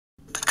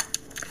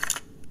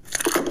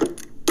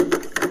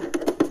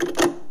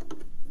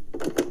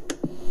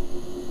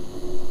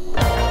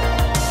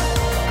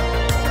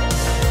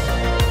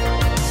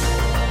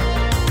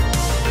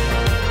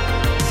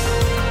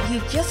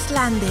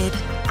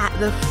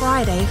the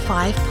Friday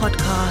 5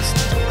 podcast.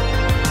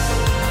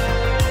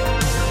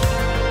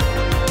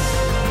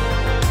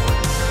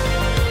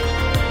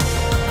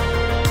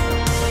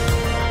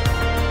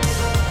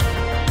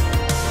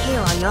 Here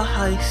are your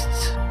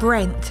hosts,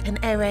 Brent and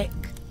Eric.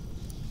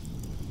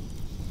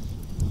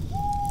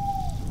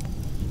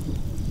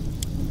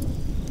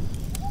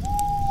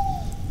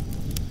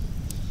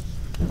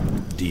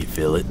 Do you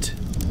feel it?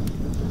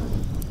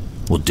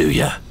 Well, do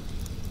ya?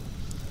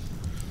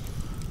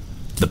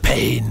 The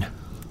pain,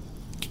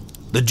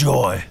 the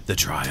joy, the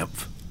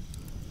triumph,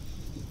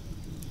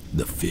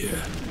 the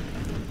fear,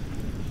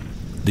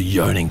 the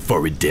yearning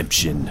for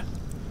redemption,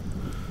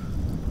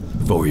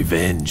 for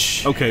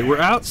revenge. Okay, we're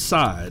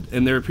outside,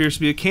 and there appears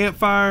to be a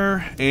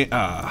campfire. And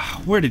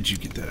where did you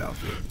get that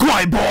outfit?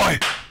 Quiet, boy!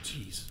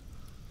 Jeez.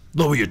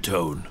 Lower your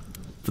tone,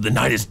 for the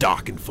night is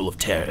dark and full of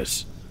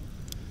terrors.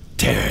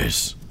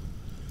 Terrors.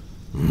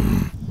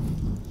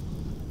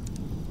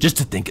 Just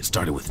to think it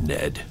started with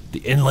Ned,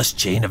 the endless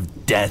chain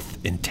of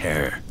death and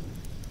terror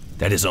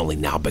that has only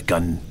now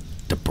begun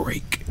to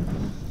break,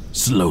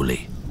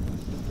 slowly.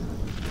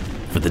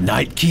 For the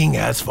Night King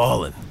has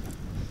fallen.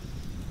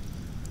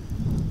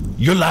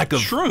 Your lack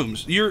of...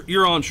 Shrooms.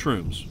 You're on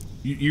shrooms.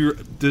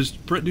 Does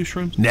Brent do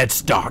shrooms? Ned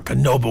Stark, a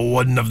noble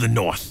warden of the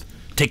North,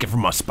 taken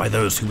from us by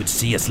those who would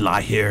see us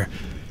lie here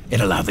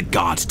and allow the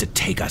gods to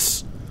take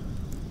us.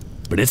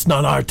 But it's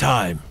not our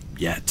time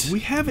yet. We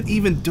haven't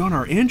even done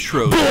our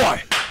intro.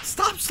 Boy!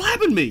 Stop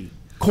slapping me!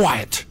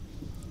 Quiet.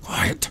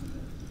 Quiet.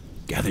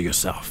 Gather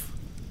yourself.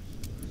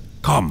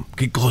 Come,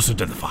 get closer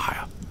to the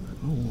fire.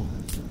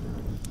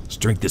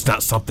 Strength is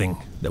not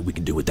something that we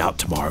can do without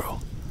tomorrow.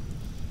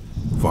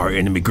 For our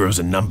enemy grows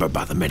in number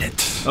by the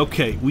minute.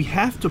 Okay, we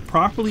have to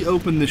properly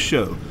open this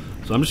show.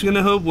 So I'm just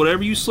gonna hope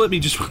whatever you slip me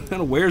just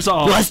kind of wears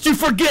off. Lest you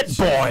forget,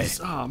 boy!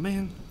 Oh,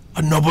 man.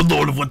 A noble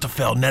lord of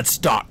Winterfell, Ned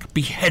Stark,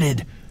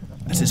 beheaded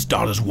as his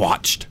daughters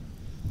watched.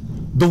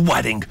 The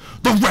wedding!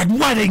 The Red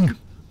Wedding!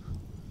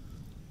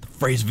 The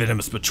phrase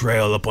venomous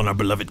betrayal upon our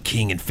beloved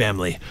king and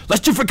family.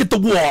 Lest you forget the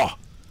war!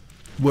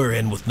 We're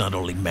in with not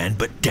only men,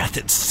 but death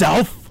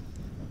itself!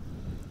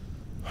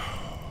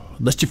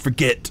 Lest you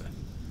forget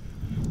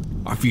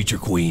our future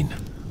queen.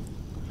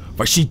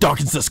 For she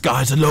darkens the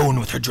skies alone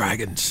with her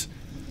dragons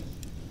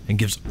and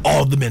gives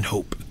all the men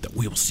hope that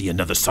we will see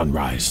another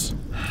sunrise.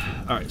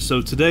 Alright,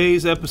 so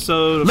today's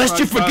episode of Lest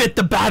you forget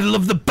the Battle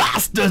of the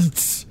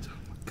Bastards!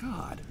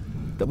 God.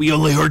 That we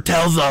only heard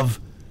tales of,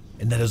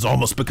 and that has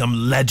almost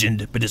become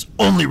legend, but is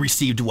only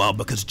received well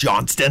because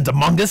Jon stands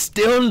among us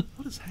still.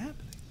 What is happening?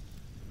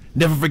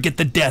 Never forget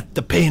the death,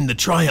 the pain, the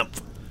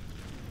triumph,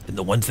 and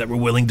the ones that were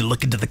willing to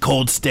look into the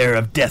cold stare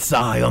of death's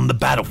eye on the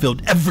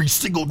battlefield every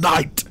single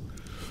night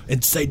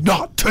and say,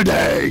 not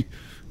today!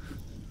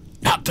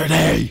 Not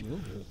today!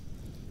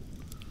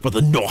 For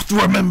the North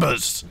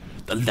remembers,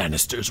 the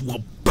Lannisters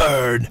will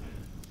burn,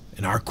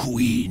 and our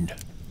queen,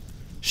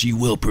 she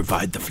will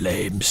provide the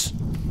flames.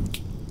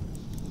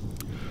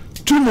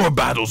 2 more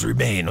battles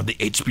remain on the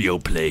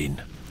HBO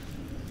plane.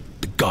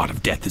 The god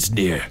of death is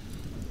near,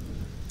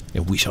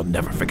 and we shall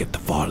never forget the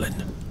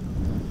fallen.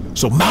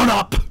 So mount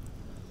up,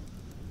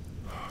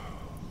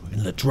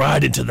 and let's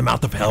ride into the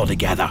mouth of hell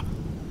together.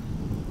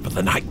 For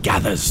the night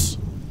gathers,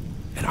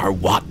 and our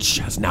watch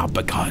has now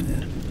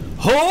begun.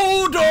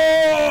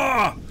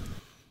 Hodor!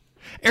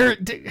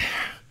 Eric,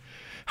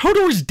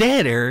 Hodor's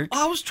dead, Eric.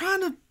 I was trying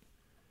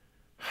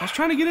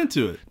to get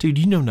into it. Dude,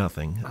 you know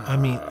nothing. I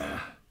mean,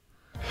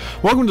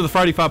 welcome to the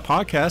Friday 5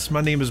 podcast.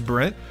 My name is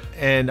Brent,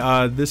 and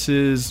this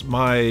is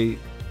my,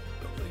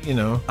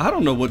 I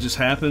don't know what just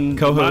happened.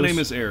 Co-host. My name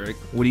is Eric.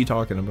 What are you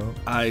talking about?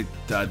 I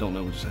don't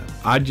know what just happened.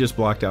 I just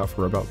blacked out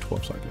for about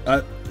 12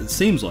 seconds. It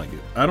seems like it.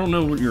 I don't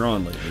know what you're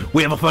on lately.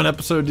 We have a fun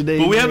episode today.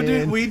 But we man. have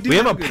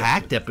a a good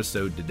packed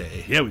episode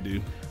today. Yeah, we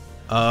do.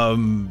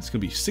 It's gonna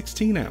be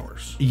 16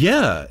 hours.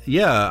 Yeah.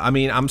 I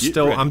mean, I'm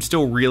ready.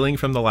 still reeling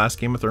from the last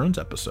Game of Thrones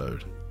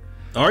episode.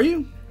 Are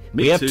you?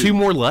 Me We have too. 2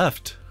 more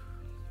left.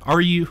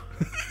 Are you?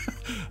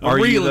 I'm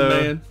you, reeling, though?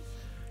 man.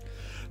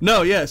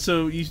 No, yeah.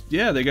 So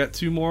they got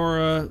 2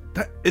 more.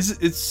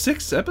 It's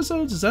 6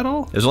 episodes. Is that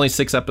all? There's only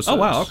 6 episodes. Oh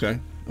wow. Okay.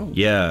 Oh,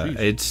 Yeah,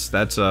 geez.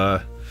 that's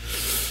a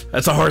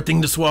hard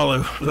thing to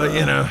swallow, but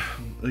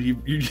You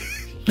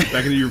get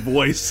back into your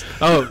voice.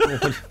 Oh,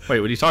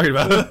 wait, what are you talking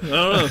about? I don't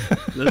know.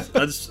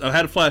 I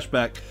had a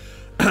flashback.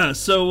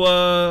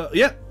 So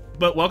yeah.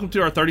 But welcome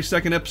to our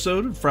 32nd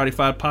episode of Friday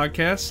 5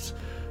 podcast.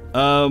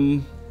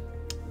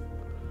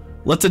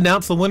 Let's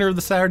announce the winner of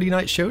the Saturday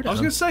Night Showdown. I was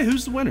gonna say,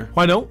 who's the winner?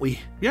 Why don't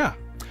we? Yeah.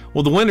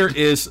 Well, the winner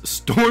is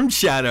Storm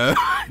Shadow.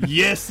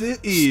 Yes, it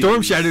is.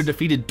 Storm Shadow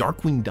defeated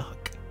Darkwing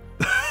Duck.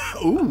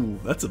 Ooh,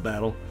 that's a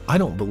battle. I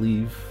don't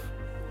know.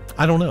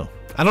 I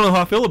don't know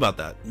how I feel about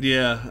that.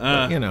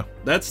 Yeah.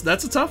 That's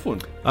a tough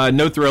one.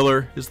 No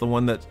Thriller is the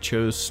one that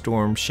chose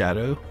Storm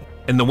Shadow.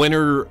 And the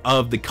winner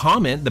of the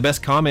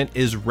best comment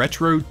is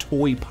Retro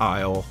Toy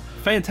Pile.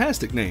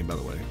 Fantastic name, by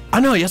the way. I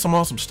know, yes, some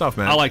awesome stuff,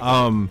 man. I like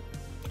that.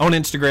 On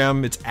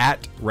Instagram, it's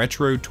at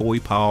Retro Toy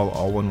Pile,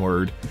 all one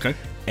word. Okay.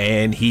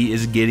 And he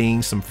is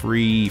getting some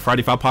free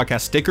Friday 5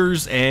 podcast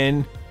stickers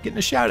and getting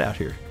a shout out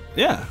here.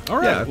 Yeah. All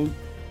right. Yeah. Well,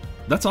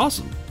 that's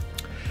awesome.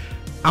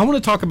 I want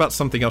to talk about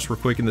something else real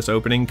quick in this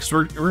opening because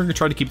we're going to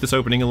try to keep this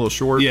opening a little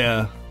short.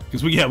 Yeah.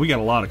 Because we got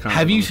a lot of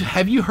content.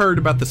 Have you heard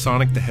about the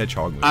Sonic the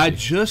Hedgehog movie? I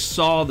just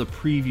saw the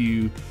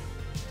preview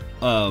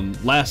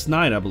last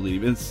night, I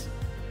believe.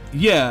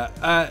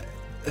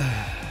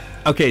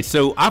 Okay,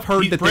 so I've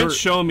heard that Brent's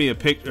showing me a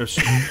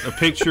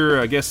picture.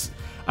 I guess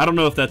I don't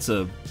know if that's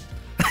an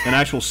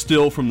actual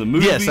still from the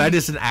movie. Yes, that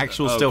is an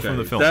actual still from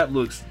the film. That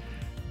looks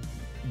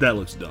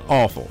dumb.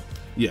 Awful.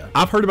 Yeah.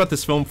 I've heard about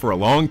this film for a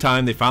long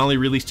time. They finally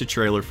released a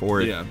trailer for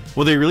it. Yeah.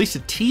 Well, they released a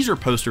teaser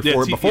poster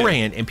for it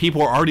beforehand, and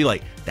people are already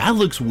like, that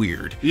looks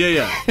weird.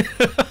 Yeah.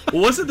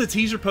 Well, wasn't the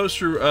teaser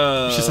poster...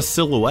 It's just a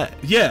silhouette.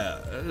 Yeah.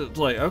 It's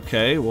like,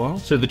 okay, well...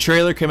 So the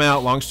trailer came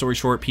out, long story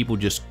short, people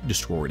just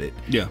destroyed it.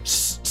 Yeah.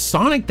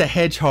 Sonic the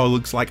Hedgehog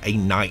looks like a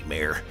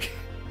nightmare.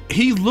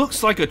 He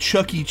looks like a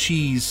Chuck E.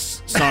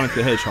 Cheese Sonic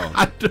the Hedgehog.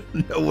 I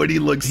don't know what he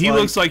looks like. He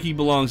looks like he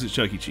belongs at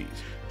Chuck E. Cheese.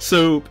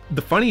 So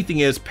the funny thing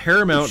is,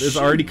 Paramount has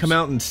already come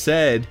out and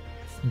said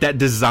that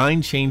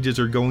design changes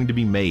are going to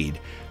be made.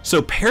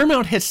 So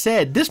Paramount has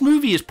said this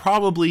movie is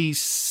probably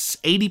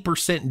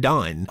 80%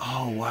 done.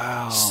 Oh,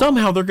 wow.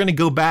 Somehow they're going to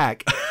go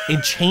back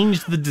and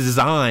change the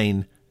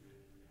design.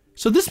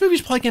 So this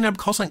movie's probably going to end up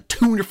costing like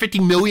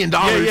 $250 million.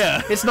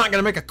 Yeah. It's not going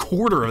to make a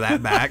quarter of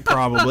that back,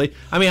 probably.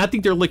 I mean, I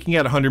think they're looking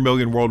at $100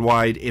 million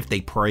worldwide if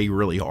they pray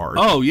really hard.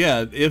 Oh,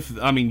 yeah.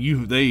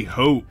 They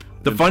hope.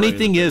 The funny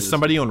thing is,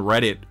 somebody on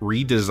Reddit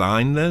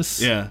redesigned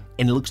this, and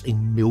it looks a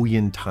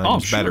million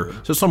times better.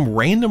 So some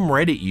random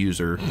Reddit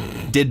user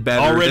did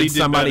better than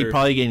somebody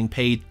probably getting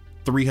paid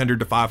 $300,000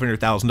 to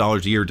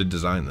 $500,000 a year to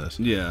design this.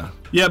 Yeah,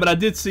 but I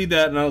did see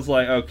that, and I was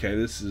like, okay,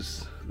 this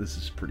is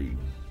pretty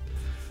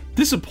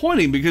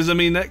disappointing because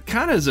that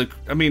kind of is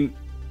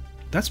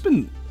that's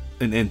been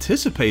an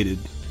anticipated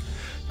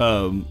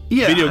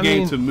video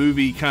game to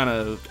movie kind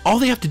of. All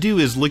they have to do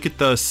is look at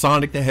the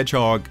Sonic the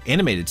Hedgehog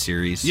animated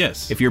series.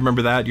 Yes, if you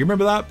remember that. You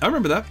remember that? I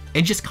remember that.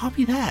 And just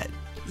copy that.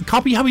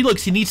 Copy how he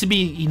looks. He needs to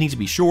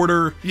be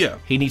shorter. Yeah.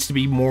 He needs to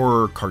be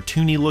more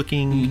cartoony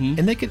looking. Mm-hmm.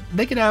 And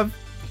they could have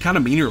kind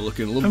of meaner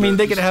looking a little bit.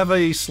 They could have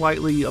a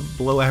slightly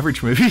below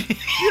average movie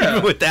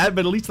with that,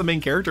 but at least the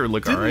main character would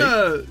look all right.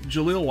 Didn't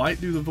Jaleel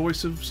White do the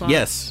voice of Sonic?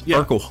 Yes.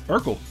 Yeah.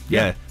 Urkel.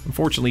 Yeah.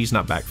 Unfortunately, he's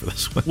not back for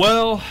this one.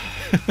 Well,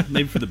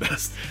 maybe for the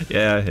best.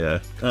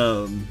 Yeah.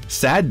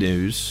 Sad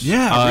news.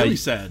 Yeah, really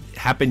sad.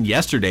 Happened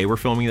yesterday. We're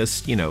filming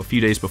this, a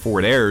few days before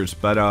it airs,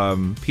 but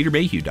Peter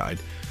Mayhew died.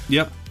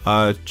 Yep.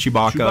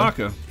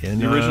 Chewbacca. In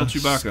the original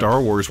Chewbacca.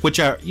 Star Wars, which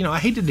I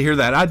hated to hear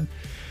that.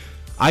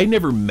 I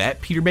never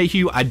met Peter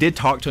Mayhew. I did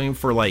talk to him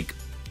for like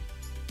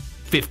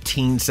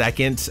 15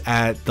 seconds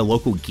at the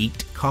local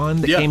Geek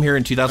Con that came here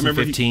in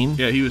 2015.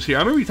 He was here. I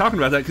remember you talking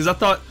about that because I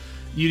thought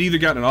you'd either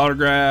gotten an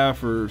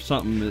autograph or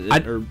something.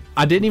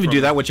 I didn't even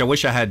do that, which I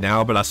wish I had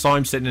now, but I saw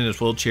him sitting in his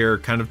wheelchair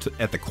kind of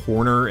at the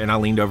corner, and I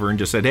leaned over and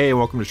just said, "Hey,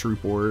 welcome to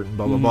Shreveport," and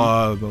blah,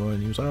 blah, blah.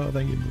 And he was like, "Oh,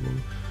 thank you.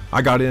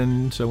 I got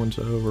in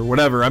so-and-so," or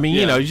whatever.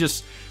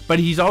 But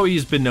he's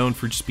always been known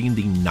for just being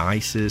the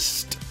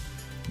nicest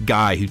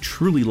guy who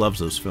truly loves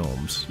those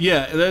films.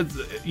 Yeah, that's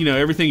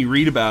everything you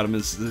read about him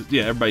is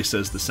everybody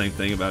says the same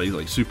thing about him. He's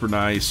like super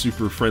nice,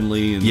 super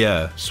friendly,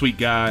 and sweet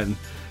guy. And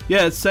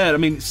it's sad.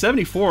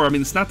 74.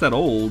 It's not that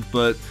old,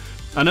 but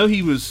I know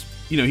he was.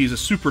 He's a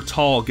super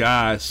tall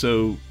guy,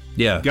 so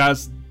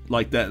guys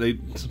like that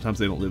sometimes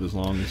they don't live as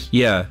long as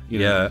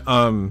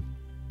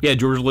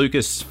George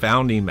Lucas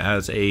found him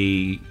as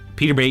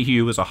Peter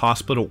Mayhew was a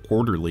hospital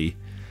orderly.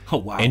 Oh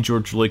wow! And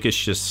George Lucas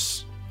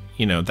just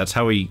that's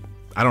how he.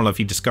 I don't know if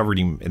he discovered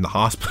him in the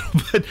hospital,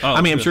 but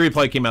I'm sure he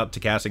probably came out to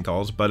casting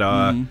calls. But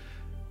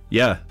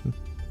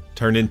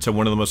turned into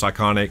one of the most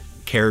iconic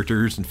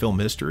characters in film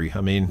history.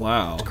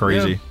 Wow, it's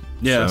crazy.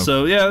 Yeah.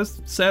 So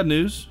it's sad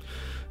news.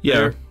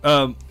 Yeah.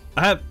 I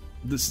have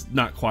this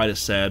not quite as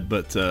sad,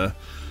 but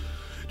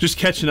just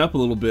catching up a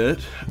little bit.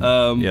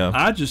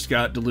 I just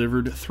got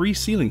delivered 3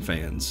 ceiling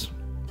fans.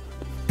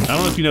 I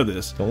don't know if you know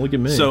this. Don't look at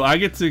me. So I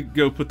get to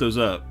go put those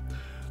up,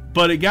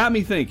 but it got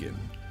me thinking.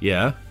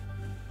 Yeah.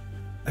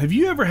 Have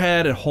you ever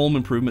had a home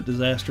improvement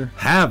disaster?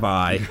 Have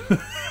I?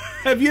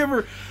 Have you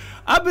ever?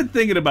 I've been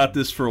thinking about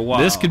this for a while.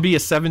 This could be a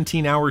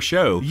 17-hour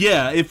show.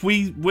 Yeah, if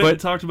we went and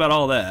talked about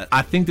all that.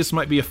 I think this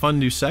might be a fun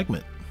new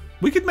segment.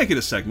 We could make it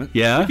a segment.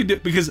 Yeah? We could do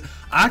because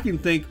I can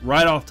think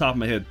right off the top of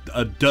my head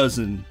a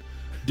dozen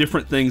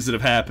different things that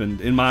have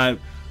happened in my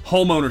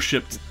home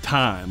ownership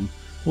time.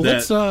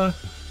 Well,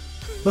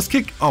 let's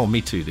kick. Oh,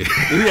 me too, dude.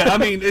 Yeah,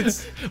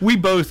 it's we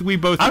both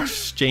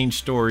exchanged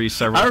stories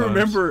several times. I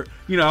remember,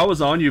 I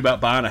was on you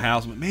about buying a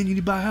house. I'm like, man, you need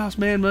to buy a house,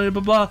 man. Blah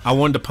blah blah. I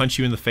wanted to punch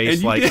you in the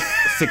face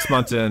 6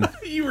 months in.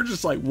 You were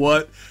just like,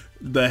 what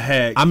the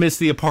heck? I miss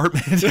the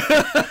apartment.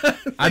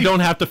 I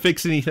don't have to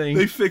fix anything.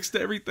 They fixed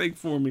everything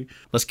for me.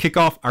 Let's kick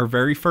off our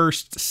very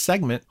first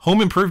segment: home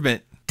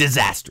improvement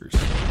disasters.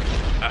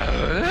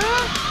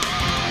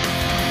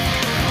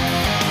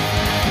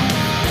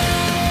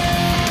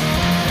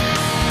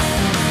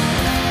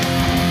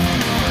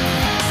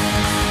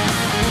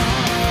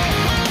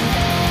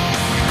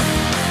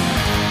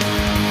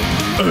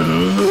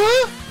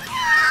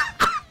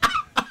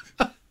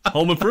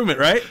 Home Improvement,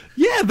 right?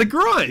 Yeah, the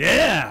grunt.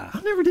 Yeah.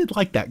 I never did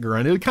like that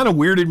grunt. It kind of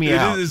weirded me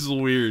out. This is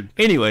weird.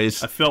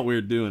 Anyways, I felt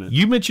weird doing it.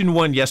 you mentioned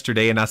one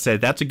yesterday, and I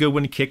said that's a good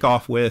one to kick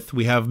off with.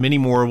 We have many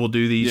more. We'll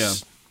do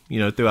these,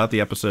 throughout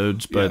the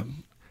episodes. But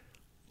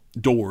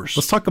doors.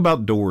 let's talk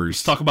about doors.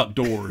 Let's talk about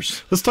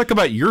doors. Let's talk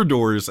about your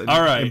doors All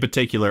right. in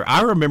particular.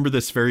 I remember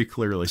this very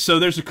clearly. So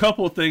there's a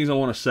couple of things I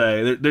want to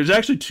say. There's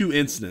actually 2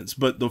 incidents,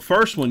 but the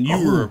first one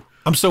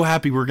I'm so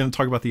happy we're going to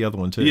talk about the other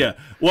one, too. Yeah.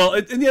 Well,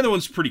 and the other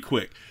one's pretty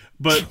quick.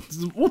 But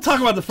we'll talk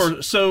about the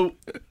first. So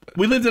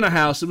we lived in a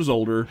house. It was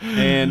older,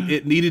 and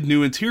it needed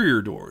new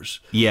interior doors.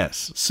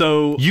 Yes.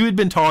 So You had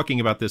been talking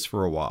about this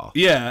for a while.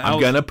 Yeah.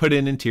 I'm going to put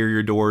in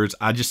interior doors.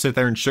 I just sit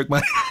there and shook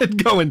my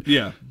head going,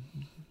 yeah,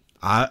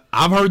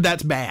 I've heard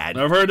that's bad.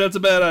 I've heard that's a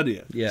bad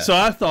idea. Yeah. So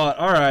I thought,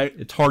 all right,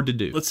 It's hard to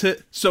do. let's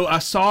hit. So I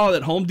saw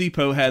that Home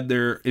Depot had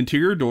their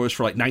interior doors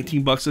for like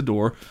 $19 a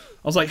door.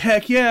 I was like,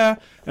 heck yeah.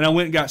 And I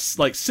went and got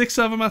like 6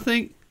 of them, I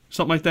think.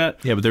 Something like that.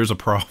 Yeah, but there's a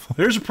problem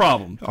There's a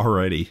problem.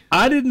 already.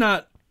 I did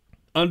not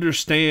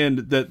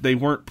understand that they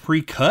weren't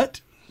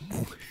pre-cut.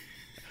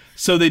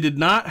 So they did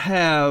not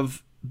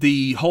have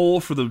the hole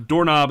for the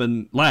doorknob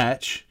and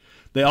latch.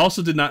 They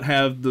also did not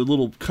have the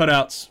little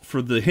cutouts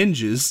for the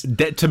hinges.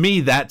 To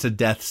me, that's a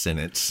death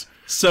sentence.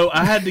 So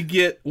I had to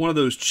get one of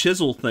those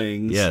chisel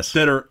things Yes.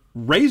 that are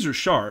razor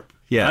sharp.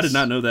 Yes. I did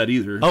not know that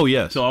either. Oh,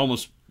 yes. So I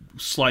almost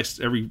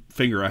sliced every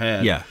finger I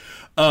had. Yeah.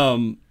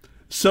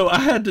 So I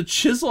had to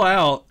chisel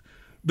out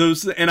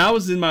those, and I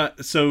was in my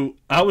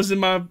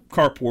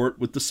carport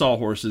with the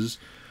sawhorses,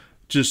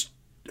 just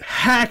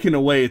hacking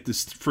away at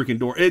this freaking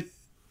door. It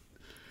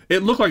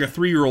looked like a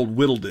 3-year-old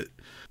whittled it.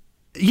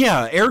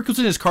 Yeah, Eric was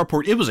in his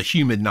carport. It was a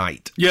humid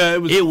night. Yeah,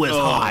 it was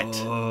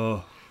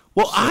hot.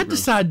 Well, I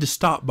decided to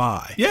stop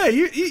by. Yeah,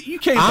 you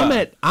came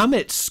by. I'm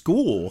at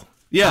school.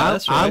 Yeah,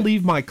 that's right. I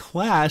leave my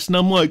class and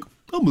I'm like,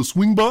 I'm gonna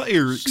swing by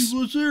Eric's. See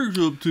what's Eric's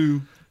up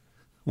to.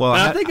 Well,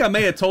 I think I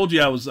may have told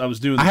you I was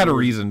doing. I had a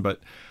reason,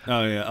 but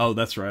Oh yeah. Oh,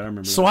 that's right. I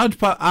remember. so I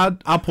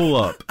pull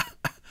up.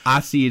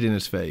 I see it in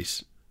his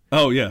face.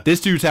 Oh yeah.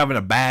 This dude's having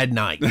a bad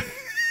night.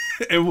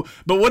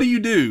 But what do you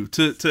do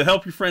to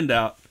help your friend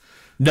out?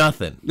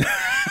 Nothing.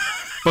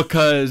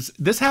 Because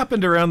this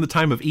happened around the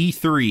time of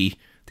E3,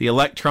 the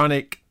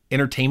Electronic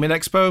Entertainment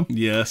Expo.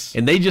 Yes.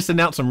 And they just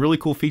announced some really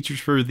cool features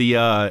for the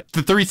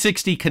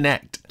 360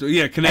 Connect.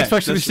 Yeah, Connect.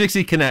 Xbox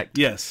 360 Connect.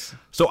 Yes.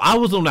 So I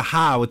was on a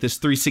high with this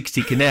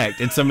 360 Connect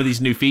and some of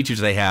these new features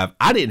they have.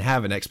 I didn't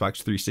have an Xbox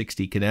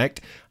 360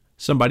 Connect.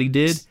 Somebody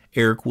did.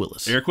 Eric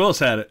Willis. Eric Willis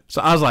had it.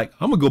 So I was like,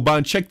 I'm going to go by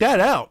and check that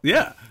out.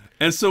 Yeah.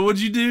 And so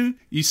what'd you do?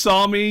 You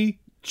saw me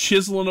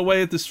chiseling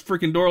away at this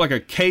freaking door like a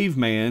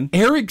caveman.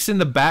 Eric's in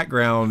the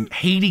background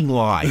hating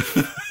life.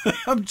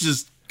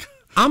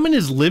 I'm in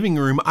his living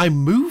room. I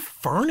move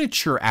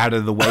furniture out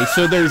of the way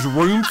so there's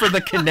room for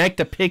the Kinect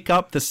to pick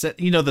up the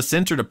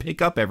sensor to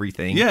pick up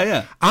everything. Yeah,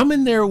 yeah. I'm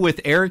in there with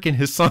Eric and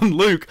his son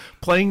Luke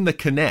playing the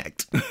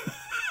Kinect.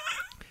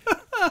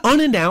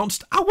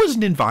 Unannounced. I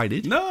wasn't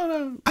invited.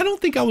 No. I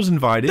don't think I was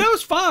invited. That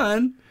was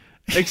fine.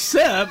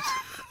 Except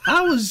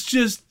I was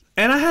just,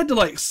 and I had to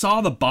like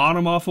saw the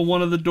bottom off of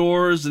one of the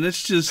doors, and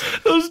it's just,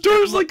 Those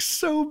doors look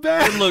so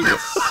bad. it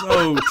looked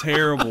so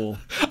terrible.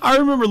 I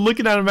remember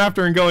looking at him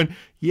after and going,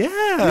 yeah,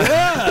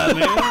 Yeah,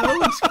 man, that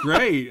looks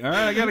great. All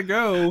right, I gotta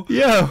go.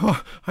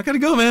 I gotta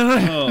go,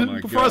 man. Oh,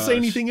 my Before I say gosh.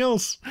 anything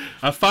else.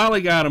 I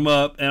finally got them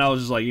up, and I was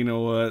just like, you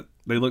know what?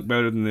 They look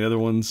better than the other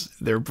ones.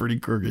 They're pretty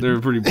crooked.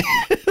 They're pretty.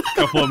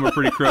 A couple of them are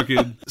pretty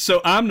crooked.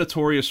 So I'm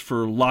notorious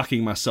for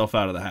locking myself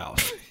out of the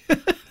house.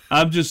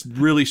 I'm just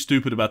really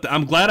stupid about that.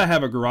 I'm glad I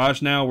have a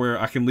garage now where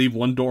I can leave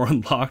one door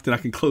unlocked and I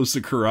can close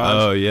the garage.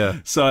 Oh, yeah.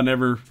 So I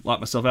never lock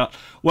myself out.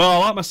 Well, I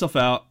locked myself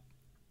out,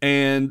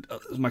 and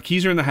my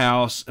keys are in the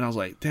house, and I was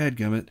like,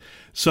 dadgummit.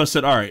 So I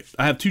said, all right,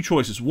 I have 2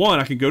 choices. One,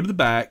 I can go to the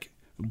back,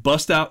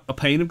 bust out a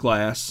pane of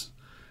glass,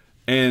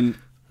 and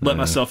let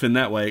myself in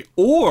that way.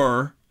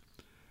 Or,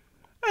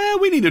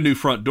 we need a new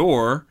front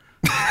door.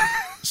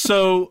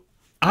 So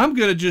I'm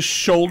going to just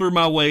shoulder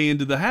my way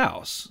into the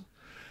house.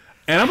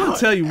 And I'm going to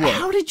tell you what.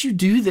 How did you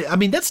do that? I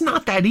mean, that's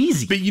not that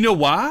easy. But you know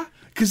why?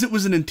 Because it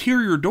was an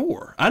interior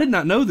door. I did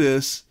not know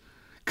this.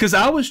 Because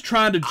I was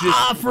trying to just...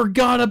 I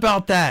forgot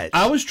about that.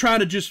 I was trying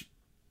to just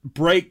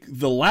break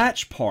the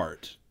latch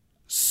part.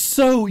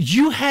 So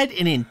you had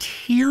an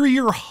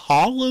interior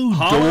hollow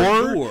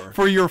door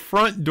for your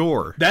front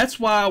door. That's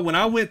why when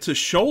I went to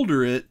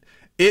shoulder it,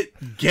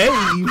 it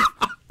gave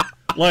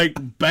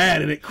like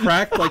bad, and it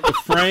cracked like the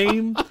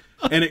frame,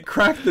 and it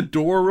cracked the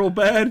door real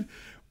bad.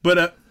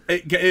 But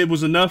it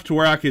was enough to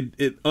where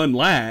it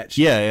unlatched.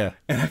 Yeah.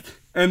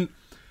 And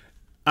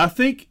I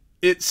think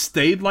it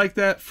stayed like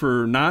that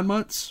for 9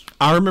 months.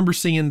 I remember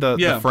seeing the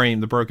Yeah.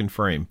 frame, the broken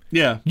frame.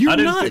 Yeah. You're I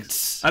didn't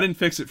nuts. I didn't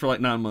fix it for like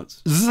 9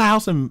 months. Is this a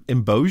house in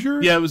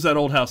Bossier? Yeah, it was that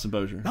old house in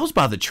Bossier. That was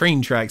by the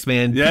train tracks,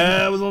 man.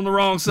 Yeah, it was on the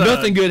wrong side.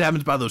 Nothing good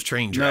happens by those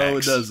train tracks. No,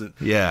 it doesn't.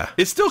 Yeah.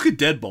 It still could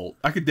deadbolt.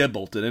 I could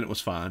deadbolt it, and it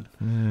was fine.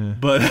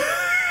 But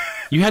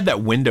You had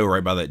that window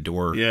right by that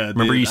door. Yeah,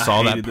 remember dude, you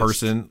saw that hated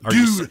person?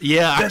 Dude,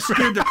 yeah, that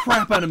scared the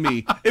crap out of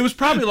me. It was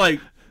probably like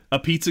a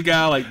pizza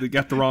guy, like that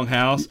got the wrong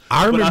house.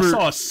 I remember but I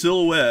saw a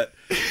silhouette,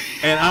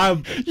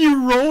 and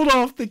you rolled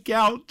off the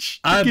couch.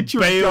 I get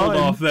your bailed gun.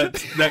 off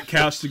that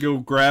couch to go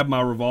grab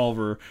my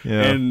revolver,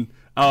 Yeah. and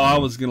I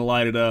was gonna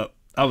light it up.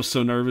 I was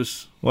so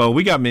nervous. Well,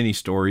 we got many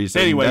stories.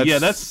 and Anyway, yeah,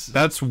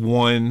 that's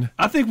one.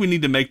 I think we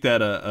need to make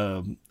that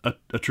a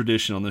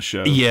tradition on this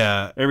show.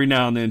 Yeah, Every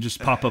now and then, just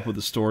pop up with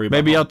a story. About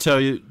maybe I'll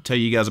tell you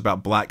guys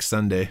about Black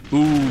Sunday.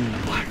 Ooh,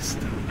 Black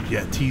Sunday.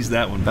 Yeah, tease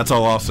that one. That's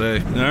all I'll say.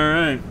 All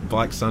right.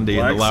 Black Sunday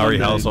Black in the Lowry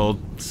Sunday. household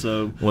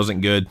So,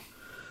 wasn't good.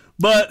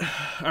 but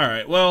all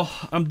right. Well,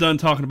 I'm done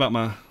talking about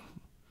my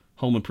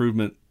home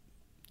improvement.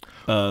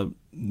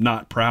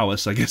 Not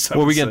prowess, I guess. What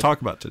are we going going to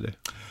talk about today?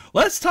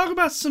 Let's talk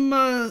about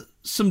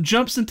some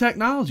jumps in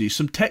technology,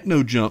 some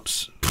techno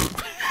jumps,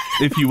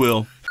 if you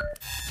will.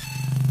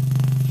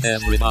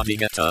 Everybody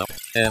get up,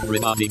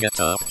 everybody get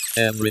up,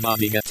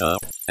 everybody get up,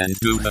 and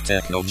do the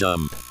techno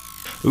jump.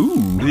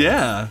 Ooh,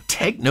 Yeah.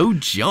 techno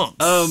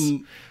jumps.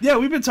 Yeah,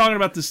 we've been talking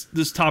about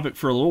this topic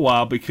for a little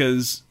while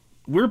because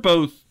we're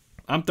both.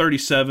 I'm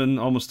 37,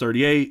 almost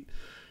 38.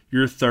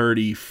 You're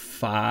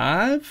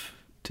 35.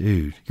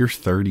 Dude, you're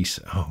 30.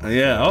 Oh, my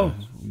Yeah. God.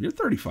 Oh, you're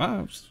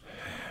 35.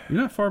 You're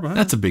not far behind.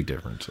 That's a big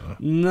difference.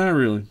 Not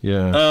really.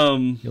 Yeah.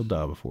 You'll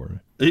die before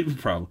me.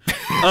 Probably.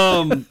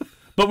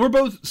 But we're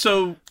both.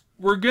 So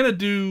we're gonna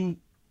do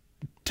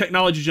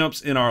technology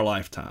jumps in our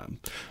lifetime.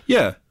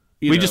 Yeah.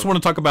 You We know. just want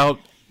to talk about.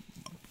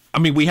 I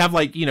mean, we have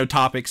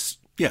topics,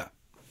 Yeah.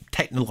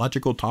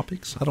 technological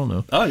topics. I don't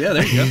know. Oh yeah.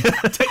 There you go.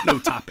 Techno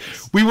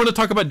topics. We want to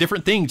talk about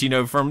different things,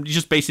 from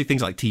just basic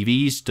things like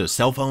TVs to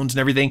cell phones and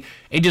everything,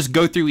 and just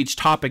go through each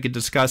topic and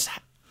discuss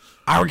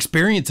our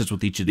experiences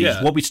with each of these,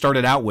 Yeah. what we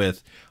started out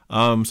with,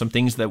 some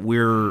things that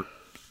we're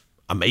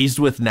amazed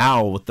with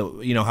now, with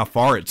the how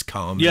far it's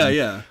come. Yeah. And,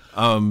 Yeah.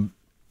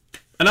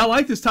 And I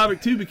like this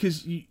topic too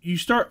because you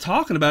start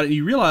talking about it and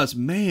you realize,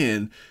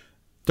 man.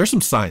 there's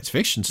some science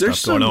fiction stuff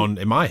There's going some- on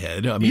in my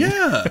head. I mean,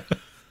 Yeah.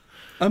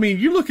 I mean,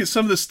 you look at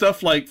some of the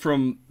stuff like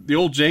from the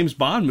old James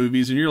Bond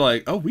movies, and you're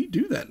like, "Oh, we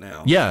do that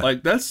now." Yeah.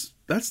 like that's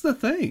the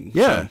thing.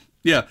 Yeah. So,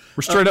 yeah.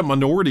 we're straight up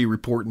Minority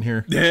Report in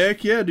here.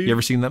 Heck yeah, dude. You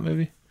ever seen that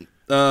movie?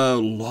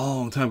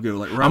 Long time ago,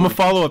 like right I'm when- gonna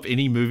follow up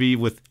any movie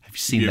with. Have you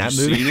seen You that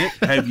ever movie? Seen it?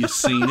 Have you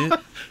seen it?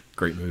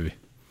 Great movie.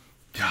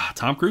 God,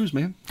 Tom Cruise,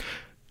 man.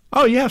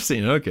 Oh yeah, I've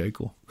seen it. Okay,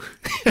 cool.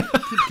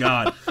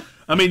 God.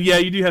 I mean, yeah,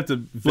 you do have to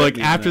vet Look,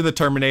 me on after that. the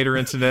Terminator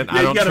incident, Yeah, I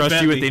you don't gotta trust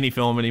vet you with me. any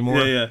film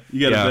anymore. Yeah, you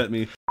got to Yeah. vet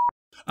me.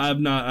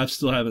 I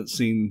still haven't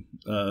seen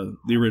the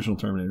original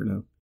Terminator.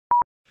 No.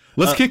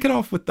 Let's kick it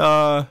off with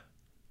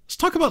let's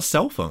talk about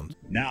cell phones.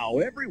 Now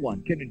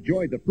everyone can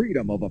enjoy the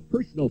freedom of a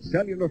personal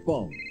cellular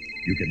phone.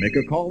 You can make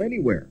a call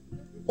anywhere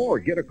or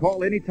get a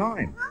call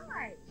anytime.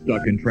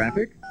 Stuck in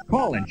traffic?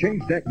 Call and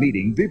change that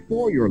meeting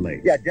before you're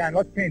late. Yeah, John,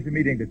 let's change the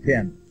meeting to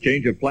 10.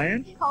 Change of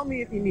plans? Call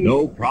me if you need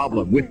No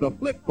problem with the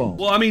flip phone.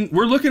 Well, I mean,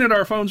 we're looking at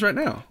our phones right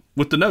now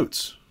with the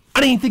notes. I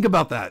didn't even think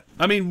about that.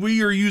 I mean,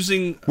 we are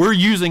using. We're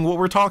using what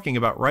we're talking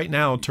about right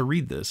now to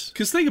read this.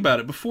 Because think about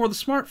it. Before the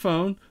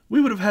smartphone,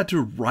 we would have had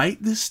to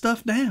write this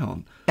stuff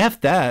down.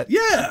 F that.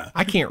 Yeah.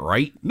 I can't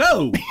write.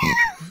 No.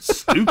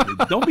 Stupid.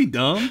 Don't be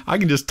dumb. I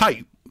can just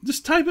type.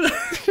 Just type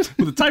it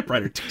with a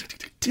typewriter.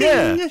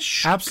 Yeah,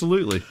 Tish.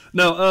 absolutely.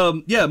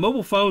 No, yeah,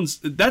 mobile phones,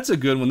 that's a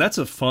good one. That's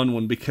a fun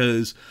one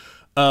because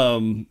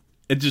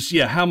it just,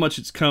 how much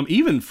it's come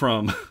even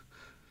from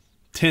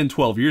 10,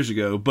 12 years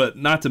ago, but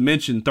not to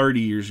mention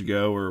 30 years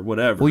ago or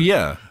whatever. Well,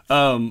 yeah.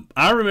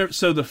 I remember,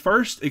 so the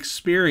first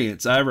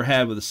experience I ever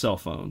had with a cell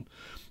phone,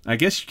 I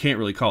guess you can't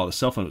really call it a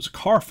cell phone, it was a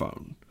car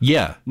phone.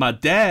 Yeah. My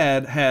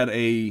dad had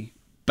a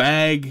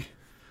bag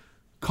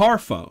car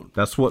phone.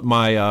 That's what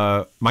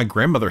my my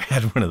grandmother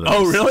had one of those.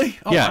 Oh, really?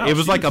 Oh, yeah, wow, it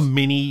was she like a was-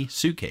 mini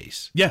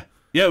suitcase. Yeah.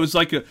 Yeah, it was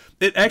like it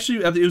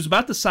was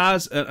about the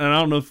size, and I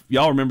don't know if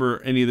y'all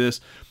remember any of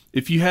this.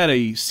 If you had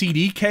a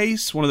CD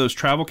case, one of those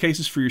travel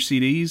cases for your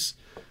CDs,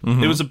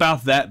 it was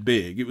about that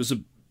big. It was a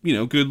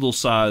good little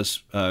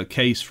size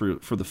case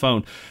for the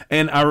phone.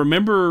 And I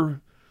remember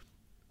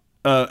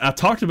I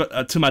talked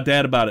about to my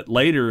dad about it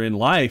later in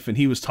life, and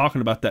he was talking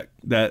about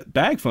that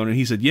bag phone, and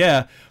he said,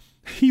 yeah,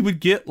 he would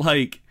get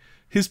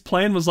his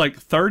plan was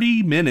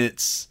 30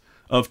 minutes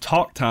of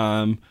talk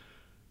time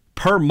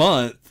per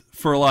month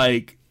for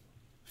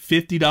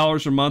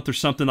 $50 a month or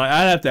something.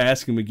 I'd have to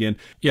ask him again.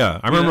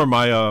 Yeah, I remember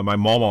my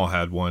mama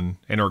had one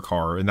in her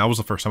car, and that was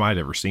the first time I'd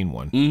ever seen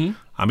one. Mm-hmm.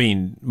 I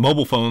mean,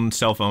 mobile phones,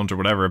 cell phones, or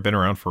whatever have been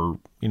around for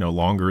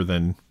longer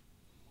than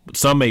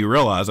some may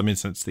realize. I mean,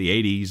 since the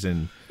 80s,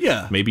 and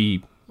Yeah.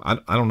 maybe I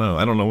don't know.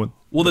 I don't know what.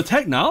 Well, the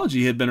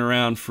technology had been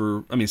around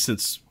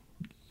since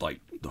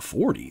the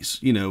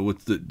 40s,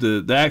 with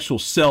the actual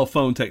cell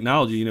phone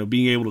technology,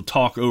 being able to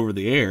talk over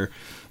the air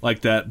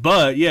like that.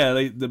 But yeah,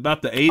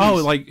 about the 80s. Oh,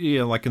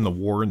 like in the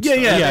war and stuff.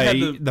 yeah, they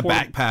had the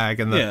backpack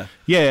and the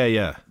Yeah.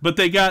 yeah. But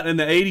they got in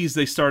the 80s,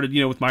 they started,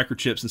 with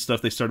microchips and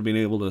stuff, they started being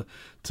able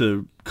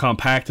to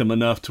compact them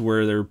enough to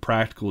where they're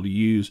practical to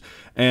use.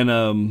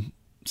 And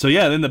So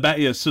yeah, then the bag.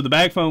 Yeah, so the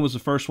bag phone was the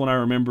first one I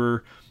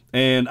remember,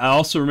 and I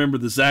also remember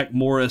the Zach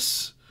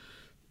Morris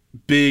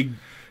big.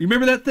 You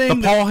remember that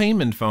thing? The Paul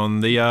Heyman phone.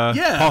 The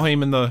Paul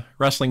Heyman, the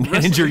wrestling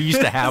manager, used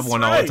to have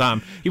one all the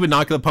time. He would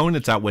knock the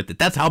opponents out with it.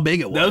 That's how big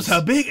it was. That was how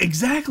big,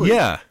 exactly.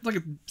 Yeah.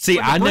 See,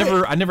 I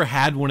never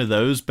had one of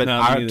those, but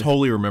I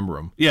totally remember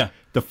them. Yeah.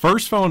 The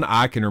first phone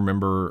I can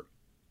remember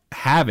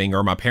having,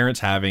 or my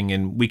parents having,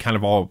 and we kind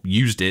of all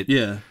used it.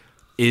 Yeah.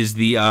 Is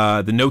the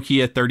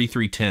Nokia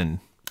 3310.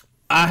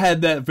 I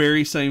had that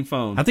very same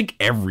phone. I think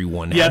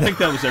everyone had I think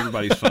that was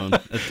everybody's phone.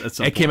 At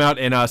some It came out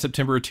in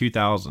September of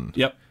 2000.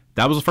 Yep.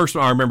 That was the first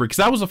one I remember, because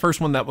that was the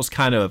first one that was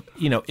kind of,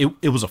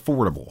 it was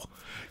affordable.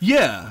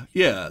 Yeah.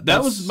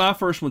 That was my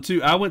first one,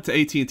 too. I went to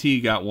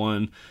AT&T, got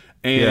one,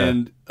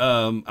 and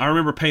I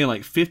remember paying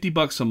like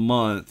 $50 a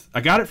month. I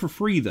got it for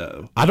free,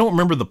 though. I don't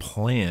remember the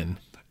plan.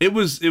 It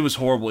was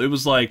horrible. It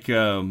was like,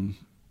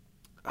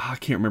 I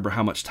can't remember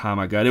how much time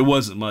I got. It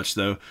wasn't much,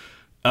 though.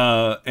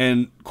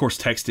 And, of course,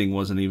 texting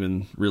wasn't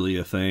even really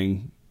a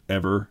thing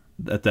ever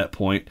at that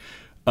point.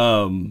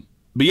 But,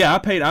 yeah,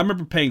 I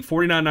remember paying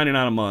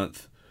 $49.99 a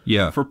month.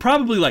 Yeah. For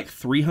probably like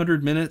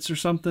 300 minutes or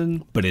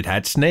something. But it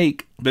had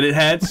Snake.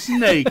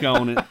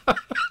 On it.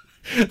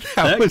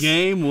 That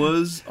game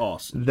was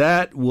awesome.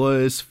 That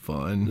was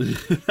fun.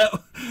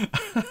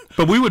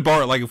 But we would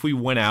borrow it, like, if we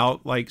went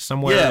out, like,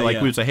 somewhere, we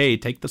would say, hey,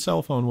 take the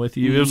cell phone with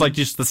you. It was like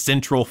just the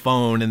central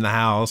phone in the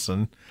house,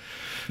 and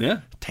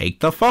take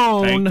the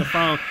phone.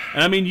 And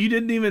I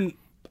mean,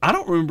 I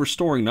don't remember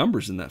storing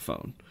numbers in that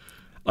phone.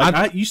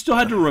 Like, you still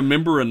had to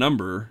remember a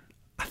number.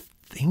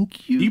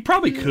 Think you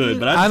probably could,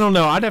 but I don't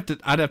know. I'd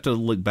have to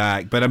look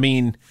back, but I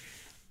mean,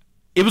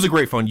 it was a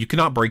great phone. You could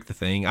not break the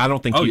thing. I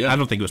don't think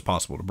it was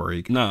possible to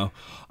break. No.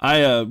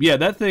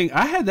 That thing,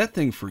 I had that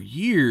thing for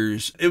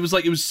years. It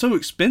was so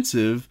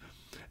expensive,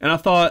 and I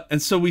thought,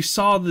 and so we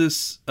saw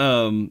this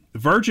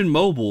Virgin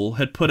Mobile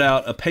had put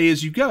out a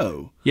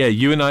pay-as-you-go. Yeah,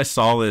 you and I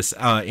saw this.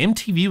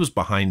 MTV was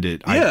behind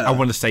it. Yeah. I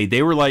want to say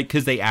they were like,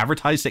 because they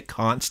advertised it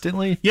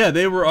constantly. Yeah,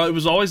 they were. It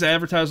was always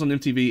advertised on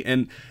MTV,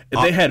 and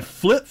they had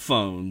flip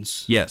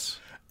phones. Yes.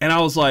 And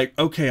I was like,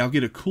 okay, I'll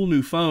get a cool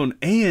new phone,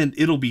 and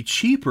it'll be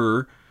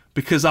cheaper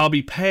because I'll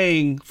be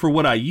paying for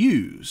what I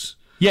use.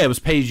 Yeah, it was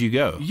pay as you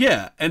go.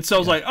 Yeah, and so I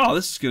was like, oh,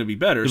 this is going to be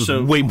better. It was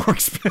way more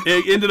expensive.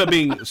 It ended up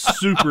being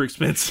super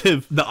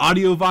expensive. The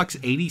AudioVox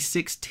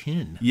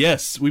 8610.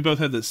 Yes, we both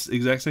had this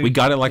exact same. We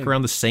got it like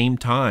around the same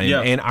time.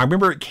 Yeah. And I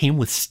remember it came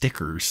with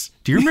stickers.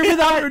 Do you remember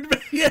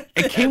that? Yeah.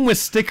 It came with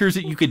stickers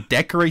that you could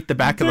decorate the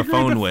back of the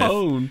phone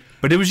with.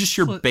 But it was just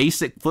your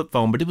basic flip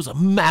phone, but it was a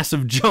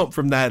massive jump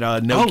from that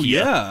Nokia. Oh,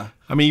 yeah.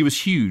 I mean, it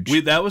was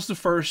huge. That was the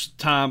first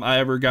time I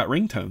ever got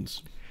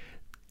ringtones.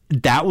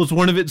 That was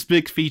one of its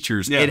big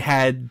features. Yeah. It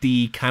had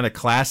the kind of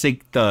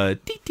classic, but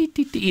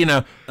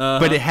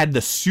it had the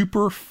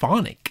super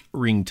phonic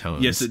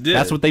ringtones. Yes, it did.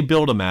 That's what they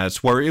billed them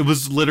as, where it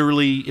was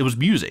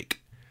music.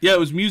 Yeah, it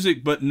was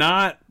music, but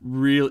not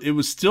real. It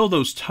was still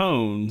those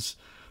tones,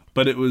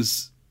 but it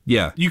was...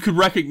 Yeah. You could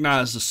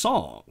recognize the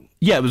song.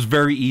 Yeah, it was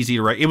very easy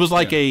to write. It was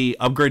like a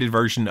upgraded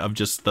version of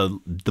just the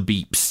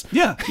beeps.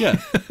 Yeah.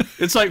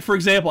 It's like, for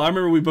example, I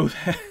remember we both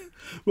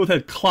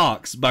had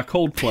Clocks by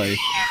Coldplay.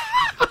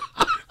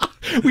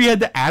 We had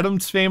the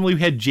Addams Family.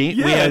 We had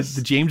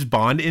the James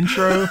Bond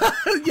intro.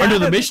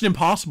 The Mission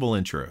Impossible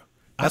intro.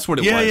 That's what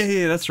it was.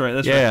 Yeah. That's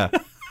right.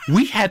 Right.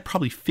 We had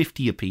probably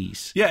 50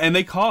 apiece. Yeah, and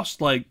they cost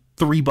like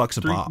 $3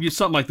 a pop.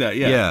 Something like that.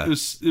 Yeah. It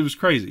was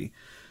crazy.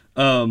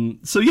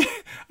 So yeah,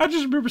 I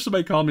just remember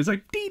somebody calling me. It's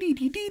like dee dee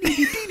dee dee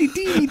dee dee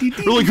dee dee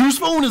dee. We're like, whose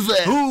phone is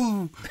that?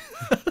 Ooh,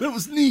 that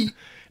was neat.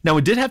 Now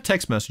it did have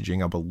text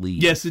messaging, I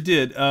believe. Yes, it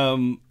did.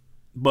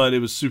 But it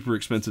was super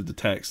expensive to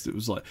text. It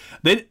was like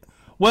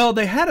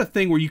they had a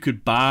thing where you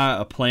could buy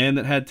a plan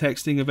that had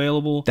texting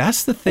available.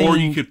 That's the thing. Or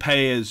you could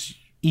pay as...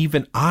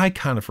 Even I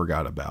kind of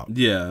forgot about.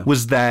 Yeah.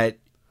 Was that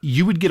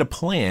you would get a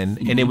plan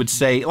and it would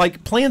say...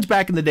 Like, plans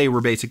back in the day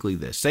were basically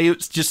this. Say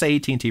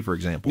AT&T, for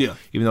example. Yeah.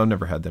 Even though I've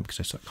never had them because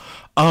I suck.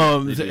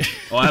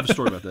 I have a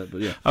story about that,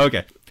 but yeah.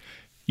 Okay.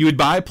 You would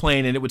buy a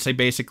plan and it would say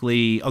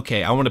basically,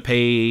 okay, I want to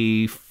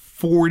pay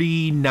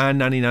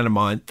 $49.99 a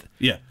month.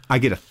 Yeah. I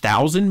get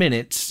 1,000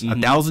 minutes,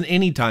 1,000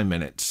 anytime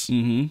minutes.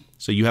 Mm-hmm.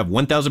 So you have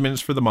 1,000 minutes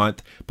for the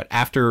month, but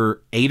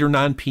after 8 or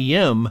 9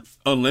 p.m.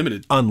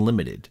 Unlimited.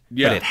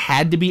 Yeah. But it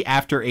had to be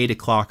after 8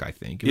 o'clock, I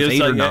think. It was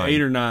 8 or 9.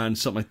 8 or 9,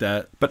 something like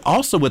that. But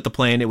also with the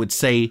plan, it would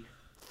say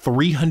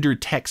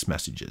 300 text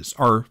messages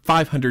or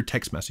 500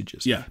 text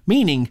messages. Yeah.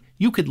 Meaning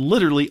you could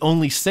literally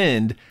only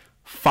send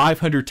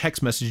 500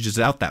 text messages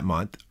out that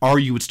month, or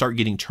you would start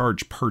getting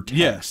charged per text.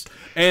 Yes.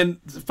 And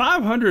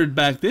 500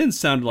 back then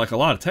sounded like a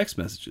lot of text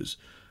messages.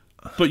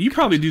 But you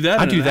probably do that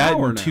I do that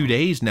in now. 2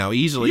 days now,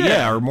 easily.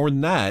 Yeah, or more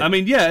than that. I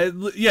mean, I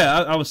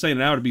was saying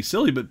an hour to be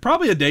silly, but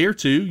probably a day or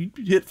two, you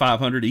hit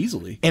 500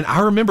 easily. And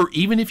I remember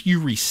even if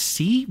you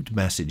received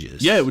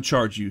messages. Yeah, it would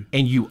charge you.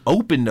 And you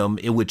opened them,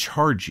 it would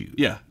charge you.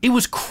 Yeah. It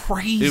was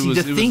crazy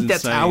to think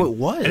that's how it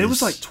was. And it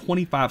was like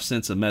 25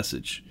 cents a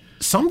message.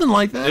 Something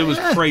like that. It was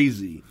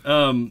crazy.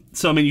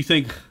 So, I mean, you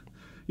think,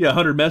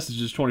 100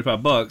 messages,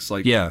 $25.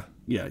 Like, yeah.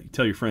 you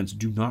tell your friends,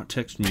 do not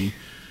text me.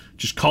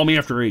 Just call me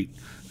after 8.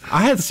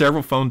 I had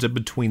several phones in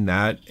between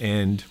that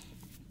and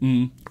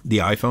the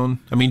iPhone.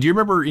 I mean, do you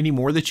remember any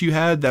more that you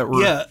had that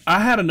were? Yeah, I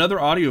had another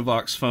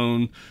AudioVox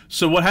phone.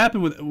 So what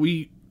happened with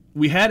we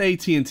had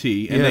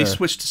AT&T and they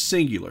switched to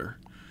Singular,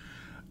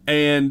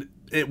 and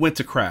it went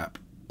to crap.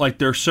 Like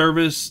their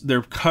service,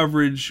 their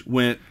coverage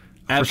went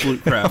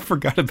absolute crap. I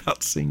forgot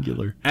about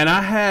Singular. And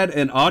I had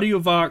an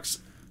AudioVox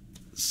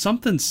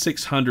something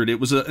 600. It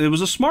was a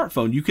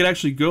smartphone. You could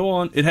actually go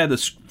on. It had a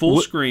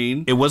full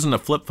screen. It wasn't a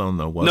flip phone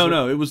though, was it?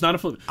 No, it was not a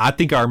flip. I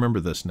think I remember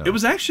this now. It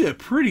was actually a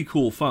pretty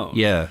cool phone.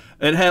 Yeah.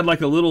 It had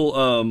like a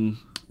little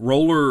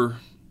roller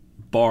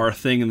bar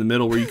thing in the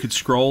middle where you could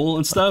scroll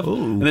and stuff.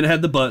 Ooh. And then it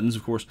had the buttons,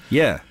 of course.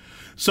 Yeah.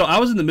 So I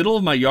was in the middle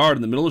of my yard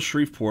in the middle of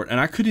Shreveport, and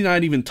I could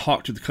not even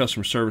talk to the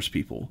customer service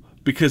people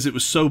because it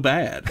was so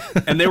bad.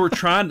 And they were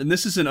trying, and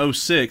this is in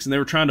 2006, and they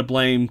were trying to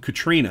blame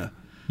Katrina.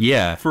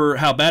 Yeah. For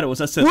how bad it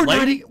was. I said,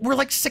 we're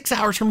like 6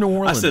 hours from New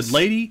Orleans. I said,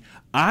 lady,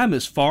 I'm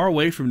as far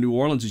away from New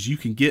Orleans as you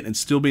can get and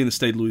still be in the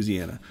state of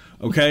Louisiana.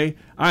 Okay?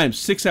 I am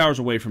 6 hours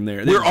away from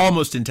there. We're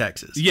almost in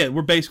Texas. Yeah,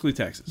 we're basically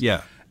Texas.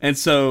 Yeah. And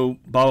so,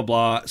 blah, blah,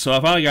 blah. So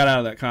I finally got out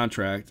of that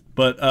contract.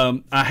 But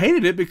I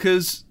hated it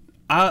because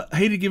I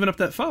hated giving up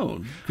that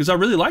phone because I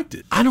really liked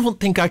it. I don't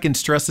think I can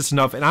stress this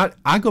enough. And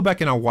I go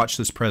back and I watch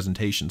this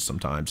presentation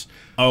sometimes.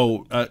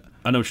 Oh, I know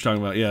what you're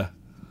talking about. Yeah.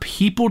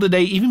 People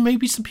today, even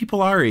maybe some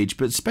people our age,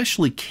 but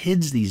especially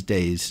kids these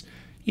days,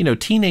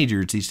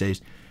 teenagers these days,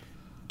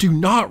 do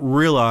not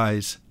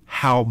realize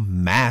how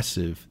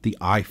massive the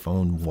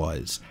iPhone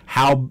was,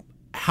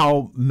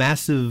 how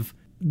massive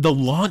the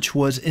launch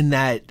was, in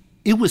that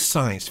it was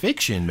science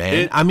fiction,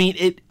 man.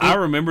 I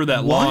remember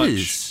that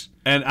launch.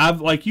 And I've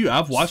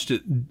watched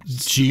it.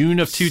 June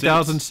of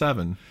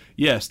 2007.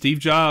 Yeah, Steve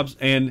Jobs.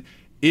 And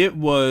it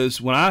was,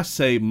 when I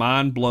say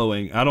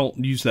mind-blowing, I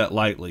don't use that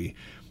lightly.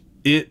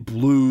 It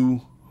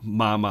blew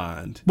my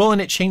mind. Well, and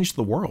it changed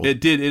the world.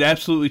 It did. It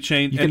absolutely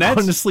changed. You can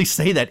honestly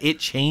say that it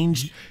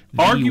changed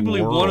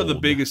arguably one of the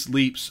biggest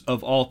leaps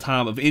of all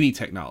time of any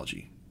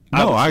technology.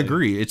 No, I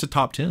agree. It's a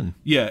top 10.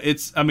 Yeah,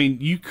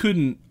 you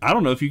couldn't, I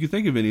don't know if you could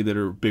think of any that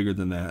are bigger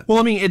than that.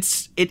 Well,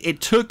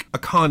 it took a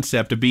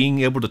concept of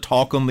being able to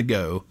talk on the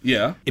go.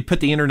 Yeah. It put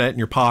the internet in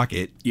your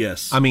pocket.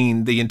 Yes.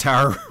 The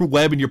entire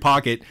web in your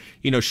pocket,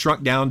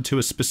 shrunk down to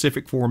a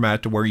specific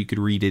format to where you could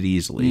read it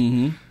easily.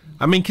 Mm-hmm.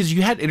 Because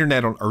you had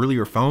internet on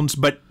earlier phones,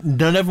 but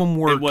none of them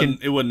were. It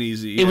wasn't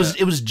easy. Yeah.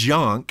 It was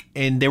junk,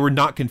 and they were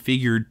not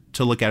configured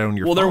to look at it on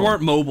your phone. Well, there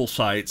weren't mobile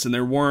sites, and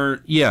there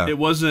weren't. Yeah. It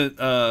wasn't.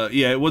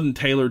 It wasn't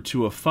tailored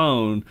to a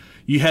phone.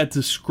 You had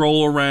to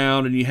scroll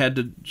around, and you had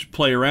to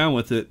play around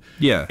with it.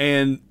 Yeah.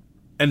 And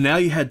now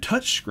you had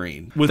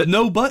touchscreen with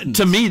no buttons.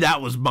 To me, that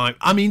was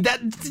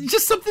that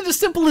just something as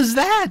simple as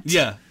that.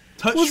 Yeah.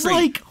 Touch was screen.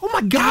 Like, oh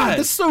my God,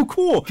 that's so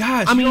cool.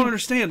 Guys, you don't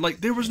understand.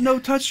 Like, there was no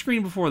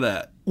touchscreen before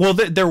that. Well,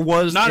 there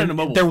was not in a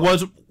mobile. There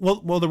was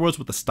there was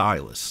with the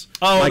stylus.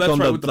 Oh, like that's on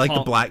right.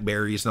 the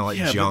Blackberries and all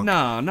that junk.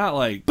 But not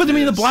like. But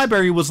the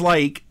BlackBerry was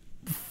like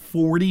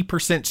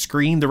 40%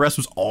 screen. The rest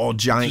was all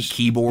giant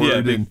keyboard.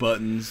 Yeah, big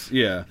buttons.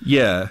 Yeah,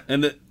 yeah.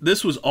 And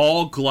this was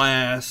all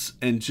glass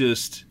and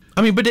just.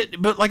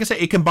 But like I said,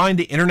 it combined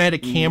the internet, a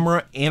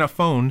camera, and a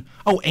phone.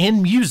 Oh,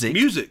 and music.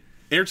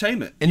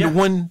 Entertainment. Into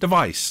one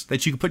device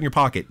that you can put in your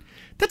pocket.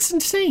 That's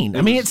insane.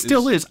 It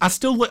still is. I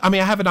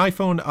have an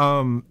iPhone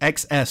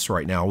XS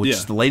right now, which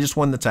is the latest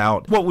one that's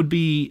out. What would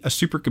be a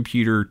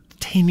supercomputer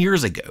 10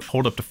 years ago?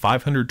 Hold up to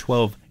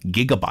 512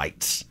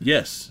 gigabytes.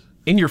 Yes.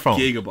 In your phone.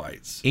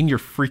 Gigabytes. In your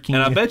freaking...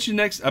 And I bet you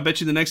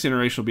the next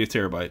generation will be a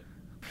terabyte.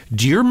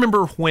 Do you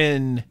remember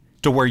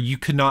to where you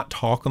could not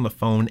talk on the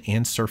phone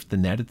and surf the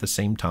net at the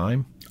same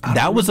time?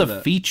 That was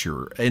a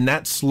feature, and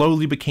that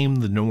slowly became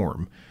the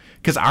norm.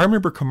 Because I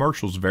remember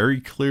commercials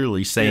very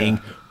clearly saying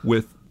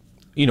with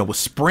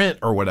Sprint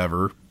or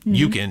whatever,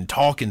 you can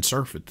talk and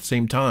surf at the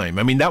same time.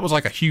 That was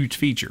like a huge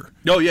feature.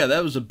 Oh, yeah,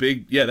 that was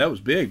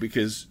big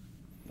because,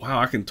 wow,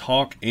 I can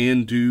talk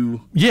and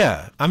do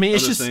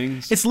it's just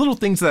things. It's little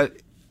things that,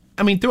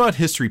 throughout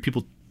history,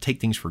 people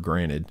take things for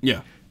granted.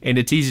 Yeah. And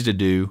it's easy to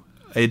do.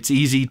 It's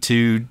easy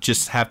to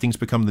just have things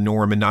become the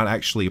norm and not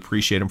actually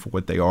appreciate them for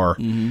what they are.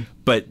 Mm-hmm.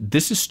 But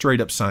this is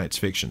straight up science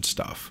fiction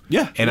stuff.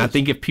 Yeah. And I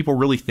think if people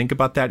really think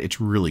about that, it's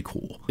really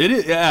cool. It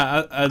is.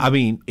 Yeah.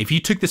 If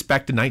you took this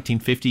back to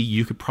 1950,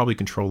 you could probably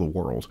control the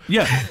world.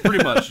 Yeah,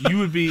 pretty much. You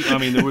would be, there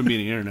wouldn't be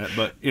any internet,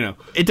 but,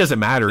 It doesn't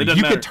matter.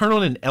 You could turn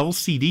on an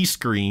LCD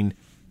screen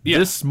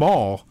this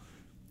small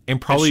and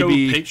probably show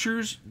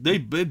pictures.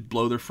 They'd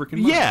blow their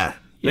freaking mind.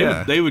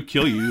 Yeah. They would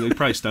kill you. They'd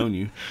probably stone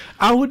you.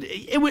 I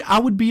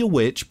would be a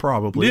witch,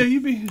 probably. Yeah,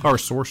 you'd be. Or a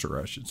sorcerer,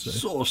 I should say.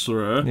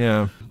 Sorcerer.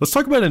 Yeah. Let's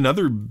talk about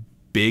another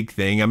big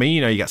thing.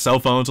 You got cell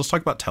phones. Let's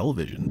talk about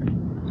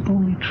television.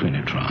 Only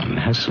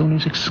Trinitron has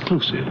Sony's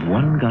exclusive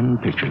one-gun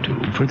picture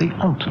tube for the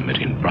ultimate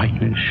in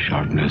brightness,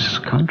 sharpness,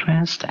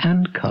 contrast,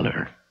 and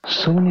color.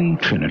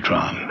 Sony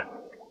Trinitron.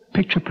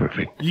 Picture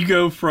perfect. You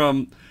go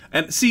from...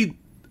 And see,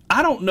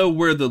 I don't know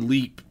where the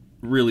leap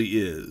really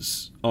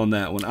is on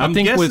that one. I'm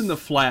guessing the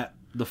flat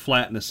the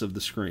flatness of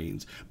the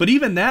screens. But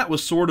even that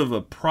was sort of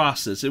a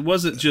process. It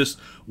wasn't just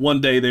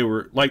one day they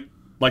were like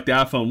the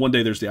iPhone. One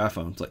day there's the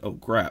iPhone. It's like, oh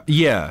crap.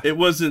 Yeah. It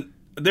wasn't.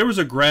 There was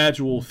a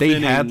gradual. They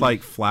thinning. had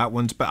like flat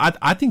ones, but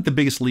I think the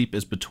biggest leap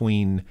is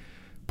between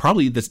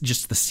probably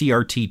just the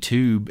CRT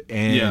tube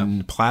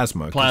and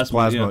plasma.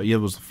 Plasma, it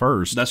was the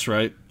first. That's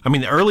right. I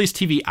mean, the earliest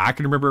TV I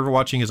can remember ever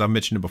watching, as I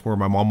mentioned it before,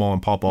 my mama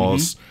and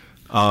papa's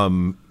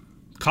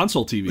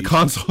console TV.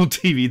 Console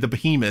TV, the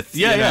behemoth.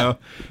 Yeah, you know?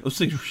 Those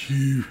things were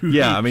huge.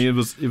 Yeah, I mean, it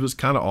was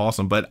kind of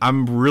awesome, but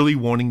I'm really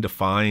wanting to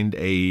find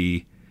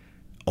a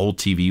old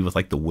TV with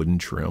like the wooden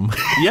trim.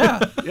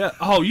 Yeah.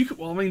 Oh, you could.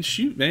 Well, I mean,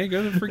 shoot, man,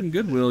 go to freaking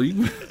Goodwill,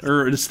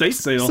 or an estate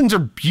sale. Those things are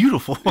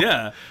beautiful.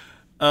 Yeah.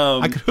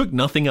 I could hook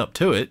nothing up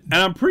to it. And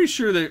I'm pretty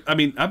sure that, I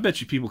mean, I bet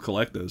you people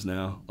collect those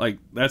now. Like,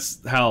 that's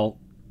how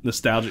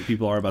nostalgic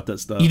people are about that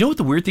stuff. You know what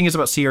the weird thing is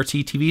about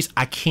CRT TVs?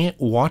 I can't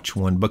watch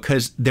one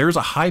because there's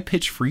a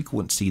high-pitched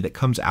frequency that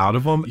comes out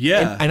of them.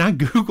 Yeah. And I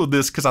Googled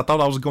this because I thought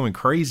I was going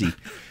crazy.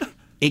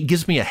 It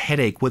gives me a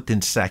headache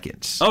within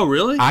seconds. Oh,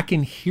 really? I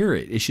can hear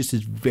it. It's just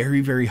this very,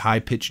 very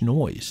high-pitched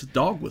noise. It's a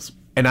dog whistle.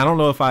 And I don't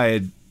know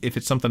if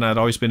it's something I'd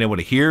always been able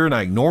to hear and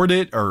I ignored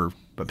it,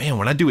 but man,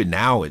 when I do it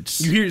now, it's...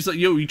 You hear, it's like,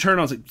 you turn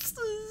on, it's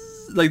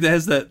like that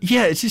has that...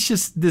 Yeah, it's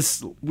just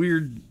this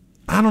weird...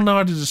 I don't know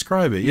how to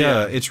describe it.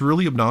 Yeah, it's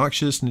really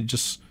obnoxious and it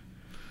just...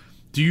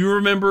 Do you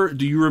remember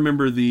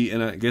the,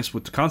 and I guess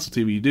with the console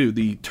TV you do,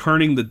 the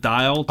turning the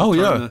dial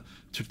to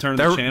turn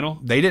the channel?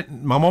 They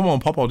didn't... My mama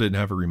and papa didn't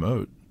have a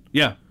remote.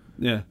 Yeah.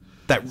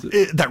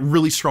 That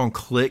really strong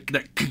click.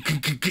 That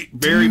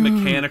very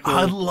mechanical.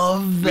 I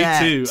love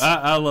that. Me too.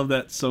 I love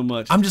that so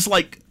much. I'm just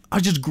like... I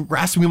just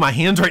grasping my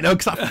hands right now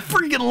because I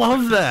freaking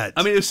love that.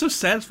 I mean, it's so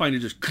satisfying to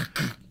just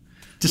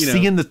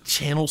seeing the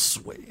channel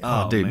sway.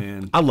 Oh, dude,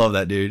 man. I love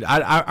that, dude.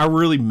 I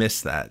really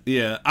miss that.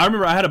 Yeah, I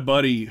remember I had a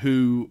buddy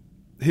who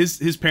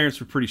his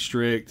parents were pretty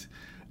strict,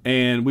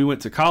 and we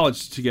went to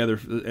college together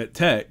at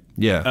Tech.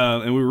 Yeah,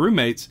 and we were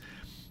roommates,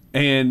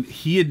 and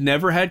he had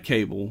never had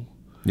cable.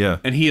 Yeah,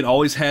 and he had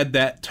always had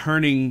that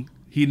turning.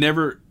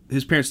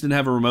 His parents didn't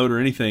have a remote or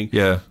anything.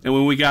 Yeah, and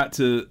when we got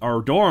to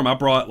our dorm, I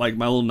brought like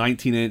my little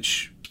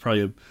 19-inch.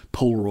 Probably a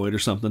Polaroid or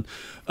something.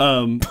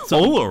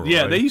 Polaroid?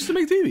 Yeah, they used to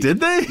make TVs. Did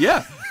they?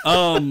 Yeah.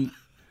 And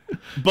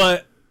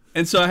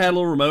so I had a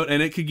little remote,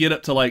 and it could get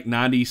up to like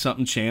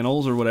 90-something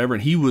channels or whatever,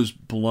 and he was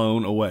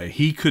blown away.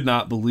 He could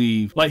not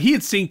believe... Like, he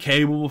had seen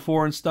cable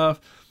before and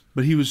stuff,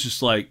 but he was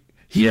just like...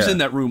 He was in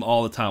that room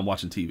all the time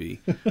watching TV.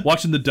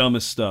 Watching the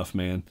dumbest stuff,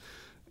 man.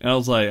 And I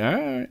was like, all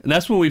right. And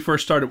that's when we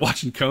first started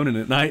watching Conan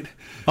at night.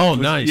 Oh,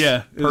 nice.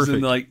 Yeah. It was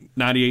in like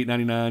 98,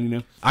 99, you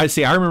know. I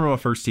remember my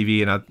first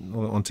TV, and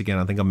once again,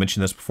 I think I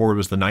mentioned this before, it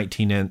was the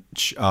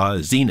 19-inch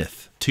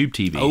Zenith tube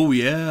TV. Oh,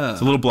 yeah.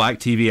 It's a little black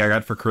TV I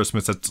got for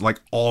Christmas. That's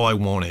like all I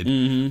wanted.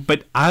 Mm-hmm.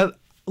 But I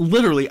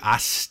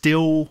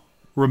still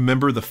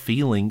remember the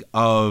feeling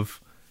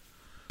of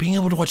being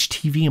able to watch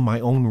TV in my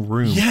own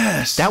room.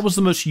 Yes. That was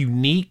the most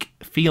unique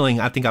feeling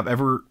I think I've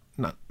ever,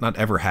 not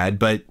ever had,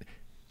 but...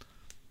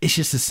 It's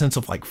just a sense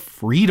of like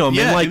freedom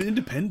and like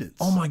independence.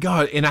 Oh my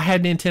god! And I had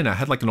an antenna. I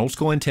had like an old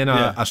school antenna.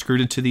 Yeah. I screwed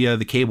into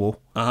the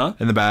cable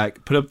in the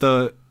back, put up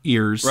the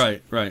ears.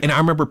 Right. And I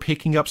remember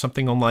picking up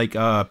something on like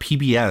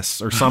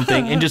PBS or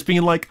something, and just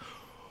being like,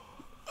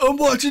 "I'm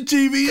watching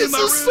TV in my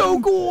room." This is so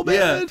cool,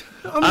 man.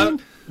 Yeah. I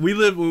mean,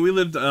 when we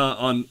lived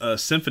on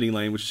Symphony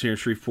Lane, which is here in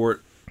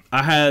Shreveport.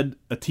 I had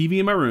a TV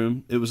in my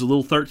room. It was a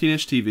little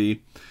 13-inch TV,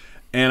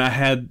 and I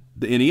had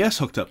the NES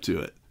hooked up to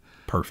it.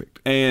 Perfect.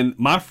 And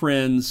my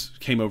friends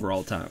came over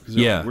all the time because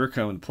like, we're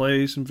coming to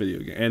play some video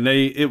games, and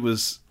it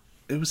was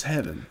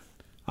heaven.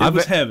 It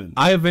was heaven.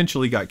 I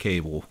eventually got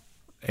cable,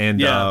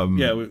 and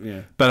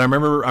But I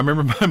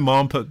remember my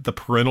mom put the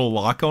parental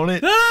lock on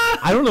it.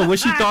 I don't know what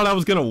she thought I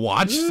was gonna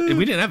watch.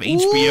 We didn't have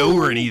HBO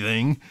or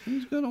anything.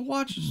 Who's gonna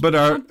watch? But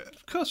our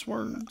cuss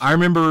words. I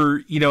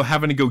remember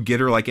having to go get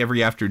her like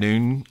every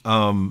afternoon.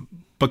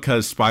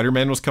 Because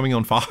Spider-Man was coming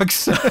on Fox.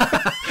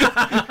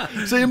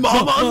 Saying,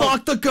 Mom,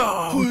 unlock the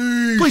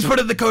code. Please put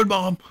in the code,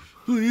 Mom.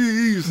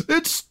 Please.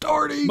 It's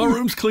starting. My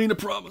room's clean, I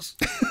promise.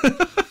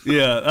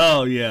 Yeah.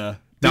 Oh, yeah.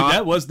 Dude,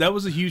 that was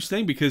a huge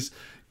thing because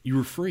you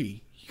were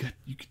free.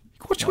 You could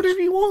watch whatever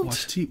you want.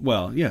 Watch TV.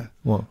 Well, yeah.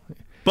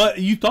 But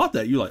you thought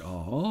that. You're like,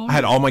 oh. I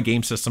had all my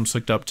game systems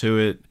hooked up to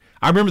it.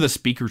 I remember the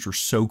speakers were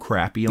so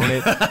crappy on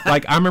it.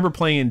 Like, I remember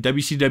playing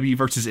WCW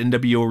versus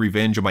NWO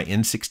Revenge on my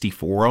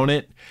N64 on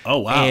it. Oh,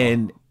 wow.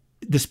 And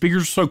the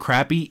speakers were so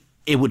crappy,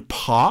 it would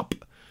pop.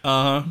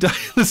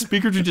 The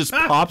speakers would just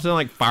pop, sound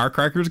like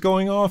firecrackers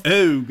going off.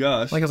 Oh,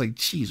 gosh. Like, I was like,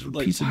 geez,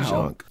 what a piece of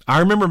junk. I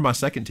remember my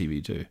second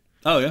TV, too.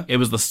 Oh, yeah? It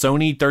was the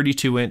Sony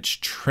 32-inch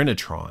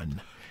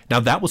Trinitron. Now,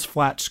 that was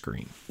flat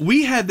screen.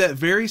 We had that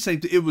very same...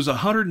 It was a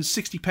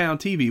 160-pound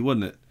TV,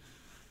 wasn't it?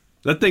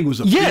 That thing was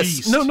a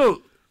beast.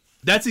 No.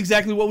 That's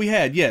exactly what we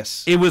had.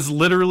 Yes. It was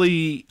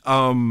literally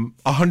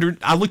 100.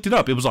 I looked it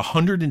up. It was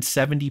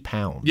 170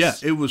 pounds. Yeah,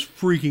 it was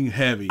freaking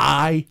heavy.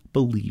 I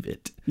believe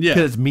it. Yeah.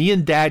 Because me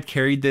and Dad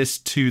carried this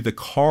to the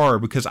car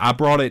because I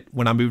brought it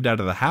when I moved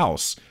out of the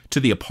house to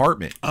the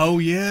apartment. Oh,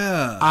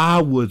 yeah.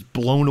 I was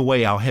blown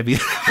away how heavy.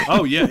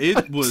 Oh, yeah.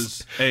 It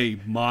was a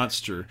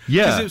monster.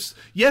 Yeah. 'Cause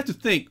you have to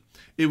think,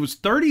 it was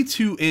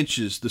 32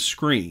 inches, the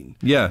screen.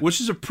 Yeah.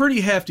 Which is a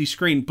pretty hefty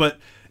screen, but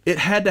it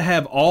had to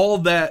have all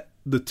that,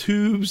 the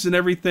tubes and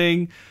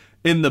everything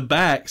in the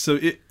back. So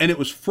it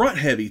was front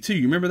heavy too.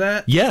 You remember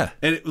that? Yeah.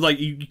 And it like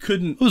you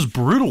couldn't. It was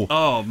brutal.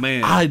 Oh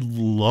man, I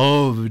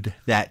loved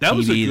that TV. That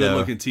was a good though.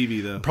 looking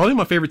TV though. Probably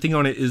my favorite thing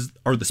on it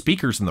are the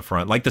speakers in the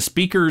front. Like the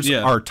speakers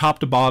are top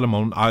to bottom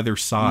on either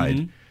side.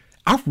 Mm-hmm.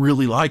 I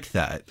really liked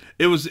that.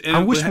 It was.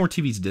 I wish more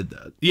TVs did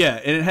that. Yeah,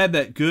 and it had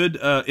that good.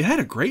 It had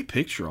a great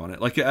picture on it.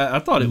 Like I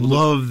thought it.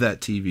 Love that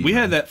TV. We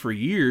had that for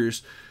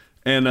years,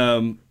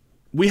 and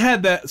we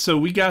had that. So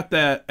we got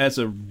that as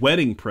a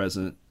wedding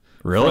present.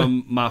 Really?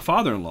 From my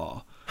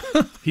father-in-law.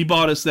 He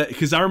bought us that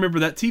because I remember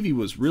that TV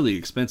was really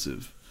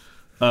expensive.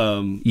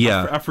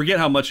 I forget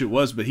how much it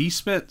was, but he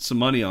spent some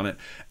money on it,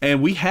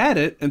 and we had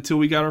it until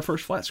we got our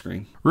first flat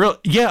screen. Real?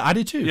 Yeah, I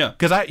did too. Yeah,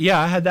 because I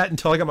had that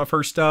until I got my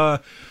first. Our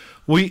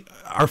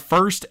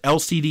first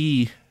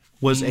LCD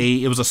was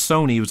it was a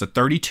Sony. It was a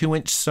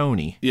 32-inch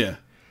Sony. Yeah,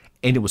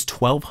 and it was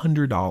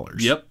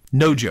 $1,200. Yep,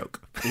 no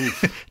joke.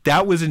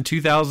 That was in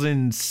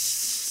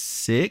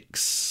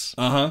 2006.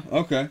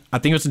 Okay. I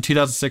think it was in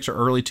 2006 or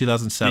early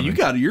 2007. Yeah, you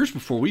got yours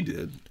before we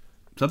did.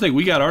 So I think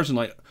we got ours in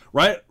like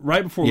right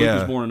before Luke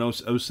was born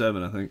in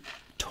 07, I think.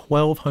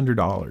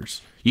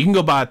 $1,200. You can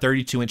go buy a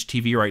 32-inch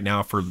TV right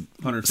now for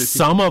 150.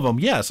 Some of them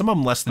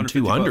less than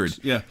 $200.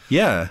 Yeah.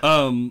 Yeah.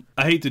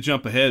 I hate to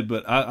jump ahead,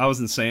 but I was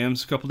in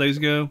Sam's a couple days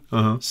ago.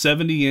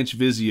 70-inch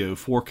Vizio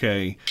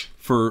 4K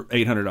for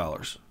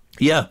 $800.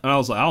 Yeah. And I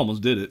was like, I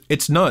almost did it.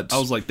 It's nuts. I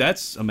was like,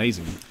 that's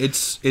amazing.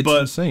 It's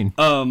insane.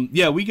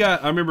 Yeah,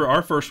 I remember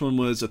our first one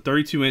was a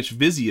 32-inch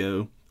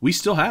Vizio. We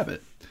still have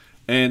it.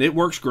 And it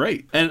works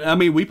great. And I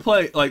mean, we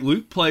play, like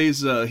Luke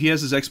plays, he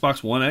has his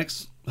Xbox One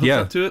X hooked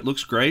up to it.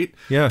 Looks great.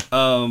 Yeah.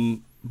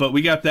 But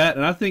we got that,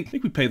 and I think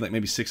we paid like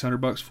maybe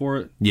 $600 for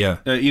it. Yeah.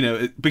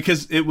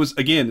 Because it was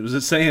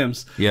at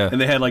Sam's. Yeah.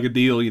 And they had like a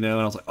deal, and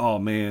I was like, oh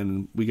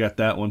man, we got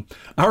that one.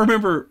 I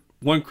remember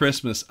one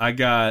Christmas I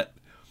got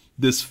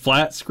this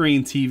flat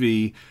screen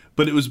TV,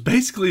 but it was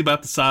basically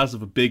about the size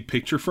of a big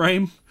picture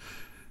frame.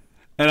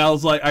 And I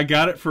was like, I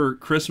got it for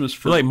Christmas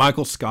for like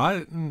Michael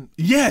Scott.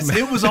 Yes,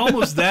 it was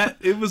almost that.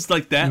 It was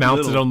like that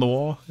mounted little. On the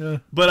wall. Yeah.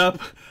 But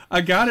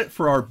I got it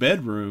for our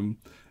bedroom,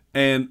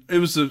 and it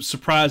was a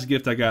surprise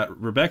gift I got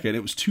Rebecca, and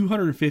it was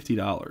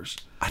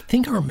 $250. I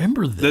think I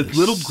remember this. The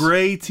little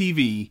gray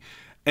TV,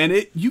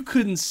 and you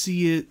couldn't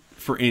see it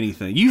for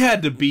anything. You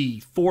had to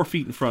be 4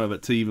 feet in front of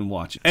it to even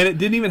watch it. And it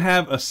didn't even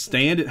have a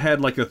stand. It had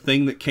like a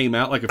thing that came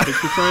out like a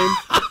picture frame.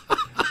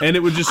 And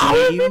it would just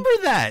I remember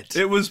that.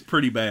 It was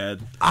pretty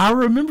bad. I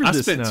remember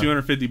this. I spent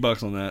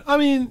 $250 on that. I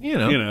mean,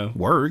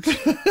 works.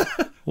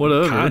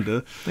 Whatever.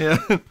 Kinda.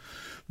 Yeah.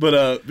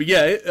 But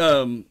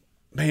yeah,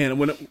 man,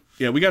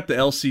 we got the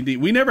LCD.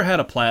 We never had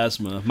a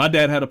plasma. My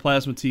dad had a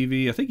plasma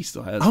TV. I think he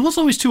still has it. I was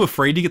always too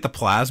afraid to get the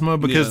plasma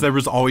because there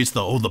was always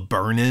the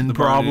burn-in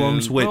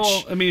problems. Which,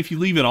 well, I mean, if you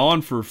leave it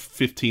on for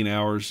 15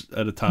 hours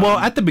at a time. Well,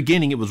 at the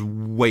beginning it was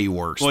way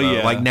worse. Well,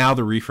 yeah. Like now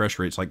the refresh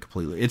rate's like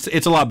completely.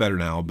 It's a lot better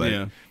now.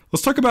 But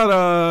let's talk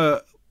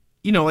about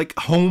like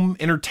home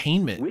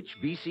entertainment. Which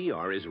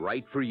VCR is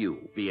right for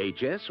you,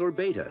 VHS or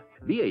Beta?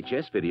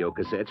 VHS video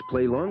cassettes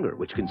play longer,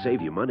 which can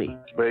save you money.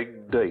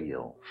 Big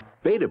deal.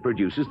 Beta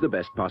produces the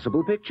best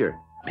possible picture.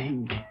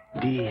 Big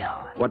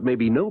deal. What may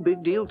be no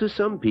big deal to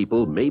some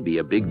people may be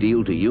a big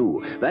deal to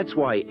you. That's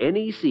why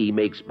NEC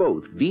makes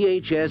both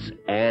VHS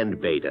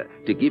and Beta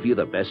to give you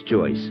the best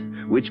choice.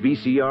 Which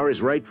VCR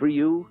is right for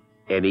you?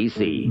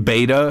 NEC.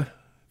 Beta,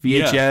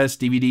 VHS,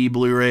 DVD,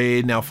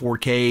 Blu-ray, now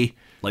 4K.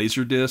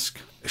 Laserdisc.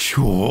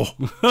 Sure.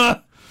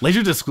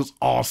 Laserdisc was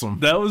awesome.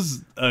 That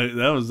was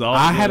awesome.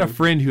 I had a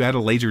friend who had a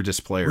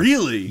Laserdisc player.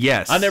 Really?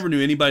 Yes. I never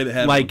knew anybody that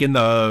had like one. In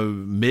the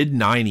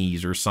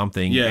mid-90s or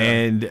something. Yeah.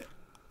 And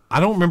I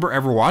don't remember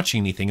ever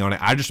watching anything on it.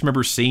 I just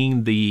remember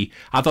seeing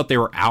I thought they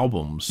were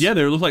albums. Yeah,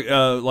 they looked like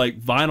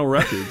vinyl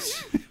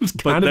records. It was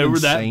but they were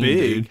that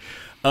big.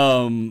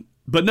 Dude.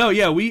 But no,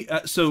 yeah,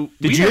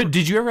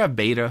 Did you ever have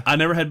Beta? I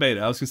never had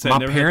Beta. I was gonna say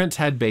my parents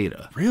had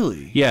Beta.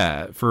 Really?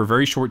 Yeah, for a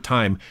very short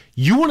time.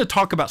 You want to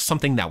talk about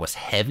something that was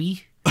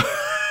heavy?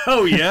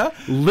 Oh yeah,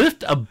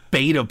 lift a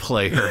Beta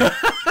player.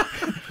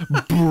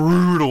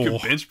 Brutal. You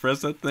could bench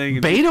press that thing.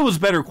 Beta was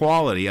better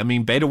quality. I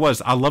mean, Beta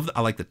was. I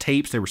like the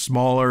tapes. They were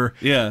smaller.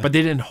 Yeah, but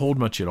they didn't hold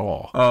much at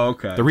all. Oh,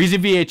 okay. The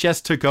reason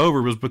VHS took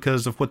over was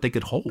because of what they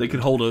could hold. They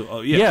could hold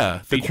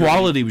the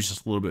quality was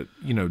just a little bit,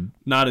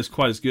 not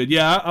quite as good.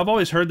 Yeah, I've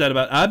always heard that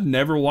about. I've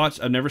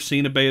never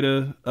seen a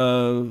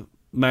Beta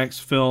Max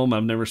film.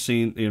 I've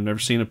seen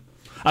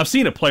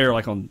a player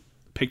like on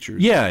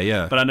pictures.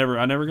 Yeah. But I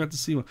never got to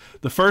see one.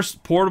 The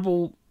first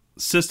portable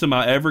system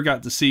I ever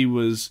got to see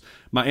was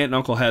my aunt and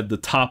uncle had the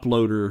top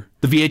loader.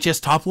 The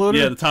VHS top loader?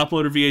 Yeah, the top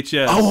loader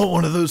VHS. I want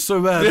one of those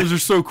so bad. Those are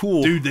so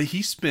cool. Dude,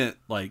 he spent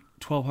like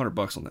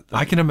 $1,200 on that thing.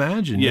 I can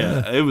imagine.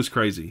 Yeah, it was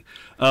crazy.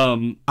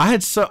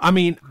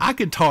 I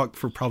could talk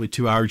for probably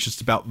 2 hours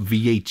just about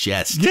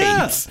VHS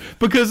tapes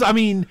because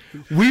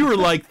we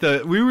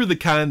were the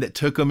kind that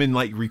took them and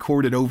like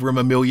recorded over them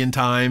a million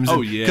times.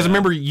 Oh yeah. Because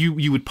remember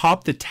you would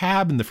pop the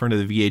tab in the front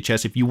of the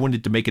VHS if you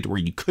wanted to make it to where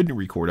you couldn't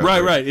record over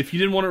it. Right. If you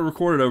didn't want to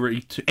record it over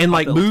it, and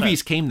like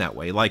movies came that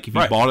way. Like if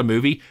you bought a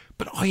movie,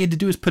 but all you had to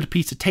do is put a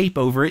piece of tape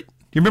over it.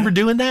 You remember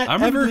doing that? I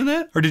remember doing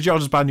that. Or did y'all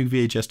just buy new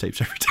VHS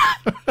tapes every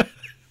time?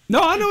 No,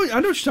 I know what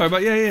you're talking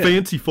about. Yeah.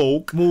 Fancy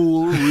folk.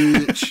 More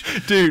rich.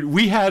 Dude,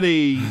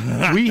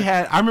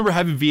 I remember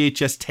having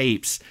VHS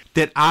tapes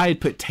that I had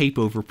put tape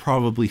over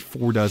probably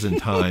 4 dozen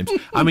times.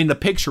 The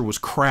picture was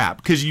crap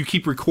because you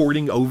keep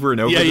recording over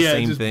and over the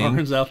same it just thing.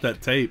 burns out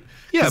that tape.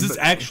 Yeah, it's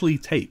actually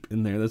tape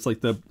in there. That's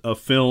like a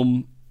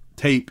film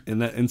tape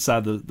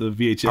inside the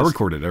VHS. I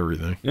recorded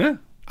everything. Yeah.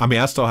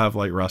 I still have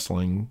like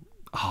wrestling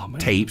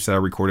tapes that I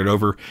recorded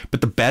over. But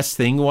the best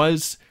thing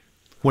was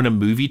when a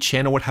movie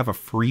channel would have a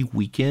free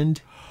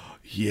weekend.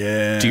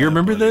 Yeah. Do you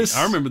remember this?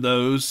 I remember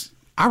those.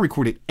 I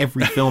recorded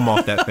every film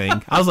off that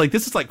thing. I was like,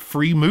 this is like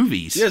free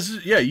movies.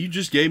 Yes, yeah, you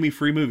just gave me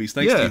free movies.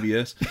 Thanks,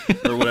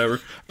 TBS or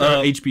whatever.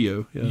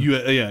 HBO.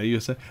 Yeah.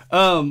 USA.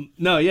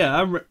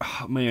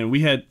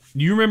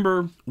 You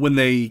remember when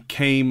they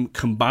came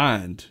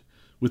combined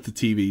with the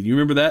TV? Do you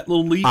remember that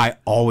little leak? I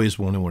always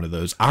wanted one of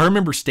those. I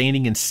remember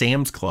standing in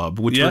Sam's Club,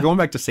 which we're going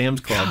back to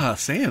Sam's Club.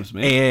 Sam's,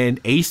 man. And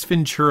Ace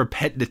Ventura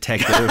Pet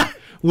Detective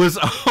was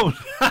on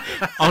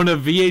a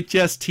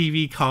VHS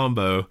TV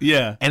combo.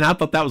 Yeah. And I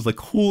thought that was the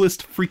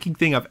coolest freaking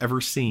thing I've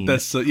ever seen.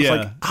 That's I was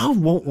like, I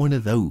want one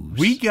of those.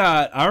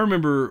 I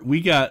remember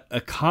we got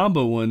a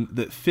combo one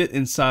that fit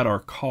inside our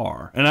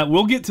car. And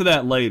we'll get to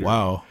that later.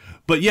 Wow.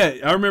 But yeah,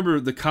 I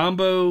remember the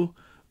combo.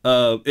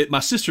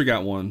 My sister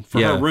got one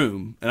for her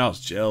room, and I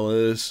was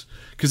jealous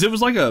because it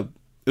was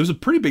a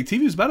pretty big TV.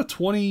 It was about a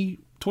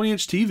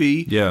 20-inch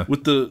TV. Yeah.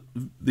 With the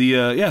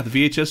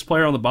VHS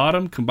player on the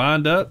bottom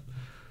combined up.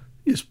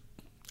 You just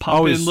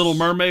pop in Little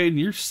Mermaid and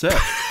you're set.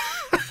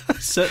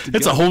 Set to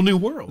It's a whole new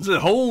world. It's a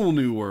whole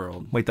new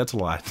world. Wait, that's a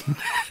lie.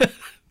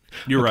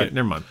 You're right.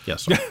 Never mind. Yeah,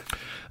 sorry.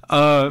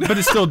 But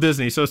it's still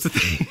Disney, so it's the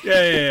thing.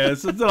 Yeah.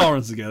 It all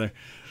runs together.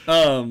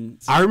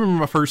 I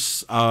remember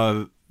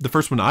the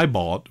first one I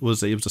bought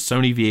was a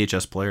Sony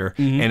VHS player,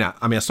 and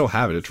I still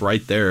have it. It's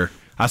right there.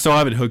 I still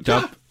have it hooked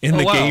up in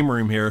the game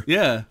room here.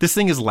 Yeah, this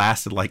thing has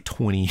lasted like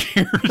 20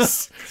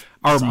 years,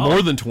 or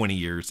more than 20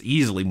 years,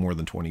 easily more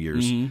than 20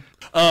 years.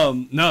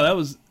 Mm-hmm. No, that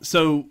was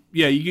so.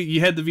 Yeah, you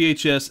had the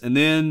VHS, and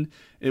then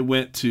it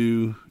went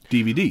to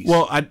DVDs.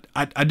 Well,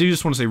 I do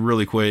just want to say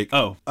really quick.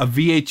 Oh, a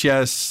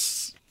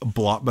VHS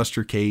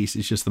Blockbuster case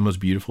is just the most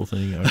beautiful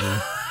thing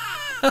ever.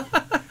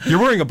 You're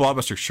wearing a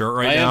Blockbuster shirt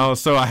right now,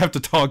 so I have to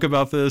talk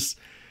about this.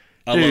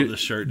 I love this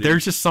shirt, dude.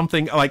 There's just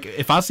something, like,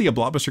 if I see a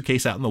Blockbuster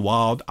case out in the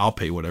wild, I'll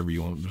pay whatever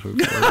you want for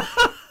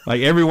it.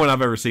 Like, everyone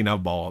I've ever seen,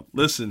 I've bought.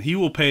 Listen, he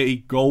will pay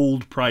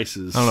gold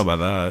prices. I don't know about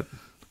that.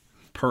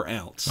 Per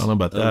ounce. I don't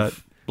know about that.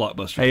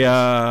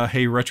 Blockbuster.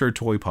 Hey, Retro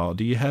Toy Pile,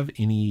 do you have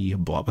any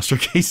Blockbuster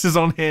cases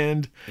on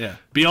hand? Yeah.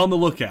 Be on the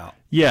lookout.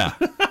 Yeah.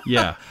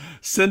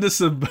 Send us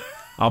some.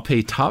 I'll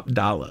pay top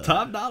dollar.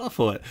 Top dollar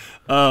for it.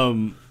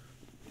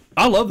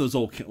 I love those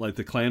old, like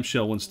the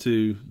clamshell ones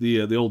too.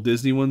 The old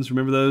Disney ones.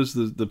 Remember those?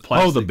 The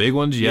plastic. Oh, the big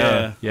ones.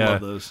 Yeah. I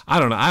love those. I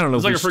don't know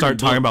if like we start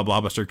talking about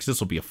Blockbuster because this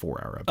will be a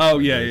 4-hour episode. Oh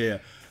yeah.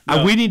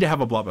 No. We need to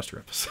have a Blockbuster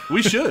episode.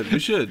 We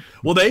should.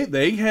 Well,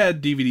 they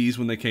had DVDs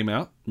when they came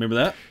out. Remember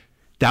that?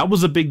 That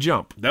was a big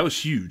jump. That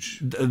was huge.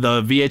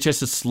 The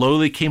VHS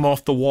slowly came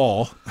off the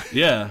wall.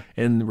 Yeah.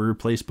 And were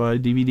replaced by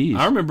DVDs.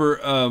 I remember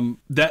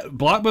that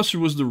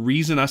Blockbuster was the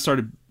reason I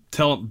started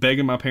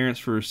begging my parents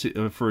for a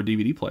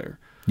DVD player.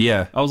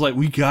 Yeah. I was like,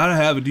 we got to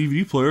have a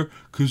DVD player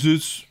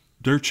because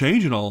they're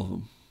changing all of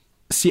them.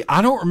 See,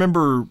 I don't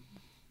remember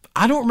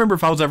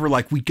if I was ever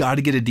like, we got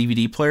to get a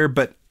DVD player,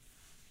 but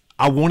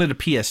I wanted a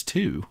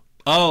PS2.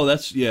 Oh,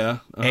 that's, yeah.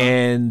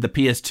 And the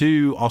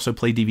PS2 also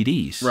played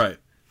DVDs. Right.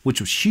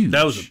 Which was huge.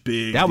 That was a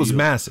big That was deal.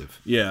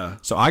 massive. Yeah.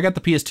 So I got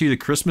the PS2 the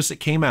Christmas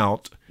it came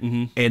out,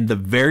 and the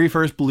very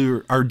first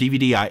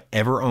DVD I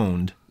ever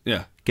owned.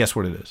 Yeah. Guess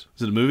what it is?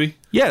 Is it a movie?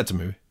 Yeah, it's a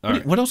movie.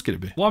 What else could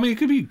it be? Well, I mean, it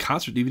could be a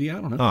concert DVD.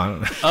 I don't know. Oh, I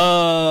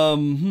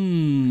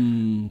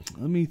don't know.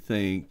 Let me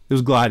think. It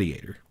was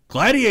Gladiator.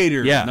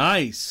 Gladiator. Yeah.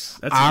 Nice.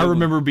 That's I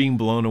remember being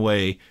blown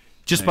away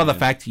just by the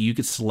fact that you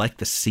could select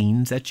the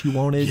scenes that you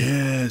wanted.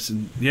 Yes.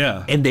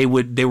 And they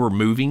were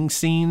moving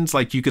scenes.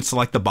 Like you could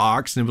select the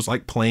box and it was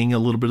like playing a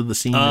little bit of the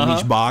scene in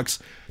each box.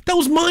 That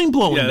was mind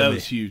blowing. Yeah, that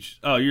was huge.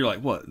 Oh, you're like,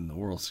 what in the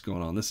world's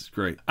going on? This is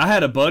great. I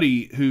had a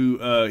buddy who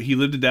he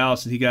lived in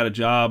Dallas and he got a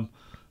job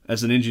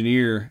as an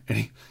engineer,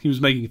 and he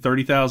was making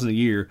 $30,000 a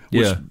year.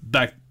 Which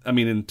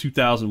in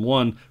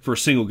 2001 for a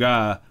single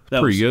guy,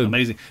 that was good.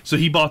 Amazing. So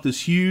he bought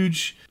this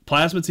huge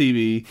plasma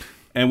TV,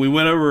 and we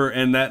went over,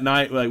 and that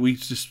night, like we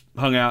just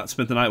hung out,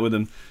 spent the night with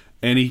him,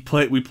 and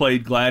we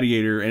played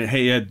Gladiator, and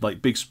he had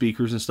like big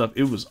speakers and stuff.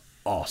 It was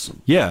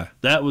awesome. Yeah,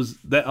 that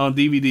on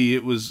DVD.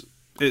 It was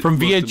from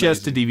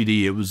VHS to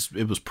DVD. It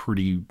was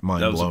pretty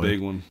mind blowing. That was a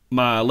big one.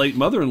 My late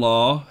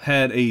mother-in-law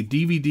had a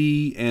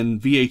DVD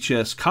and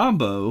VHS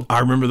combo. I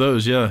remember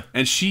those. Yeah,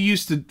 and she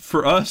used to,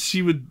 for us,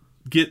 she would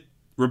get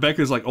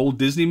Rebecca's like old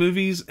Disney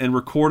movies and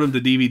record them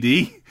to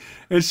DVD,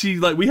 and she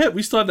like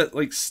we still have that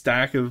like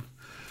stack of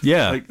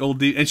like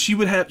old and she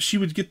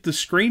would get the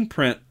screen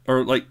print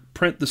or like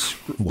print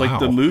like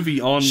the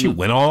movie on. She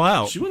went all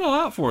out. She went all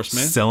out for us,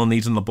 man. Selling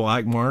these in the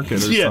black market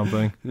or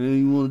something.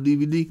 You want a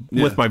DVD?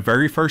 With my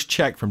very first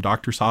check from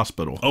Doctor's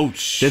Hospital. Oh,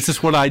 this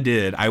is what I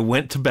did. I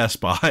went to Best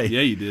Buy.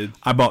 Yeah, you did.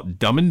 I bought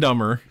Dumb and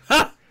Dumber.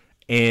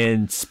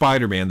 And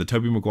Spider-Man, the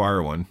Tobey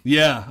Maguire one.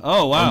 Yeah.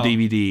 Oh, wow. On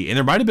DVD. And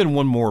there might have been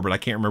one more, but I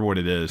can't remember what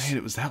it is. Man,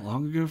 it was that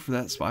long ago for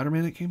that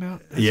Spider-Man that came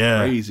out? That's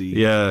crazy.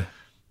 Yeah.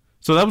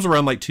 So that was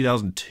around like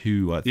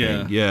 2002, I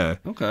think. Yeah.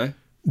 Okay.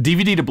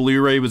 DVD to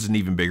Blu-ray was an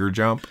even bigger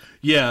jump.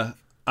 Yeah.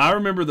 I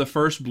remember the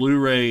first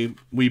Blu-ray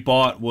we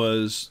bought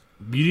was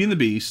Beauty and the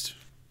Beast.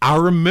 I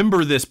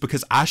remember this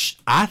because I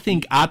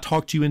think I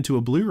talked you into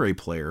a Blu-ray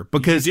player.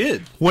 Because you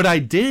did. What I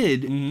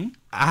did,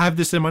 I have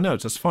this in my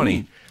notes. That's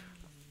funny.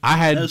 I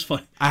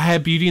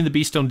had Beauty and the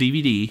Beast on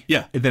DVD.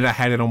 Yeah. And then I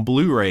had it on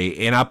Blu-ray,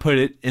 and I put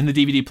it in the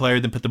DVD player,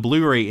 then put the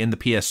Blu-ray in the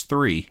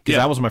PS3 because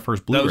that was my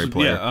first Blu-ray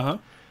player. Yeah.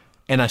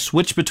 And I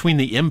switched between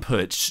the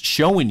inputs,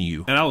 showing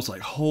you. And I was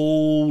like,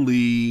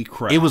 "Holy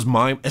crap!" It was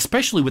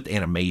especially with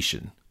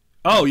animation.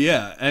 Oh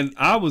yeah, and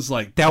I was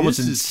like, "That was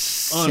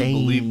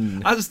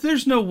insane! Unbelievable."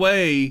 There's no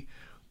way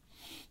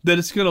that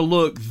it's gonna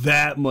look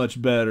that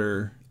much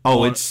better.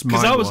 Oh, it's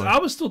because I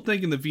was still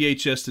thinking the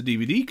VHS to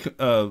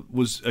DVD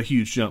was a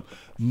huge jump.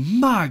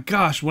 My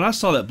gosh, when I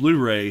saw that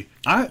Blu-ray,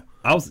 I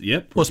was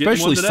well,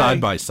 especially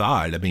side by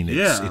side. I mean,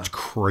 it's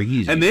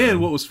crazy. And then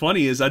what was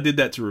funny is I did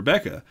that to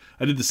Rebecca.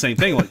 I did the same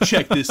thing, like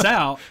check this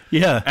out.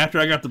 Yeah. After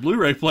I got the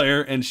Blu-ray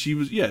player, and she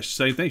was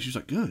same thing. She was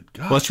like, good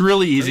God. Well, it's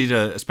really easy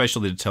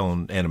especially to tell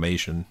in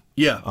animation.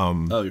 Yeah.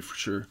 Oh, for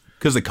sure.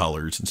 Because of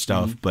colors and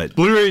stuff. But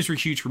Blu-rays were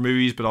huge for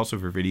movies, but also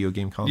for video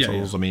game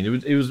consoles. Yeah. I mean,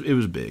 it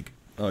was big.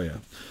 Oh yeah.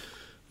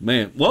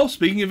 Man, well,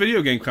 speaking of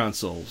video game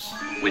consoles.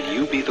 Will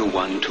you be the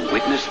one to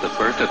witness the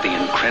birth of the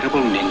incredible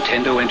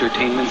Nintendo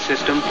Entertainment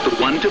System? The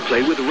one to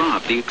play with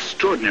Rob, the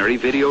extraordinary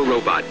video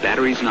robot,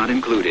 batteries not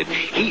included.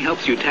 He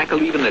helps you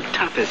tackle even the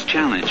toughest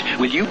challenge.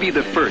 Will you be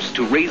the first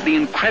to raise the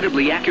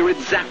incredibly accurate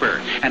Zapper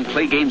and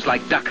play games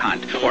like Duck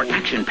Hunt or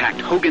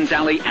action-packed Hogan's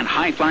Alley and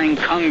high-flying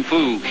Kung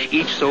Fu,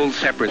 each sold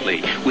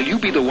separately? Will you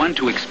be the one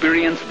to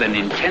experience the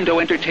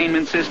Nintendo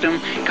Entertainment System?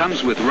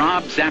 Comes with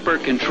Rob,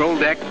 Zapper, Control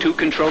Deck, 2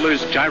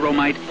 controllers,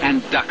 Gyromite,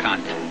 and Duck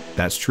Hunt.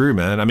 That's true,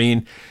 man. I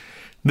mean,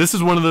 this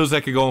is one of those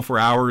that could go on for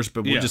hours,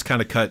 but we'll just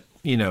kind of cut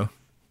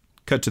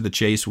to the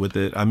chase with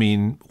it. I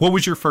mean, what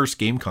was your first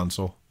game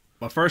console?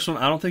 My first one,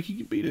 I don't think you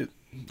can beat it.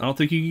 I don't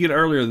think you can get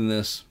earlier than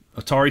this.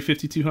 Atari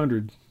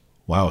 5200.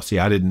 Wow. See,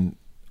 I didn't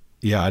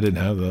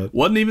have that.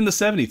 Wasn't even the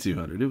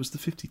 7200. It was the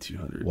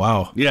 5200.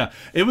 Wow. Yeah.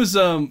 It was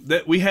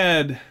that we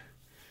had.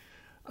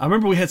 I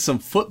remember we had some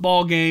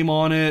football game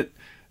on it.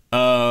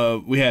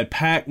 We had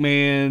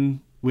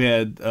Pac-Man. We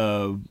had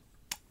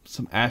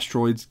some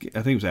Asteroids.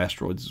 I think it was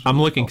Asteroids.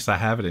 I'm looking because I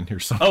have it in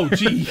here somewhere. Oh,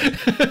 gee.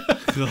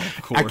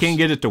 Of course. I can't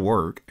get it to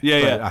work.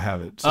 Yeah. I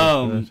have it.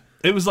 So.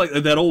 It was like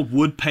that old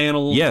wood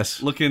panel.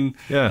 Yes. Looking.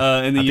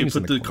 Yeah. And then you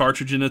put the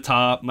cartridge in the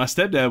top. My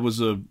stepdad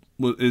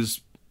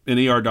is an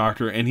ER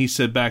doctor, and he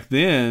said back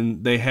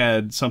then they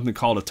had something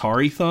called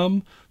Atari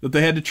thumb that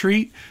they had to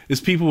treat, is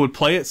people would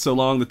play it so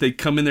long that they'd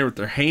come in there with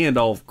their hand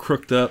all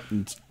crooked up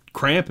and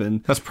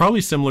cramping. That's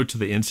probably similar to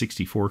the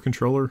N64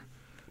 controller.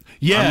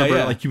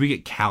 Yeah, like you would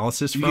get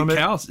calluses from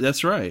it.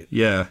 That's right.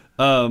 Yeah.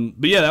 But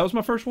yeah, that was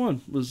my first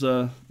one. Was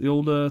the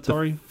old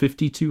Atari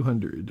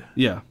 5200.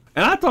 Yeah,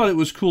 and I thought it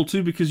was cool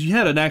too because you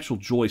had an actual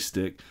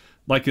joystick,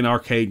 like an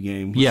arcade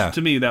game. Yeah.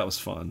 To me, that was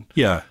fun.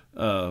 Yeah.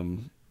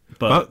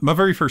 But my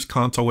very first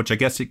console, which I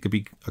guess it could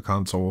be a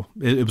console,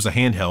 it was a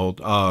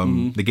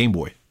handheld, the Game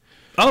Boy.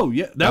 Oh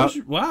yeah,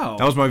 wow.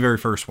 That was my very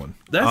first one.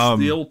 That's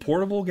the old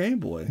portable Game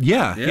Boy.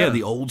 Yeah,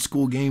 the old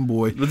school Game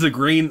Boy. With the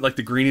green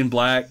and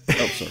black.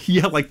 Oh, sorry.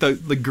 Yeah, like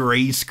the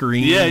gray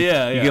screen.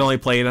 Yeah. You can only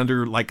play it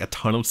under like a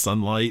ton of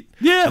sunlight.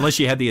 Yeah. Unless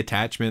you had the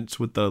attachments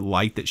with the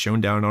light that shone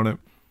down on it.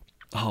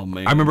 Oh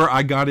man. I remember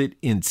I got it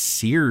in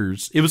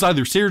Sears. It was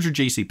either Sears or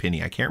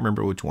JCPenney. I can't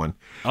remember which one.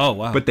 Oh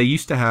wow. But they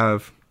used to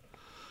have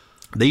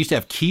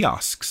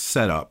kiosks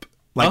set up.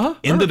 Like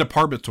in the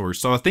department stores.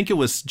 So I think it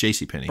was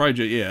JCPenney.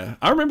 Probably, yeah.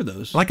 I remember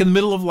those. Like in the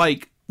middle of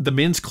like the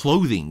men's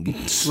clothing.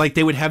 Like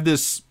they would have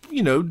this,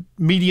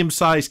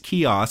 medium-sized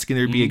kiosk and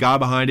there'd be a guy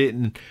behind it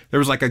and there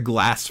was like a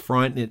glass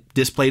front and it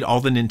displayed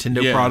all the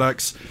Nintendo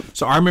products.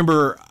 So I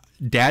remember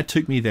Dad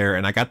took me there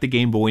and I got the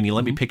Game Boy and he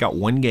let me pick out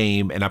one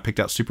game and I picked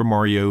out Super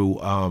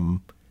Mario.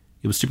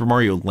 It was Super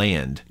Mario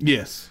Land.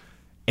 Yes.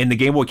 And the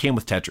Game Boy came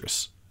with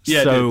Tetris.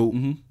 Yeah.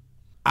 So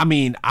I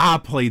mean, I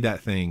played that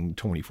thing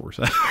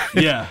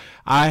 24/7. Yeah.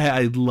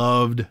 I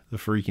loved the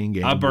freaking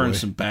game. I burned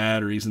some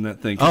batteries in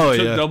that thing. Oh, it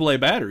took yeah. AA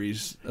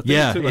batteries. I think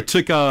Yeah, it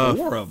took,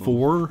 four of them.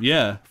 four.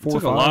 Yeah, Four it or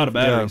took a lot five, of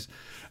batteries.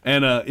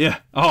 And yeah,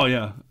 oh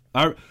yeah.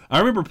 I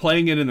remember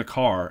playing it in the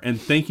car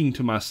and thinking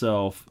to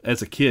myself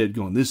as a kid,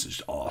 going, "This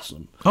is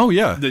awesome." Oh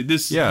yeah,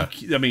 yeah.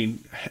 I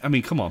mean,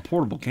 come on,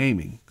 portable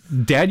gaming.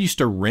 Dad used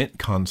to rent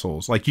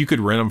consoles. Like, you could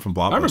rent them from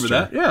Blockbuster. I remember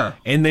that, yeah.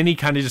 And then he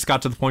kind of just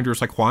got to the point where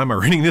it's like, why am I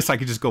renting this? I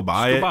could just go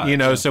buy it, you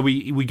know? yeah. So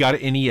we got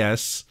an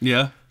NES.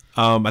 Yeah.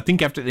 I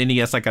think after the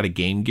NES, I got a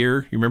Game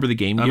Gear. You remember the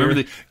Game Gear? I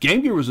remember the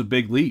Game Gear was a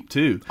big leap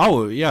too.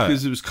 Oh yeah,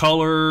 because it was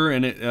color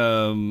and it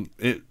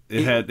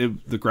had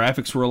the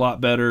graphics were a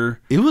lot better.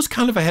 It was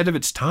kind of ahead of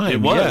its time.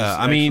 It was. Yeah.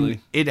 I mean,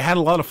 actually. it had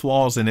a lot of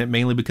flaws in it,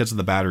 mainly because of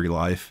the battery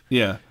life.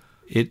 Yeah.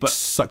 It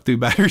sucked through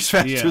batteries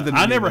faster than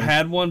I never anything.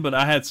 had one, but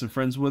I had some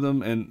friends with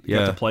them and Yeah.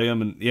 got to play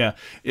them. And yeah,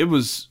 it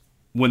was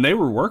when they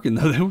were working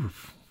though.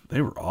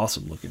 They were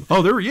awesome looking.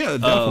 Oh, they were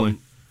definitely.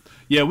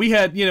 Yeah, we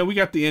had we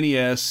got the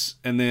NES,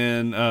 and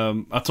then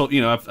I told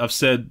I've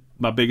said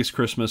my biggest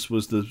Christmas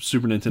was the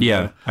Super Nintendo.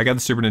 Yeah, I got the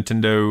Super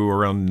Nintendo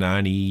around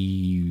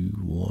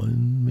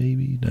 91,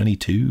 maybe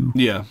 92.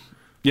 Yeah,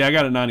 I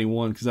got it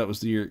 91 because that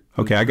was the year.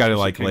 Okay, I got it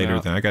like came later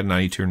out. than I got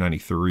 92 or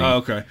 93. Oh,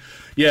 okay.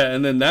 Yeah,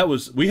 and then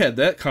we had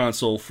that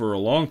console for a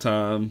long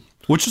time,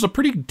 which was a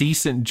pretty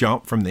decent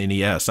jump from the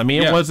NES. I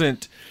mean, it Yeah.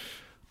 wasn't.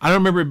 I don't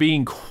remember it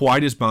being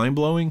quite as mind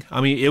blowing.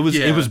 I mean, it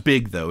was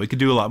big though. It could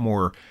do a lot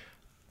more.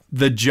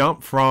 The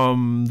jump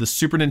from the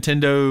Super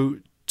Nintendo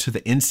to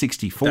the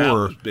N64 That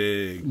was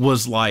big.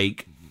 Was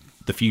like,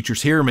 the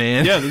future's here,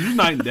 man. Yeah, this was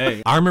night and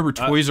day. I remember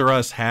Toys R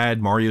Us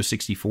had Mario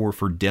 64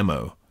 for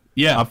demo.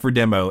 Yeah. Up for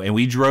demo. And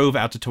we drove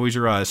out to Toys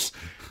R Us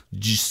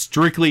just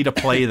strictly to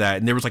play that.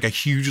 And there was like a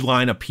huge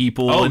line of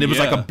people. Oh, and it was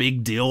like yeah. a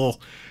big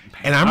deal.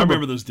 And I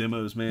remember those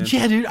demos, man.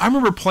 Yeah, dude. I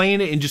remember playing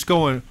it and just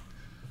going.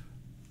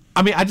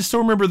 I mean, I just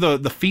still remember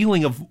the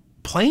feeling of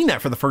playing that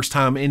for the first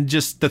time and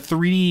just the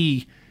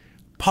 3D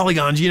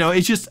polygons. You know,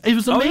 it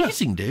was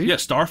amazing, dude. Yeah,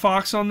 Star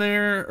Fox on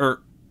there,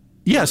 or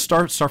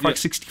Star Fox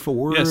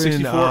 64. Yeah,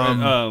 64.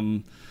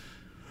 And,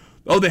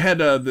 they had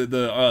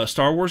the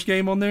Star Wars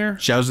game on there.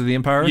 Shadows of the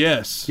Empire.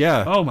 Yes.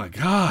 Yeah. Oh my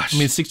gosh. I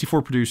mean,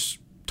 64 produced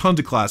tons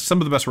of class. Some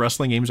of the best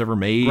wrestling games ever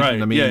made. Right.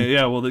 And I mean,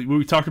 yeah. Well,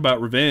 we talked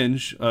about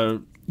Revenge.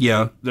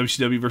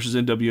 WCW versus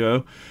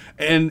NWO,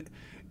 and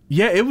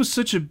yeah, it was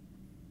such a.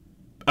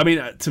 I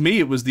mean, to me,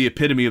 it was the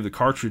epitome of the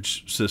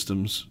cartridge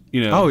systems.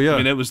 You know. Oh yeah. I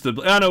mean, it was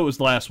I know it was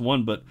the last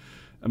one, but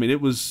I mean,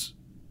 it was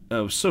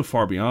so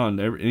far beyond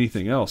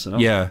anything else. And I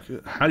was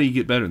like, how do you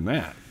get better than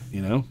that?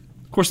 You know.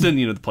 Of course, then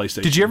the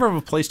PlayStation. Did you ever have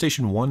a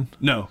PlayStation 1?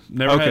 No,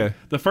 never had.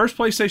 The first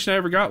PlayStation I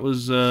ever got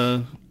was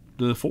the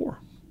 4.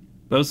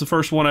 That was the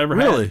first one I ever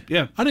had. Really?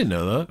 Yeah. I didn't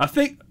know that. I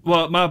think,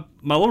 well, my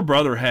little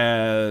brother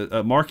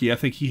had, Marky, I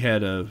think he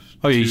had a...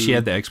 Oh, yeah, she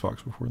had the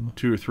Xbox before them.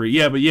 2 or 3.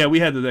 Yeah, but yeah, we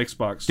had the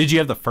Xbox. Did you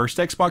have the first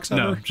Xbox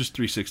ever? No, just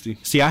 360.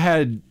 See, I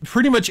had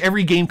pretty much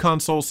every game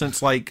console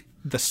since, like,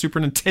 the Super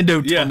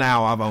Nintendo till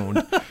now I've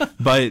owned.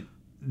 But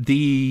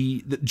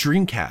the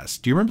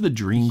Dreamcast. Do you remember the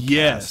Dreamcast?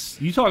 Yes.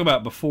 You talk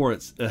about before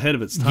it's ahead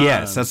of its time.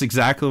 Yes, that's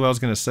exactly what I was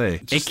going to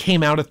say. It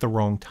came out at the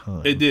wrong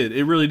time. It did.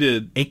 It really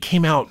did. It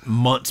came out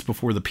months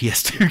before the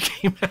PS2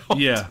 came out.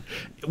 Yeah.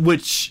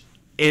 Which,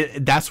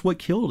 that's what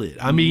killed it.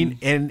 I mean,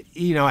 and,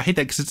 you know, I hate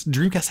that because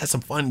Dreamcast has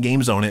some fun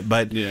games on it,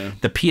 but the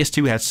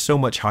PS2 has so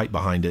much hype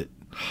behind it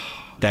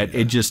that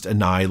it just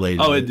annihilated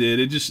it. Oh, it did.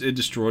 It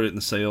destroyed it in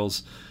the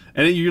sales.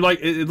 And you're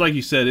like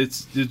you said,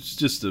 it's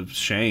just a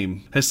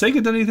shame. Has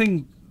Sega done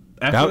anything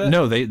after that?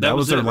 No, that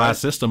was their last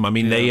system. I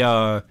mean,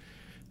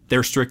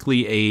 they're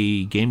strictly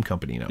a game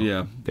company now.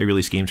 Yeah, they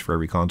release games for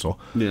every console.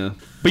 Yeah,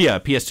 but yeah,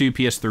 PS2,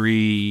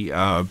 PS3,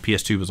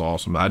 PS2 was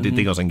awesome. I didn't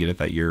think I was gonna get it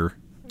that year.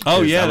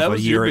 Oh yeah, that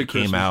was the year your it big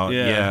came Christmas. out.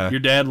 Yeah,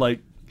 your dad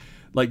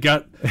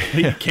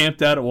he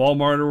camped out at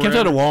Walmart or whatever. Camped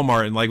out at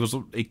Walmart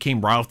and it came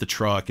right off the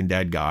truck and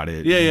Dad got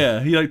it.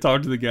 Yeah. He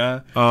talked to the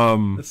guy.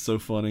 That's so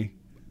funny.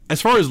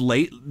 As far as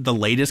the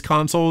latest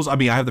consoles, I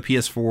mean, I have the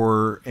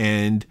PS4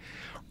 and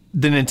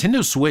the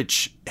Nintendo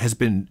Switch has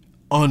been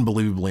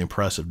unbelievably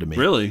impressive to me.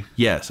 Really?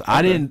 Yes.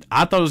 Okay.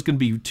 I thought it was going to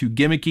be too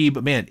gimmicky,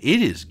 but man,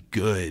 it is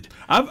good.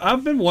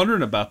 I've been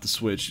wondering about the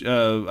Switch.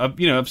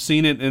 I've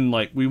seen it in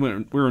we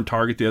were in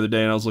Target the other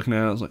day and I was looking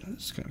at it. I was like,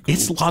 this is kind of cool.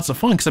 It's lots of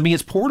fun because I mean,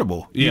 it's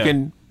portable. Yeah. You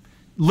can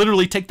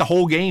literally take the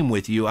whole game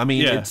with you. I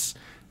mean,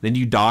 then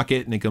you dock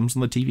it and it comes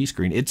on the TV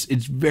screen. It's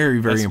very,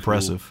 very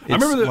impressive. Cool. I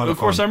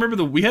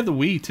remember we had the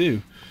Wii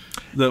too.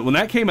 When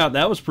that came out,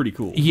 that was pretty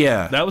cool.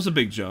 Yeah. That was a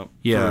big jump.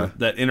 Yeah. For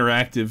that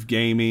interactive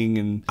gaming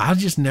and I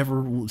just never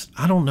was,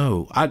 I don't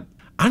know. I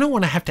don't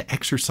want to have to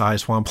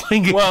exercise while I'm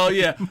playing it. Well,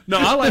 yeah. No,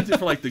 I liked it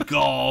for the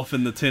golf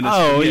and the tennis.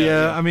 Oh,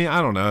 yeah. I mean,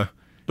 I don't know.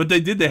 But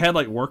they had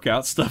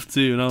workout stuff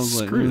too, and I was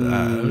Screw that.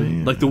 I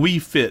mean, the Wii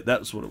Fit,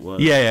 that's what it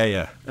was.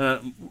 Yeah.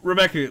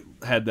 Rebecca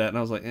had that, and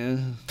I was like,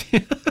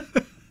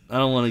 I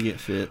don't want to get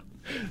fit.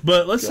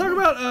 But let's talk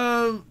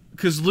about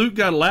because Luke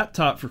got a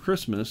laptop for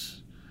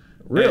Christmas.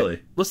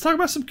 Really? Let's talk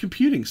about some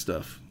computing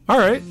stuff. All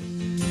right.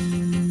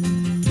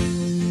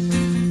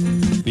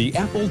 The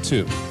Apple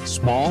II.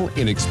 Small,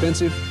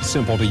 inexpensive,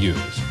 simple to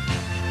use.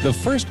 The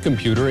first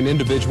computer an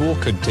individual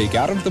could take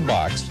out of the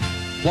box,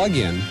 plug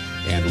in,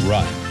 and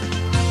run.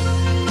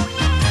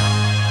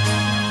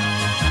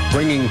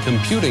 Bringing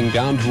computing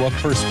down to a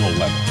personal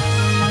level.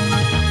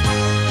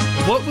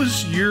 What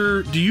was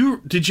your?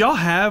 Did y'all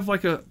have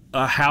like a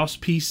house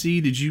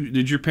PC?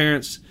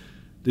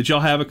 Did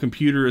y'all have a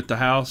computer at the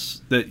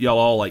house that y'all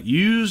all like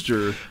used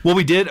or? Well,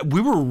 we did.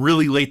 We were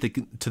really late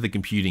to the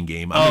computing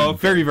game. I mean, okay.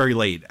 Very, very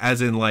late,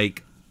 as in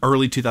like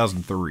early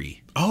 2003.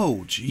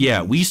 Oh, geez.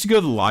 Yeah, we used to go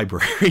to the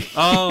library.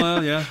 Oh,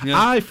 well, yeah.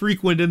 I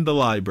frequented the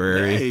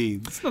library. Hey,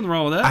 there's nothing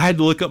wrong with that. I had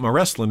to look up my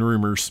wrestling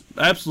rumors.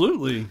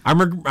 Absolutely. I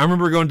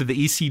remember going to the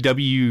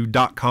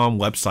ECW.com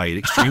website,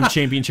 Extreme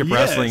Championship Yes.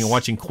 Wrestling, and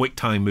watching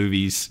QuickTime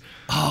movies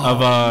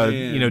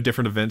of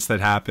different events that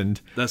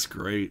happened. That's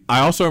great. I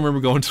also remember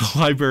going to the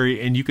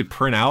library and you could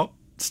print out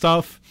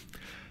stuff.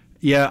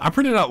 Yeah, I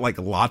printed out like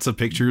lots of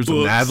pictures of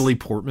Natalie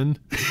Portman.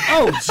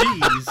 Oh,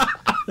 jeez.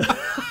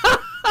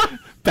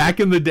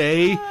 Back in the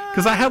day,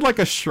 because I had like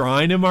a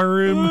shrine in my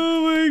room.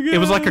 Oh my god! It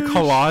was like a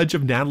collage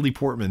of Natalie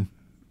Portman.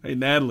 Hey,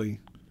 Natalie,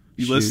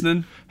 you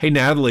listening? Hey,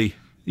 Natalie.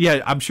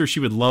 Yeah, I'm sure she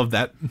would love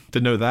that to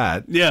know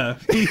that. Yeah,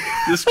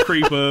 this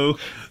creepo.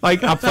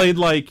 Like I played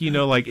like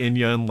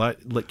Enya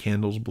and lit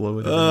candles below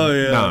it. Oh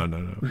yeah.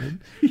 No.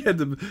 You had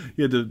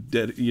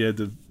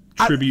to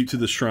tribute to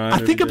the shrine. I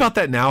think about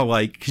that now,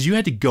 like, because you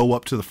had to go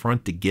up to the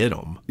front to get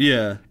them.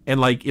 Yeah. And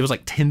like it was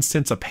like 10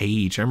 cents a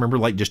page. I remember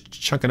like just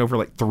chunking over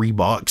like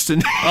 $3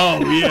 and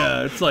oh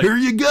yeah, it's like here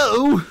you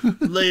go.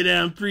 Lay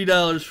down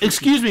 $3.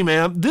 Excuse me,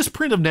 ma'am. This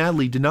print of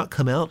Natalie did not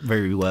come out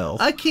very well.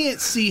 I can't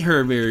see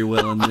her very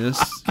well in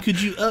this.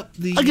 Could you up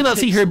the? I cannot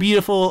see her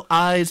beautiful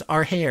eyes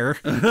or hair.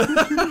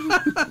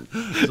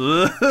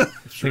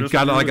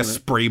 Got like a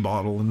spray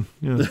bottle and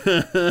get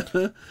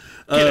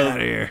out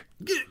of here.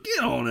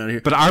 Get on out of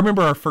here. But I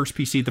remember our first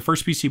PC. The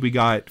first PC we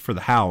got for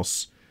the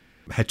house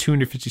had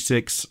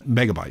 256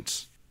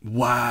 megabytes.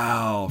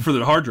 Wow, for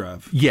the hard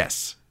drive.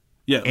 Yes.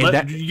 Yeah,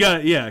 and you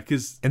got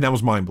because and that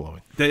was mind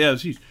blowing. Yeah, it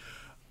was huge.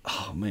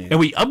 Oh man, and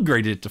we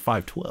upgraded it to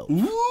 512.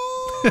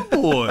 Ooh,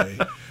 boy,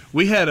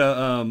 we had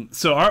a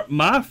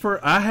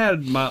I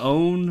had my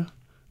own.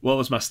 Well, it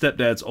was my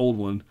stepdad's old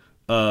one,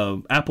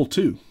 Apple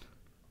II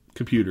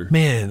computer.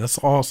 Man, that's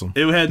awesome.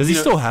 Does he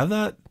still have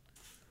that?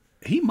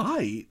 He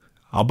might.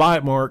 I'll buy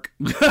it, Mark.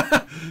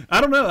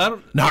 I don't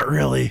know. Not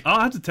really.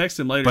 I'll have to text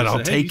him later. But and I'll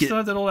say, take you still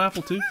have that old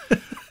Apple II?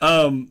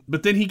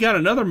 But then he got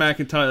another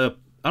Macintosh.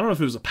 I don't know if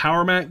it was a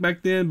Power Mac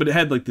back then, but it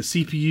had like the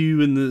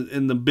CPU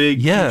and the big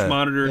huge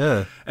monitor.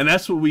 Yeah. And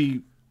that's what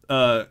we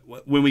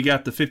when we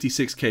got the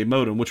 56K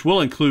modem, which will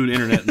include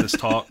internet in this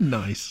talk.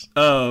 Nice.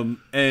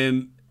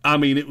 And I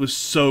mean, it was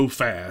so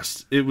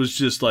fast. It was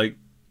just like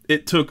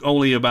it took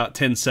only about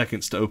 10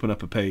 seconds to open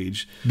up a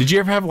page. Did you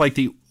ever have like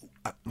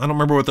I don't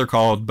remember what they're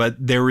called, but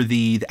there were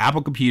the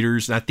Apple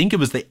computers, and I think it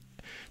was the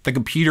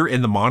computer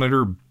and the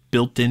monitor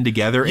built in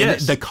together.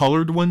 Yes. And the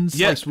colored ones.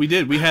 Yes, we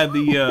did. We had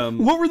the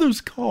what were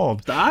those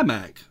called? The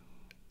iMac.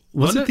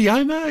 Was it the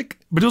iMac?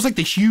 But it was like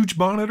the huge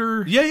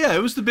monitor. Yeah,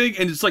 it was the big,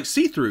 and it's like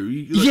see-through.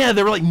 Yeah,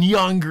 they were like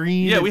neon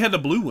green. Yeah, we had the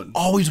blue one.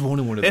 Always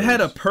wanted one of those. It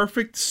had a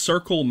perfect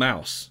circle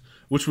mouse,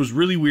 which was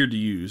really weird to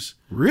use.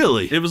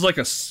 Really? It was like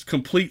a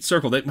complete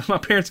circle. My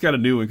parents got a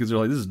new one because they're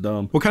like, this is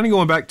dumb. Well, kind of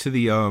going back to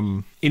the,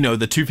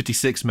 the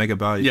 256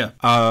 megabyte. Yeah.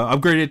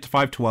 Upgraded it to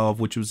 512,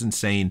 which was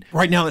insane.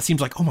 Right now, that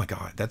seems like, oh my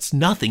God, that's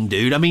nothing,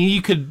 dude. I mean,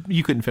 you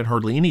couldn't fit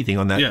hardly anything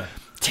on that. Yeah.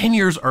 10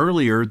 years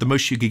earlier, the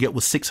most you could get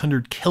was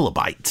 600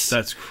 kilobytes.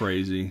 That's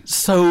crazy.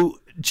 So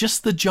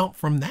just the jump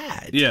from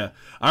that. Yeah.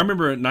 I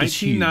remember in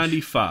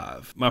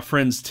 1995, my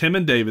friends Tim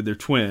and David, they're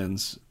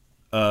twins,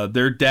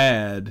 their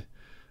dad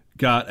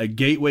got a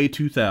Gateway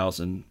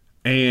 2000,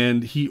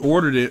 and he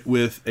ordered it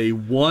with a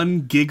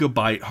 1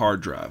 gigabyte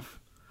hard drive.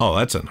 Oh,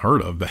 that's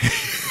unheard of.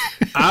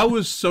 I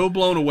was so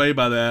blown away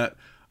by that.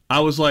 I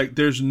was like,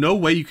 there's no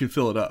way you can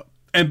fill it up.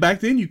 And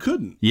back then you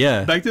couldn't.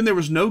 Yeah. Back then there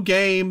was no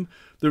game,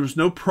 there was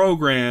no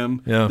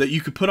program that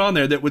you could put on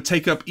there that would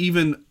take up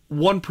even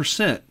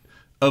 1%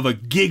 of a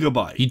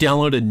gigabyte. You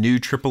download a new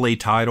AAA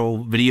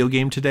title video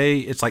game today,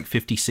 it's like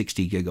 50,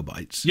 60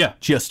 gigabytes. Yeah.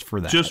 Just for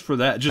that.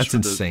 That's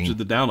insane.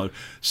 The download.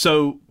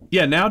 So,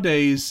 yeah,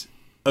 nowadays,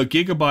 a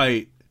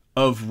gigabyte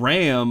of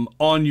RAM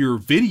on your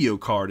video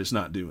card is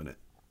not doing it.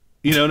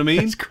 You know what I mean?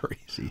 That's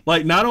crazy.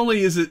 Like, not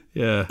only is it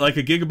like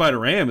a gigabyte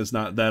of RAM is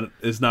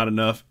not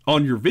enough,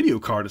 on your video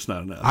card it's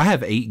not enough. I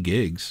have 8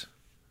 gigs.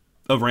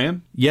 Of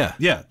RAM? Yeah.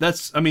 Yeah,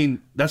 that's what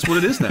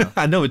it is now.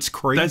 I know, it's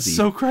crazy. That's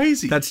so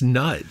crazy. That's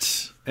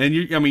nuts. And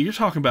you're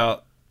talking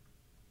about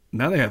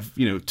now they have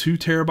 2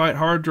 terabyte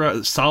hard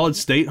drive, solid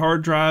state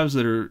hard drives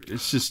that are.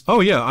 It's just. Oh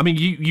yeah, I mean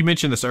you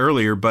mentioned this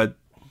earlier, but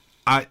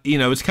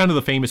it's kind of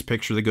the famous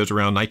picture that goes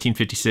around.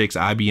 1956,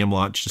 IBM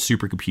launched a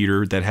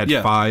supercomputer that had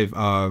a 5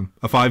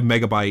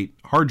 megabyte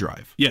hard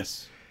drive.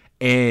 Yes.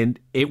 And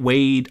it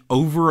weighed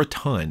over a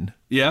ton.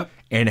 Yeah.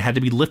 And it had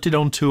to be lifted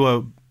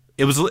onto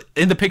It was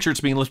in the picture.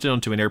 It's being lifted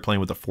onto an airplane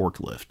with a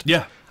forklift.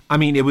 Yeah. I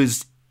mean, it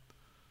was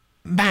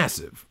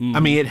massive. I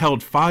mean, it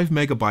held 5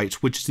 megabytes,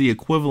 which is the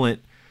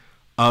equivalent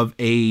of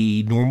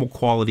a normal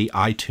quality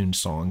iTunes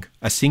song,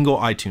 a single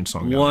iTunes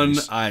song. One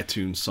nowadays.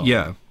 iTunes song.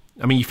 Yeah.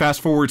 I mean, you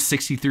fast forward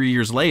 63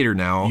 years later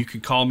now. You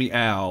Could Call Me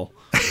Al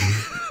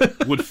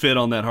would fit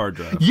on that hard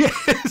drive.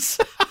 Yes.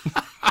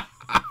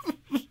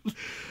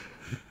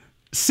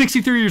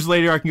 63 years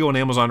later, I can go on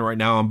Amazon right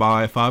now and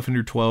buy a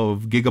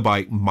 512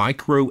 gigabyte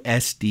micro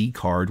SD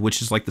card,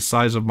 which is like the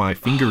size of my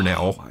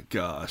fingernail. Oh my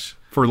gosh.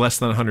 For less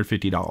than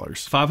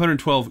 $150.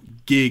 512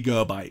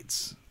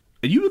 gigabytes.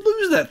 And you would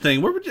lose that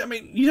thing. Where would you, I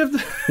mean, you'd have to...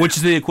 Which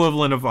is the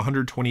equivalent of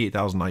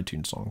 128,000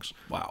 iTunes songs.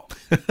 Wow.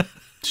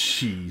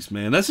 Jeez,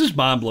 man. That's just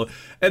mind-blowing.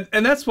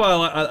 And that's why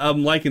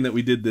I'm liking that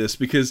we did this,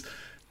 because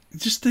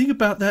just think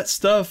about that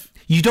stuff.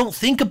 You don't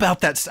think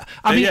about that stuff.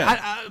 I mean,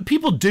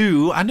 people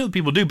do. I know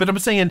people do, but I'm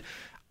saying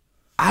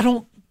I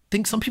don't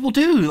think some people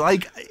do.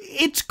 Like,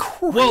 it's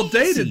crazy. Well,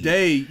 day to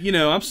day, you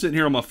know, I'm sitting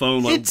here on my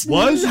phone like,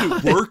 why isn't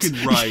it working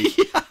right?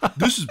 Yeah.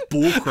 This is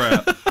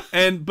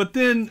bullcrap. But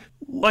then,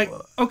 like,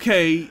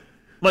 okay,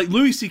 like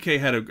Louis C.K.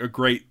 had a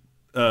great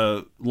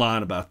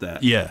line about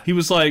that. Yeah. He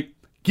was like,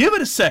 give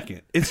it a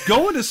second. It's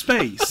going to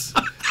space.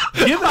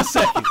 Give it a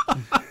second.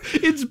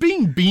 It's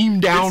being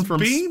beamed down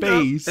from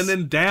space. And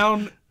then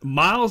down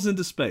miles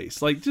into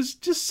space. Like,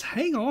 just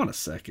hang on a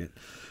second.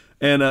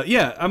 And,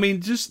 I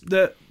mean, just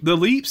the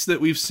leaps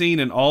that we've seen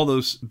in all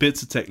those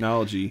bits of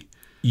technology.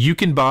 You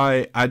can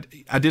buy,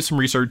 I did some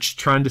research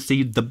trying to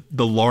see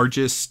the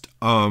largest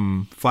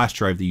flash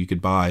drive that you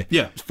could buy.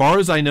 Yeah. As far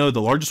as I know,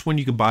 the largest one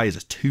you can buy is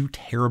a 2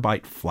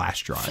 terabyte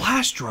flash drive.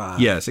 Flash drive?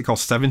 Yes, it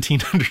costs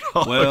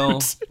 $1,700.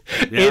 Well,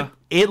 yeah.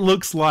 It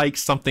looks like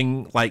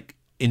something like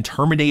in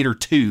Terminator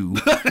 2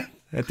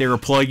 that they were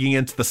plugging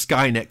into the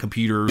Skynet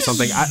computer or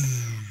something.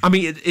 I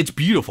mean, it's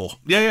beautiful.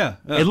 Yeah.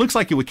 It looks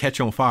like it would catch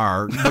on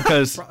fire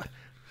because,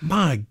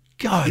 my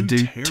God,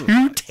 dude,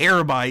 2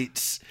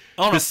 terabytes.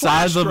 On the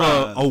size of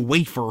a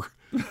wafer.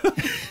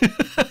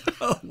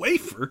 A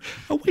wafer?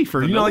 A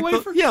wafer. You know, like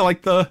wafer?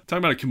 like the talking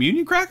about a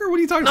communion cracker? What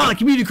are you talking about? No, like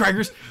communion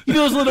crackers. You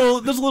know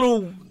those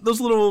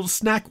little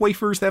snack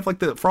wafers that have like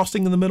the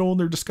frosting in the middle and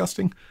they're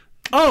disgusting.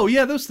 Oh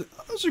yeah, those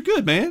are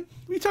good, man.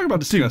 What are you talking about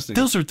disgusting?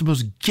 Dude, those are the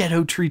most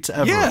ghetto treats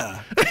ever.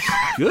 Yeah.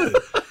 Good.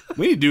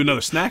 We need to do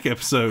another snack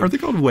episode. Are they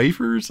called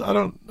wafers? I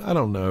don't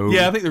know.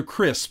 Yeah, I think they're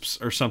crisps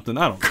or something.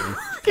 I don't know.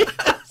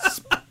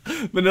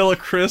 Vanilla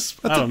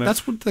crisp. I don't know.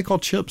 That's what they call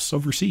chips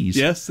overseas.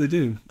 Yes, they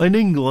do. In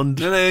England.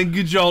 And then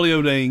good jolly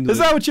old England. Is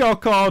that what y'all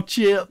call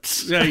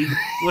chips? Yeah.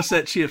 What's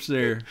that chips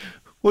there?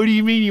 What do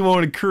you mean you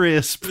want a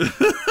crisp?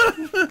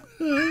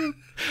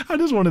 I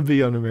just want to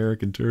be an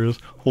American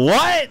tourist.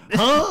 What?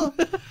 Huh?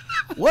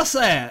 What's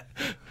that?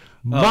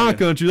 My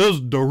country,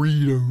 those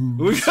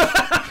Doritos.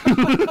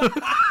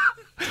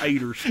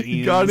 Tater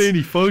skins. Got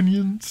any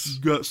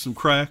Funyuns? Got some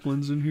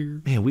cracklings in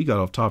here. Man, we got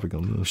off topic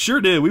on this. Sure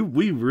did.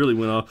 We really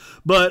went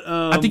off. But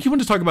I think you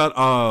wanted to talk about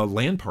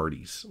LAN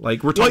parties.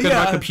 Like we're talking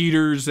about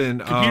computers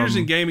and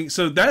gaming.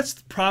 So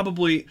that's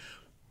probably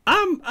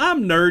I'm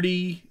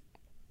nerdy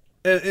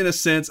in a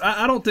sense.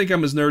 I don't think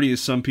I'm as nerdy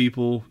as some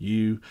people.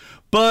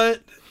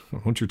 But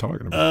what you're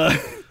talking about?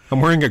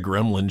 I'm wearing a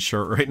Gremlin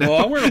shirt right now.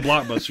 Well, I'm wearing a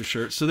Blockbuster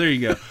shirt, so there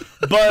you go.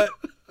 But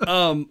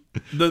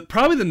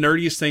probably the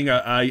nerdiest thing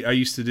I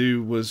used to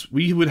do was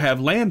we would have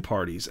LAN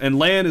parties, and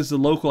LAN is the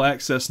local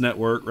access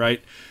network,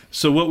 right?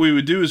 So what we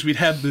would do is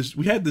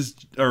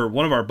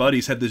one of our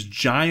buddies had this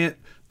giant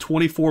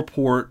 24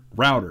 port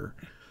router.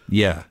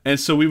 Yeah. And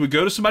so we would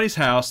go to somebody's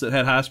house that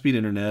had high speed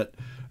internet,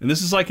 and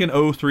this is like in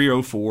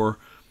 03, 04,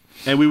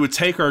 and we would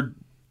take our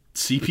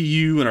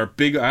CPU and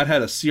I'd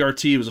had a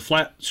CRT, it was a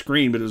flat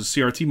screen, but it was a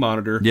CRT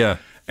monitor. Yeah.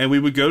 And we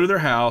would go to their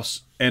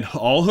house and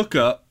all hook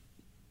up.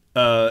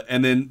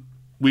 And then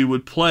we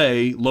would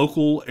play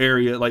local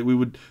area, like we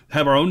would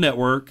have our own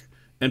network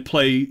and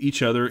play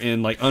each other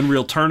in like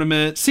Unreal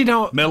Tournament. See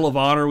now, Medal of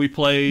Honor we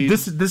played.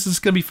 This is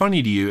gonna be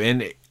funny to you,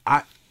 and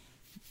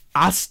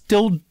I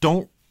still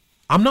don't.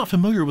 I'm not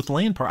familiar with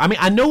LAN parties. I mean,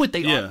 I know what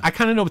they are. I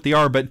kind of know what they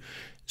are, but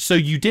so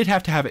you did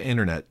have to have an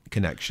internet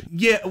connection.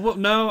 Yeah. Well,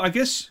 no, I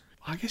guess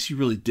you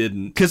really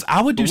didn't. Because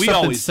I would do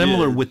something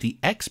similar with the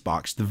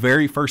Xbox, the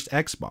very first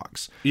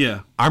Xbox.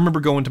 Yeah. I remember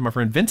going to my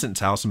friend Vincent's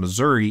house in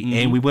Missouri,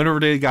 and we went over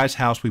to the guy's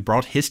house. We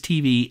brought his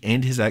TV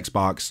and his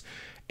Xbox,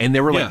 and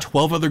there were like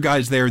 12 other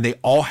guys there, and they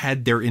all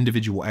had their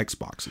individual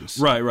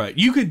Xboxes. Right.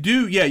 You could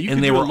do,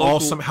 and they were all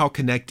somehow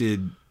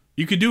connected.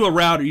 You could do a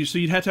router, so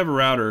you'd have to have a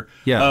router.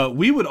 Yeah.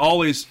 We would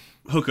always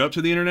hook up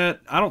to the internet.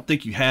 I don't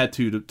think you had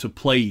to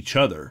play each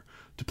other.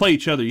 To play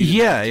each other,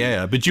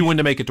 yeah. But you wanted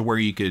to make it to where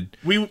you could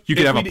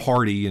have a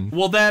party and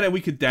and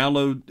we could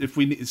download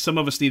if some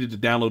of us needed to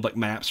download like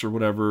maps or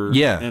whatever,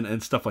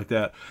 and stuff like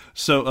that.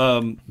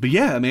 So, but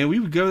yeah, man, we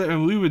would go there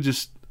and we would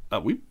just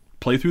we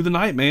play through the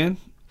night, man.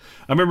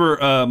 I remember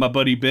my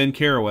buddy Ben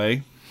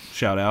Caraway,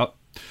 shout out.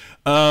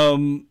 I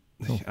don't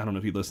know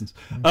if he listens.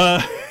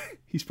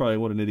 He's probably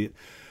what an idiot.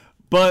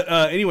 But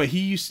anyway,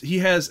 he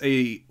has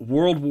a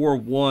World War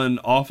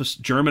I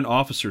German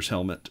officer's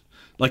helmet,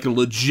 like a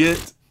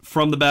legit.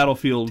 From the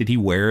battlefield. Did he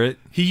wear it?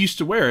 He used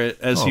to wear it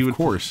as he would. Of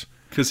course.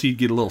 because he'd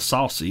get a little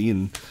saucy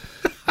and,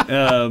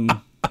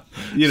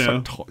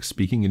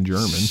 speaking in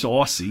German,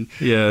 saucy.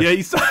 Yeah,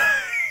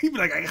 he'd be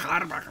like,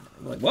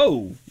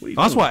 whoa.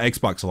 That's why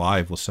Xbox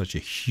Live was such a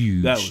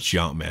huge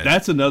jump, man.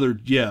 That's another,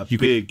 you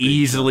could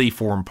easily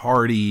form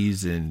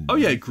parties and go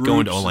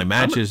into online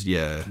matches.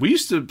 We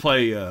used to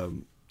play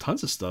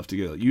tons of stuff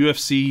together.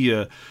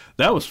 UFC,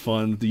 that was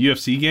fun. The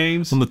UFC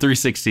games on the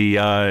 360,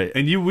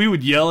 and we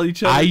would yell at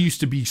each other.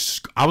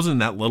 I was in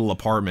that little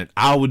apartment.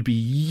 I would be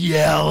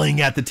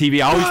yelling at the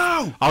TV.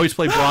 I always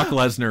played Brock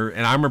Lesnar,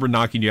 and I remember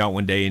knocking you out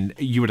one day, and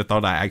you would have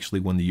thought I actually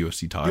won the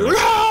UFC title.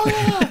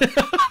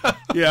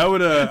 Yeah, I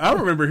would. I don't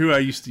remember who I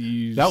used to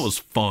use. That was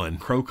fun.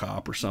 Crow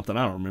Cop or something.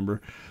 I don't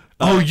remember.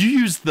 You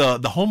used the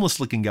homeless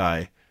looking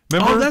guy.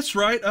 Remember? Oh, that's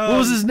right. What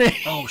was his name?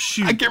 Oh,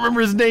 shoot. I can't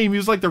remember his name. He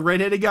was like the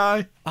redheaded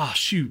guy. Oh,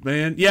 shoot,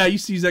 man. Yeah, I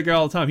used to use that guy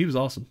all the time. He was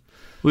awesome.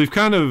 We've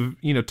kind of,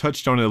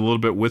 touched on it a little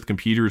bit with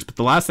computers, but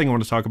the last thing I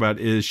want to talk about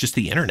is just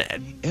the internet.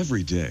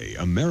 Every day,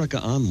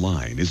 America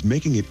Online is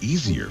making it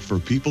easier for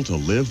people to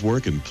live,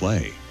 work, and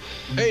play.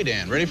 Hey,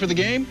 Dan, ready for the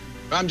game?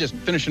 I'm just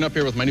finishing up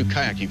here with my new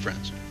kayaking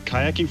friends.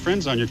 Kayaking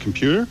friends on your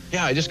computer?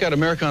 Yeah, I just got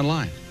America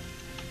Online.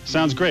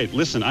 Sounds great.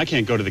 Listen, I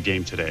can't go to the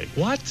game today.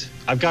 What?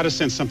 I've got to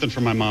send something for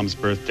my mom's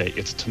birthday.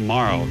 It's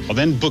tomorrow. I'll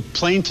then book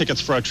plane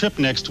tickets for our trip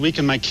next week,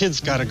 and my kids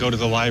got to go to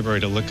the library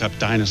to look up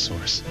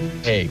dinosaurs.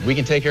 Hey, we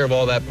can take care of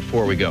all that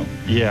before we go.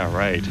 Yeah,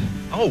 right.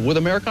 Oh, with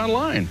America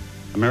Online.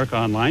 America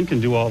Online can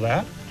do all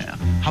that? Yeah.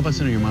 How about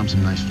sending your mom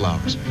some nice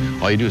flowers?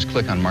 All you do is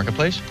click on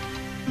Marketplace.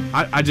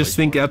 I just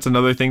think that's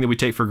another thing that we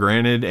take for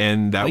granted,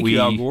 and that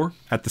Al Gore.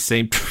 At the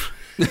same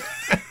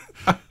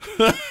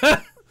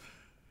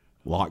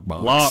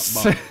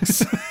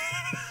Lockbox.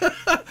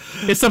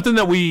 It's something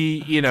that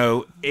we,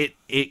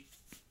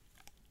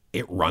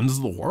 it runs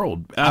the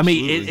world.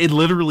 Absolutely. I mean, it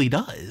literally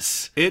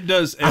does. It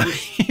does.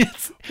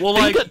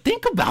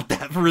 Think about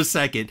that for a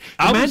second.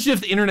 Imagine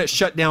if the internet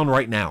shut down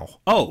right now.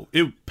 Oh,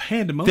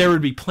 pandemonium. There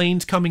would be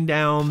planes coming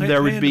down.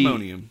 There would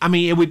be. I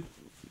mean,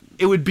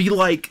 it would be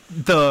like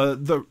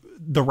the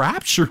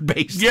rapture,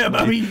 basically. Yeah,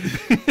 I mean,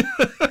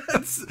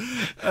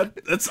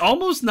 that's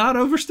almost not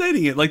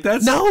overstating it. Like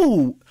that's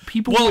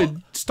people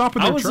would stop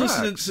in their tracks. I was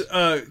listening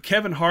to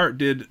Kevin Hart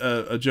did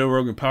a Joe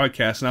Rogan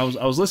podcast, and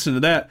I was listening to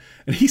that,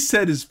 and he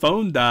said his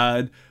phone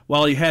died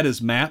while he had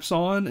his maps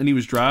on and he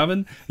was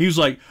driving. He was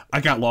like,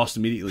 I got lost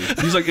immediately.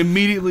 He's like,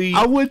 immediately.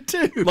 I would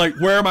too. Like,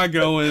 where am I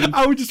going?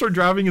 I would just start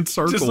driving in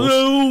circles.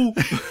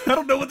 I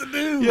don't know what to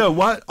do. Yeah.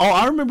 What? Oh,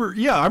 I remember.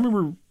 Yeah, I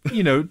remember.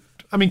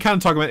 I mean, kind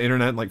of talking about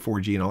internet and like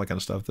 4G and all that kind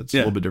of stuff. That's a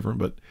little bit different,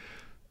 but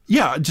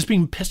yeah, just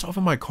being pissed off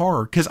in my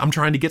car because I'm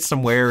trying to get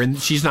somewhere and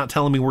she's not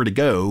telling me where to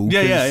go.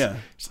 Yeah.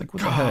 It's like,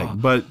 what the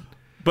heck? But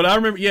I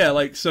remember,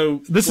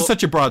 so this is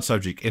such a broad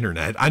subject,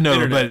 internet. I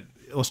know, but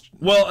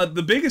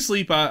the biggest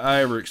leap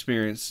I ever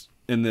experienced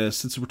in this,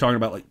 since we're talking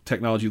about like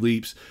technology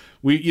leaps,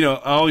 I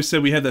always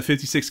said we had that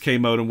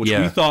 56K modem, which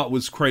we thought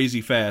was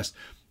crazy fast.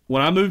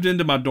 When I moved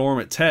into my dorm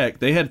at Tech,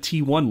 they had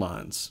T1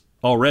 lines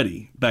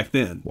already back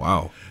then.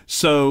 Wow.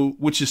 So,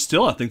 which is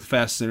still, I think, the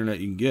fastest internet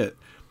you can get.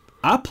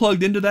 I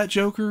plugged into that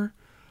joker.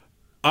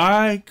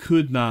 I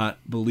could not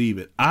believe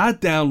it. I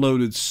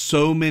downloaded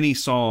so many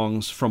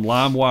songs from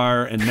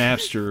LimeWire and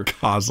Napster.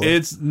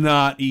 It's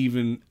not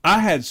even... I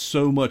had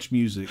so much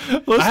music.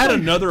 I had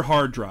another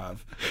hard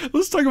drive.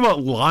 Let's talk about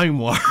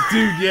LimeWire.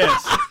 Dude,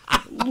 yes.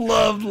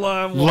 Loved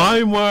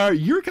LimeWire.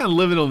 LimeWire, you're kind of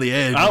living on the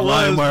edge of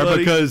LimeWire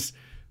because...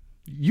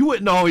 you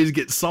wouldn't always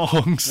get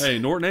songs. Hey,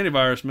 Norton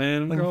Antivirus,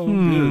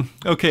 man.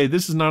 Okay,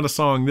 this is not a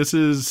song. This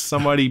is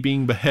somebody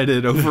being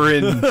beheaded over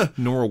in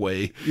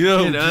Norway.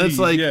 It's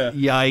like,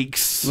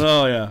 yikes.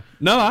 Oh, yeah.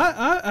 No,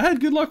 I had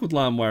good luck with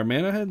LimeWire,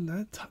 man. I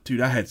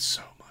had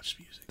so much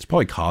music. It's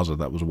probably Kazaa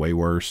that was way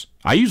worse.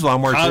 I used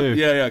LimeWire too.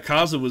 Yeah.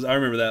 Kazaa was, I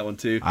remember that one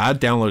too. I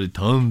downloaded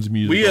tons of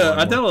music.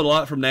 I downloaded a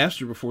lot from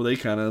Napster before they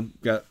kind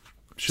of got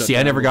shut down.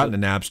 I never got into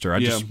Napster. I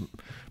just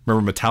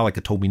remember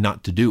Metallica told me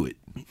not to do it.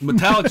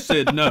 Metallica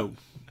said no,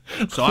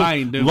 so I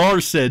ain't doing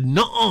Lars said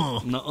no.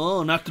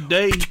 Nuh-uh, not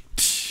today.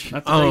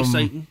 Not today,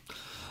 Satan.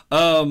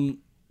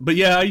 But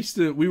yeah,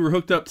 we were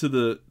hooked up to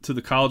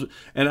the college,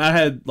 and I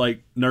had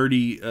like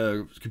nerdy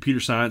computer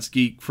science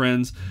geek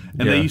friends,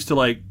 and they used to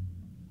like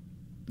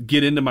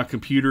get into my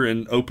computer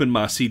and open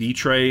my CD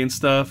tray and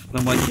stuff. And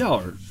I'm like, y'all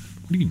are...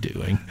 What are you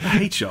doing? I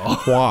hate y'all.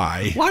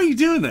 Why? Why are you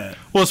doing that?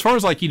 Well, as far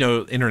as like,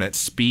 internet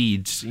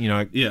speeds,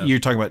 you're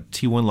talking about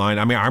T1 line.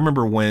 I mean, I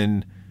remember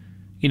when...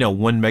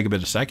 1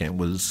 megabit a second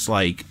was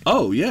like,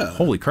 oh yeah,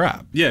 holy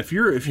crap. Yeah, if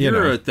you're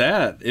at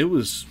that, it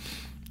was.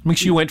 I mean,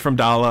 you went from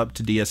dial up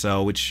to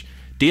DSL, which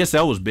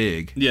DSL was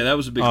big. Yeah, that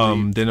was a big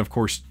leap. Then of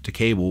course to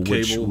cable,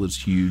 which was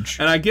huge.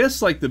 And I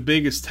guess like the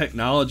biggest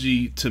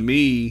technology to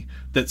me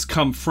that's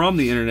come from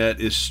the internet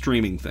is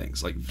streaming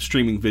things, like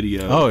streaming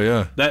video. Oh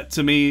yeah, that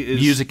to me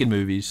is music and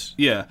movies.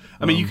 Yeah,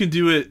 I mean you can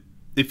do it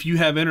if you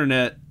have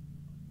internet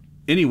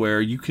anywhere.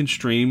 You can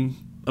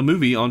stream a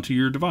movie onto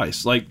your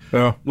device. Like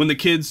when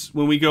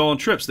we go on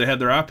trips, they have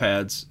their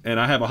iPads, and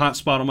I have a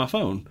hotspot on my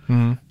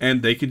phone,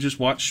 and they can just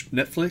watch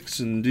Netflix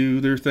and do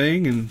their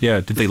thing. And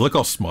did they look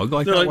all smug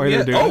like that? While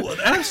they're doing it?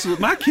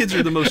 Absolutely. My kids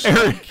are the most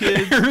smug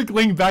kids. Eric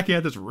leaned back and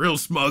had this real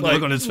smug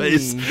look on his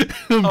face.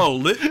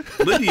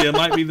 Lydia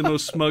might be the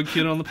most smug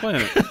kid on the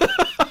planet.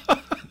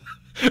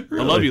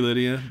 Really? I love you,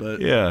 Lydia,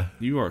 but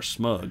you are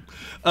smug.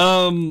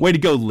 Way to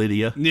go,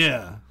 Lydia.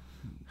 Yeah.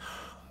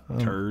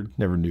 Turd.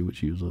 Never knew what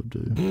she was up to.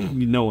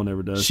 No one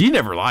ever does. She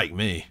never liked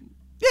me.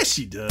 Yes,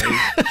 she does.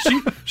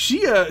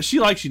 she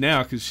likes you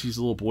now because she's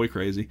a little boy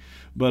crazy.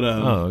 But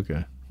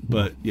okay.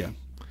 But yeah.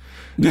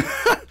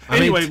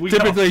 Anyway,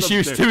 typically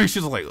she's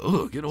like,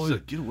 "Oh, get away,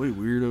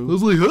 weirdo." I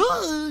was like,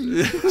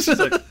 "Hi." She's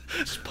like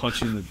just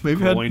punching the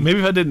coin.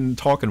 Maybe if I didn't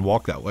talk and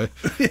walk that way.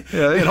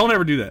 Yeah, don't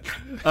ever do that.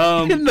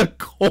 In the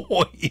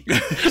coin.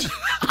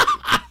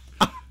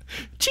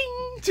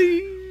 Ching,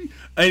 ching.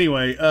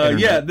 Anyway,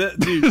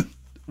 dude.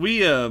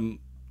 We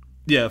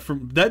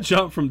from that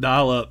jump from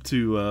dial-up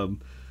to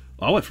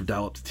I went from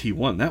dial-up to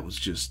T1. That was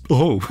just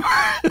well,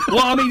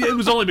 I mean, it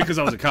was only because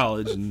I was at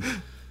college, and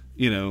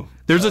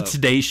there's a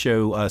Today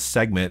Show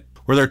segment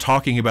where they're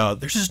talking about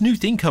there's this new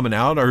thing coming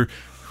out, or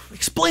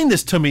explain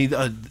this to me,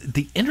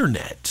 the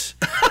internet.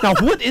 Now,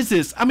 what is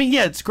this? I mean,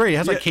 it's great. It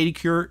has like Katie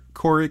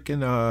Couric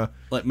and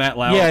like Matt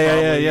Lauer.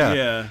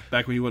 Yeah.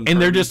 Back when he wasn't. And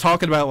pervy. they're just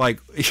talking about like,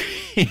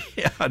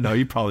 no,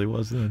 he probably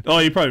wasn't. Oh,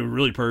 he probably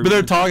really pervy. But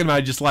they're talking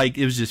about just like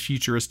it was just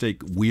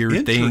futuristic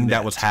weird thing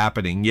that was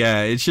happening.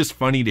 Yeah, it's just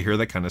funny to hear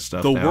that kind of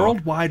stuff. The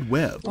World Wide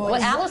Web. Well,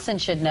 Allison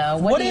should know.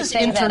 What do you is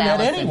say internet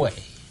that, anyway?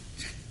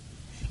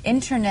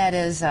 Internet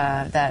is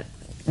that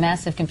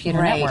massive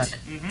computer network,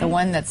 the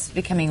one that's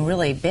becoming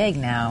really big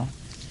now.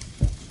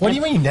 What do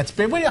you mean? That's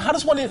big. How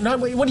does one?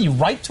 What do you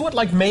write to it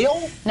like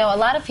mail? No, a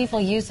lot of people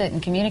use it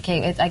and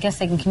communicate. I guess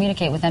they can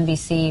communicate with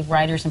NBC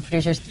writers and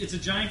producers. It's a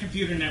giant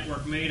computer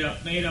network made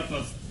up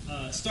of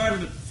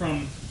started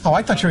from. Oh,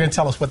 I thought you were going to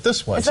tell us what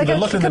this was. It's like a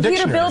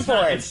computer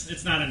billboard.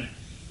 It's not in it.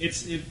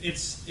 It's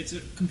a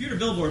computer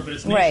billboard, but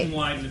it's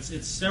nationwide, and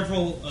it's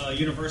several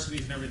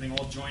universities and everything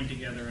all joined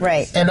together.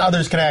 And and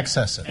others can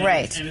access it.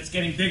 And it's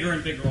getting bigger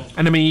and bigger all the time.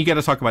 And I mean, you got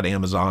to talk about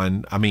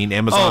Amazon. I mean,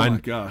 Amazon. Oh my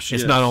gosh!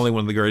 It's not only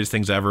one of the greatest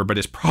things ever, but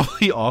it's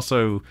probably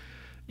also,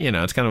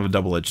 it's kind of a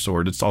double-edged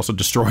sword. It's also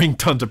destroying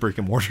tons of brick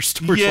and mortar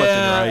stores left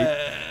and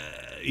right.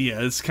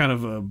 Yeah, it's kind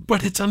of a...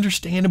 But it's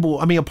understandable.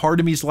 I mean, a part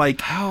of me is like,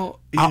 I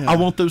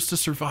want those to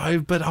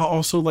survive, but I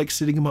also like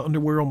sitting in my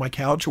underwear on my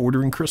couch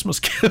ordering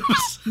Christmas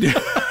gifts.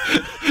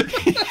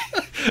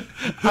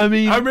 I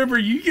mean... I remember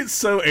you get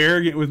so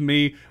arrogant with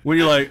me when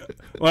you're like...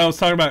 When I was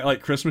talking about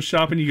like Christmas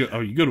shopping, you go,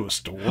 you go to a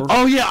store?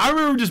 Oh, yeah, I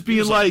remember just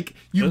being like,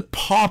 you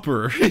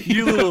pauper.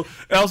 You little...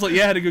 I was like,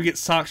 I had to go get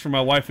socks for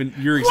my wife, and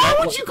your exact...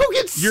 Why would you go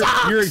get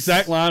socks? Your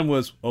exact line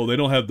was, they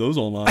don't have those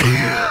online.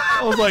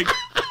 I was like...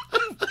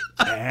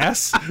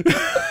 Ass.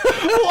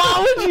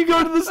 Why would you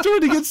go to the store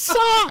to get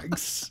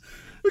socks?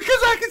 Because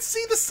I could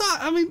see the sock.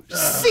 I mean,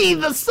 see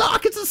the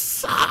sock. It's a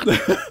sock.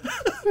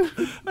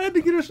 I had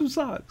to get her some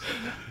socks.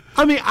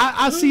 I mean,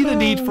 I see the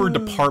need for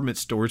department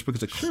stores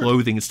because of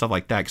clothing and stuff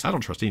like that. Because I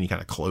don't trust any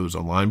kind of clothes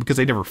online because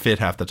they never fit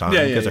half the time.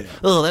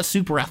 That's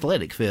super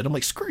athletic fit. I'm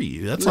like, screw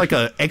you. That's like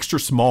a extra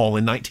small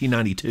in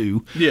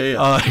 1992.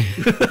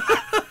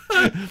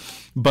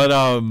 But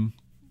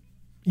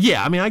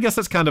yeah, I mean, I guess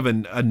that's kind of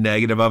a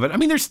negative of it. I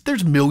mean,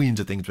 there's millions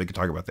of things we could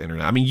talk about the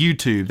internet. I mean,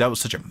 YouTube, that was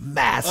such a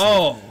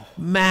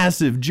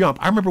massive jump.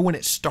 I remember when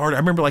it started. I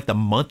remember like the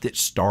month it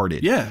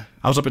started. Yeah.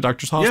 I was up at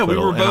Doctor's Hospital we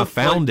were both, and I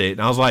found it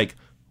and I was like,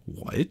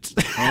 what?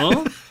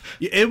 Huh?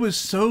 It was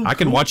so I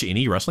can watch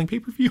any wrestling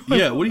pay-per-view.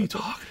 Yeah, what are you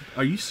talking?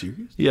 Are you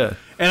serious? Yeah.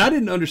 And I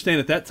didn't understand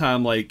at that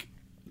time, like,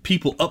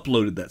 people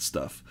uploaded that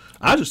stuff.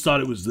 I just thought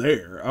it was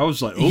there. I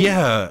was like,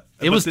 yeah,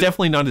 it was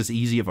definitely not as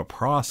easy of a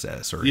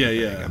process or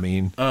anything. Yeah. I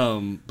mean,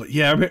 but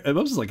yeah, it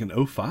was like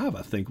in 05,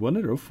 I think,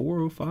 wasn't it?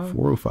 04, 05?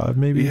 405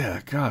 maybe. Yeah,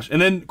 gosh. And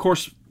then, of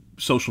course,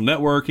 social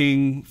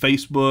networking,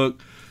 Facebook.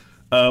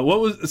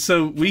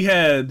 So we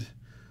had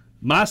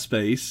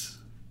MySpace.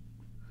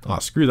 Oh,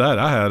 screw that.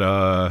 I had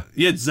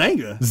You had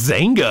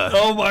Zanga.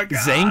 Oh my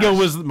god. Zanga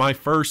was my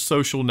first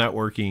social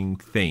networking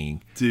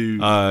thing.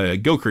 Dude.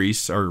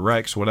 GoCrease or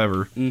Rex,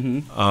 whatever.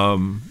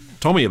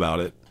 Told me about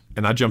it,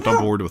 and I jumped on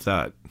board with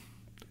that.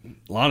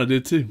 Lana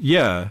did too.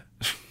 Yeah.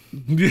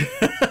 And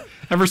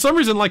for some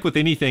reason, like with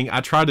anything,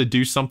 I try to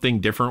do something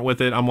different with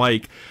it. I'm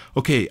like,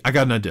 okay, I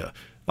got an idea.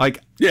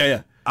 Like,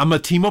 I'm going to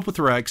team up with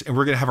Rex, and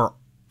we're going to have our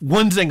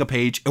one Zanga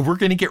page, and we're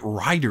going to get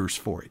writers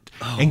for it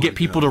and get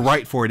people to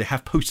write for it and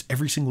have posts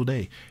every single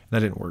day. That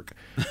didn't work.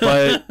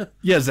 But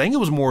yeah, Zanga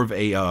was more of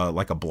a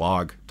like a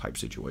blog type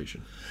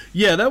situation.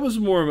 Yeah, that was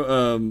more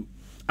of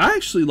I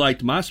actually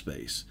liked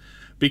MySpace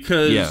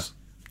because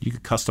you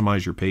could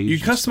customize your page. You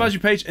customize your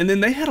page, and then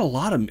they had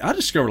I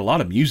discovered a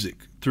lot of music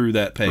through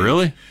that page.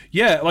 Really?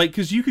 Yeah, like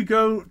because you could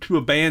go to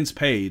a band's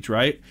page,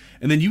 right,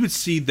 and then you would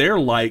see their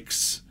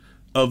likes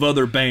of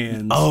other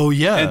bands. Oh,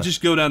 yeah. And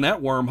just go down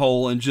that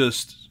wormhole and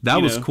just... That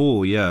was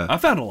cool, yeah. I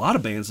found a lot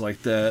of bands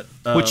like that.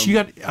 Which you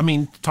got, I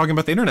mean, talking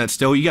about the internet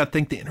still, you got to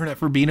thank the internet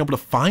for being able to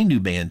find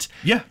new bands.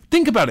 Yeah.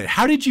 Think about it.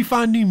 How did you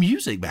find new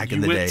music back in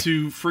the day? You went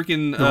to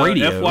freaking the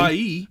radio,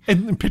 FYE.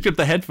 And picked up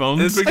the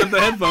headphones. And picked up the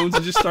headphones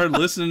and just started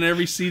listening to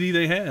every CD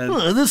they had.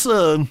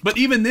 But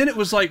even then, it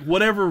was like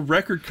whatever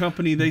record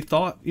company they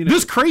thought,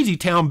 This Crazy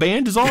Town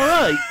band is all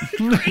right.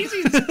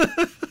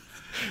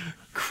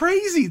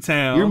 Crazy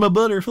Town. You're my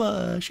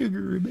butterfly,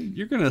 sugar baby.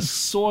 You're going to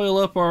soil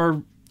up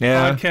our...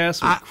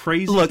 podcast with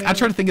Crazy Look, Town? I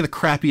tried to think of the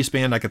crappiest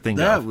band I could think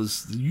of.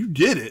 You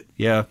did it.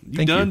 Yeah.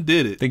 You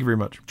did it. Thank you very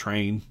much.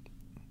 Train.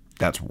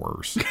 That's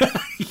worse.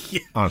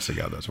 Honestly,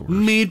 God, that's worse.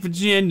 Mid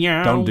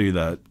Virginia. Don't do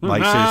that.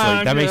 Like,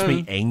 seriously, that makes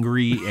me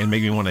angry and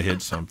make me want to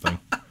hit something.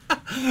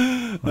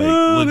 Like,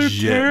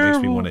 legit makes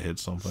me want to hit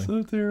something.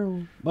 So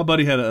terrible. My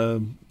buddy had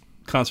a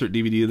concert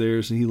DVD of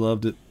theirs, and he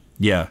loved it.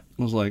 Yeah.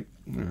 I was like,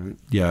 all right.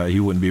 Yeah,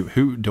 he wouldn't be.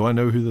 Who? Do I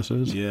know who this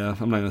is? Yeah,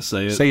 I'm not going to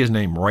say it. Say his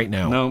name right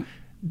now. No.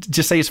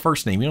 Just say his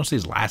first name. You don't say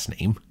his last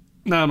name.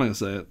 No, I'm not going to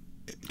say it.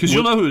 Because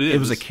you'll know who it is. It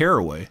was a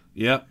Caraway.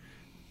 Yep.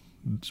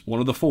 It's one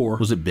of the four.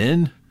 Was it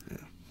Ben? Yeah.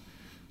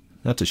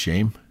 That's a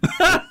shame.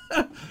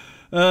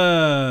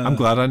 I'm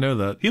glad I know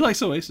that. He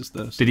likes Oasis,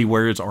 though. Did he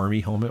wear his army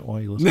helmet while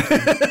he listened to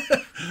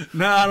it?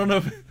 No, I don't know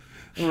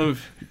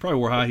if he probably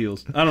wore high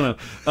heels. I don't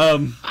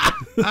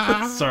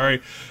know.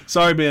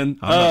 Sorry, Ben.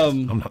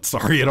 I'm not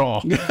sorry at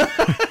all.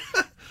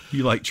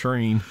 You like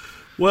Train.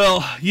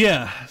 Well,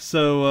 yeah.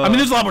 So I mean,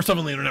 there's a lot more stuff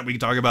on the internet we can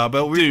talk about,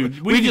 but we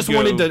just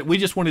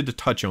wanted to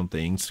touch on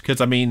things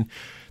because I mean,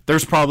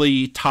 there's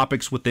probably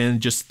topics within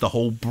just the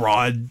whole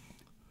broad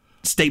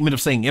statement of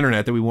saying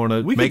internet that we want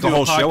to make a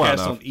whole show out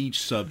of on each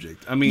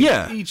subject. I mean,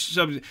 each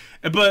subject.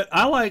 But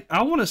I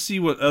want to see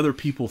what other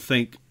people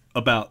think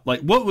about, like,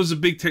 what was a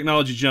big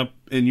technology jump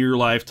in your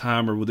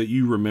lifetime or that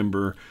you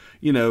remember.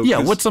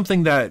 Yeah. What's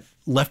something that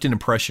left an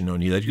impression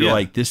on you that you're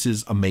like, this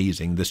is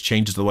amazing. This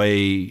changes the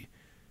way.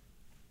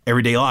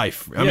 Everyday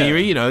life. I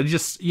mean,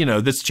 this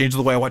changes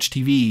the way I watch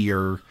TV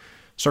or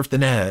surf the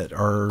net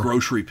or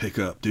grocery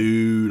pickup,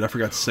 dude. I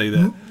forgot to say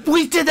that.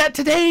 We did that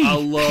today. I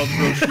love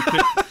grocery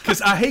pickup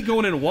because I hate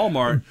going into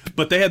Walmart,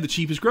 but they have the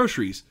cheapest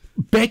groceries.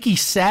 Becky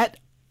sat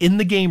in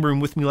the game room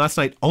with me last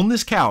night on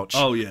this couch.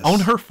 Oh yes, on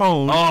her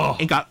phone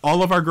and got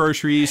all of our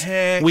groceries.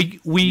 Heck,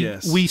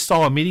 we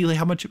saw immediately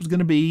how much it was going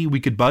to be. We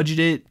could budget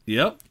it.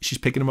 Yep. She's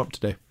picking them up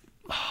today.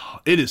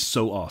 It is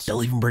so awesome.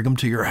 They'll even bring them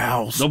to your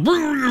house. They'll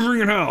bring them to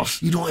your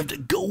house. You don't have to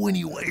go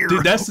anywhere.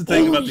 Dude, that's the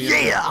thing about the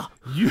internet.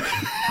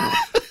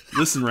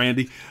 Listen,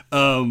 Randy.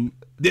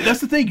 That's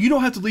the thing. You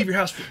don't have to leave your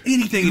house for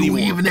anything anymore.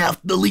 You don't even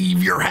have to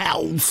leave your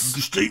house.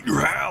 You stay in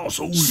your house.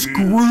 Oh,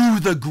 Screw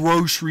the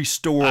grocery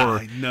store.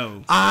 I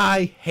know.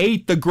 I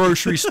hate the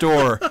grocery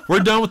store. We're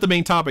done with the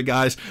main topic,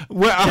 guys.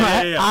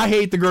 I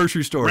hate the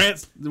grocery store.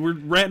 We're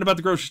ranting about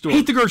the grocery store.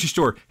 Hate the grocery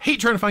store. Hate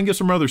trying to find gifts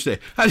for Mother's Day.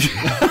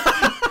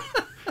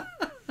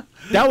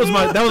 That was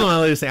my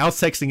latest thing. I was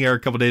texting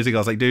Eric a couple days ago. I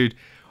was like, dude,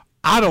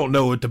 I don't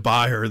know what to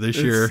buy her this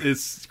year.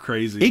 It's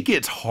crazy. It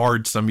gets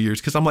hard some years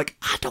because I'm like,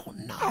 I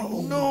don't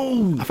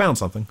know. I found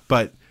something,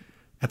 but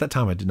at that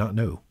time I did not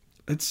know.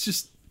 It's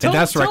just tell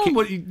them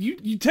what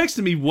you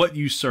texted me what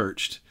you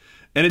searched,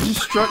 and it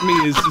just struck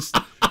me as just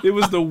it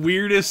was the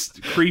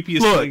weirdest,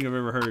 creepiest thing I've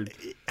ever heard.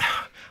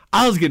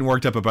 I was getting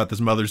worked up about this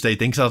Mother's Day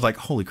thing because I was like,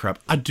 holy crap,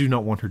 I do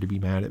not want her to be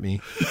mad at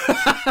me.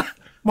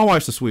 My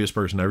wife's the sweetest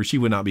person ever. She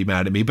would not be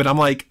mad at me, but I'm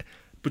like.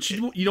 But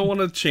you don't want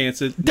to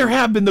chance it. There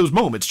have been those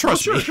moments.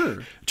 Trust me.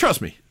 Sure.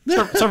 Trust me.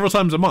 Several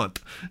times a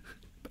month.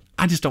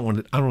 I just don't want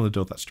to. I don't want to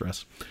deal with that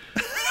stress.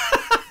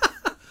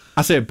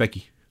 I said,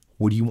 Becky,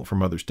 what do you want for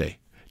Mother's Day?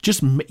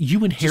 Just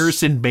you and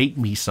Harrison make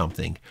me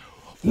something.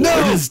 No.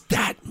 What does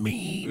that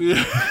mean?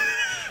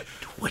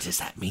 What does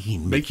that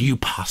mean? Make you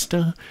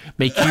pasta?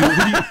 Make you?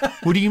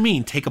 What do you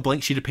mean? Take a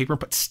blank sheet of paper and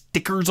put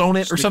stickers on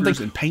it or something?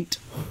 And paint,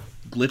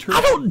 glitter.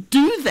 I don't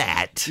do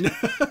that.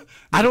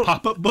 I don't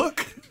pop-up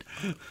book.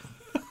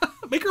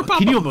 Make her a pop-up.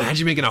 Can you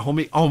imagine making a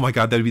homemade? Oh my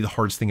God, that would be the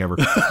hardest thing ever.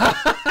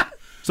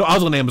 So I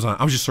was on Amazon.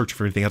 I was just searching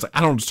for anything. I was like,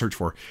 I don't know what to search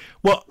for.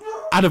 Well,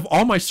 out of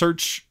all my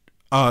search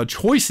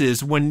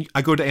choices, when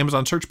I go to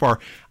Amazon search bar,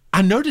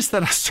 I noticed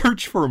that I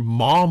searched for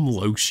mom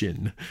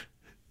lotion.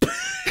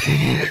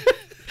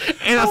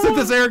 And I sent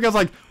this to Eric. I was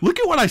like, look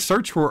at what I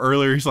searched for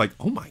earlier. He's like,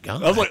 oh my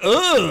God. I was like, ugh.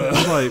 I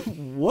was like,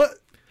 what?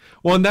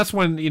 Well, and that's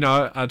when,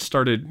 I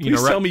started,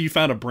 Please tell me you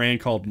found a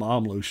brand called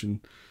mom lotion.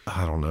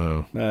 I don't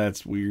know.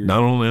 That's weird.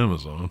 Not on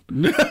Amazon.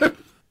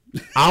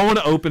 I want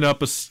to open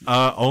up a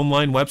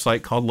online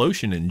website called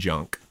Lotion and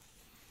Junk.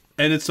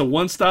 And it's a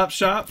one-stop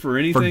shop for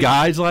anything? For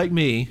guys like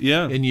me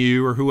and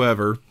you or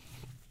whoever.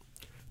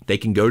 They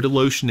can go to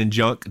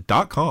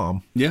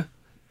lotionandjunk.com. Yeah.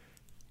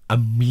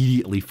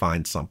 Immediately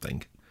find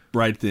something.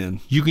 Right then.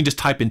 You can just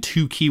type in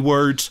 2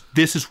 keywords.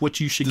 This is what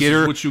you should get her.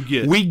 This is what you'll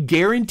get. We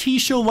guarantee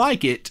she'll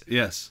like it.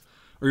 Yes.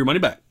 Or your money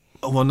back.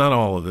 Well, not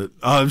all of it.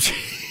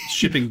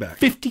 Shipping back.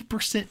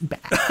 50%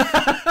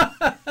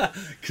 back.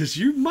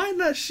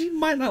 because she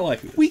might not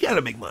like it. We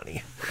gotta make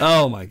money.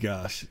 Oh my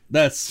gosh,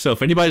 so.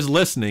 If anybody's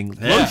listening,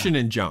 Lotion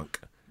and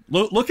Junk.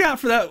 Look out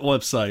for that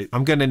website.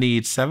 I'm gonna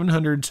need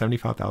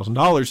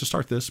 $775,000 to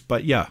start this,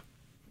 but yeah.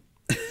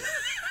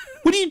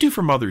 What do you do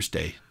for Mother's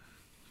Day?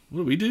 What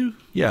do we do?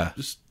 Yeah,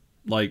 just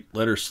like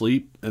let her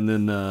sleep and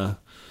then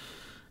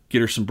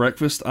get her some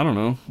breakfast. I don't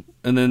know,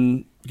 and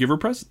then give her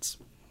presents.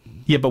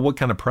 Yeah, but what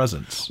kind of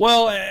presents?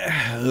 Well,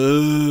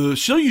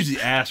 she'll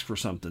usually ask for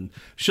something.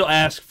 She'll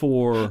ask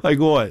for like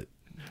what?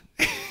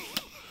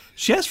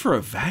 She asked for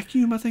a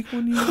vacuum, I think,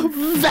 one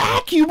year.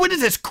 Vacuum? What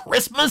is this,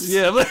 Christmas?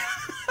 Yeah,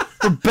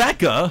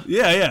 Rebecca.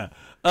 Yeah.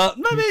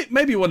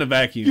 Maybe one a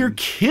vacuum. You're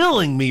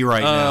killing me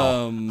right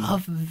now. A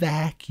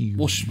vacuum.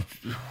 Well,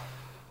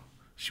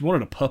 she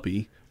wanted a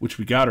puppy, which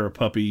we got her a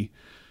puppy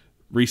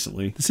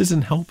recently. This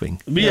isn't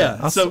helping.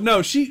 Yeah. So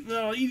no,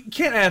 you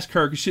can't ask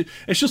her because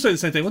she'll say the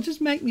same thing. Well,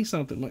 just make me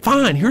something. Like,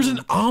 fine. Here's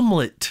an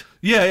omelet.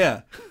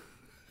 Yeah.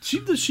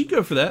 She'd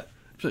go for that.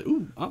 She's like,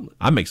 ooh, omelet.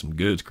 I make some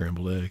good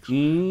scrambled eggs.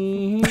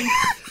 Mm-hmm.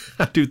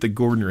 I do it the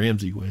Gordon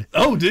Ramsay way.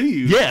 Oh, do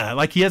you? Yeah.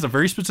 Like he has a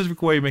very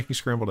specific way of making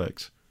scrambled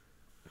eggs.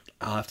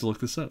 I'll have to look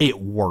this up. It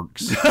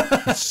works.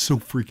 It's so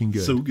freaking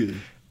good. So good.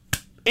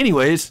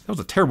 Anyways, that was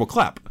a terrible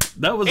clap.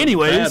 That was a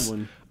bad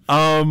one.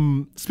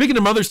 Speaking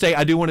of Mother's Day,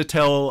 I do want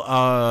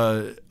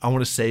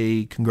to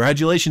say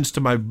congratulations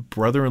to my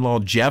brother-in-law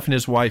Jeff and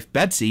his wife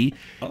Betsy.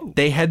 Oh.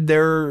 They had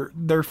their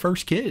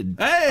first kid.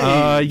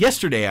 Hey!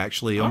 Yesterday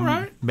actually,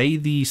 on May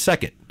the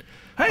 2nd.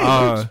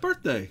 Hey, Luke's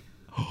birthday.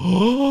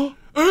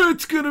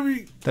 It's gonna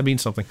be. That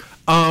means something.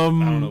 I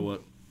don't know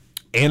what.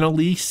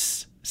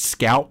 Annalise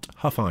Scout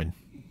Huffine.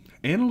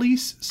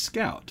 Annalise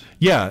Scout.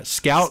 Yeah,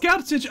 Scout.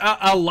 Scout's interesting.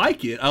 I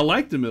like it. I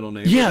like the middle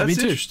name. Yeah, that's me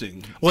too.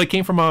 Interesting. Well, it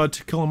came from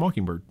To Kill a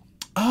Mockingbird.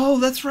 Oh,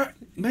 that's right.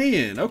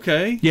 Man,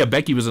 okay. Yeah,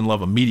 Becky was in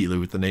love immediately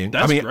with the name.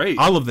 That's great.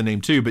 I love the name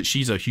too, but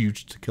she's a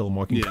huge To Kill a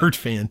Mockingbird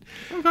fan.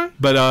 Okay.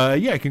 But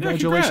congratulations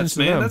congrats, to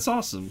man. them. That's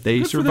awesome. They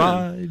Good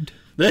survived.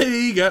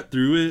 They got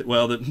through it.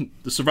 Well,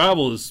 the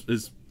survival is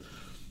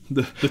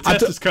the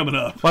test is coming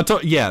up. Well,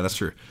 that's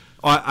true.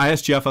 I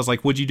asked Jeff, I was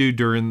like, what'd you do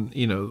during,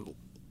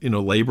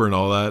 labor and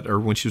all that, or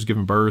when she was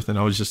giving birth? And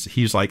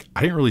he was like,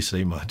 I didn't really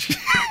say much.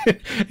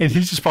 And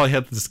he just probably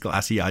had this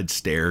glassy-eyed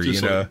stare,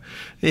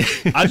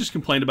 I just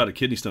complained about a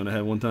kidney stone I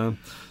had one time.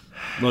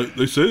 Like,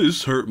 they say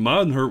this hurt,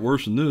 mine hurt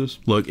worse than this.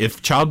 Look,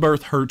 if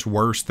childbirth hurts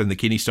worse than the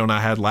kidney stone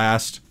I had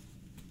last,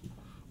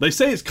 they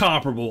say it's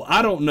comparable.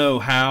 I don't know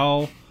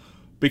how,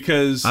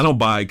 because I don't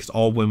buy it, because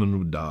all women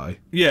would die.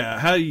 Yeah,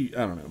 I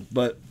don't know.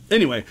 But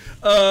anyway,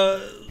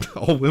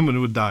 all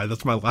women would die.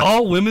 That's my last.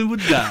 All women would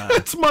die.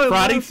 That's my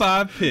Friday last.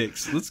 5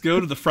 picks. Let's go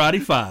to the Friday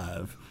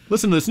 5.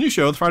 Listen to this new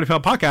show, the Friday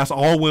 5 Podcast.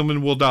 All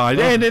women will die,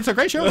 and it's a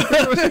great show.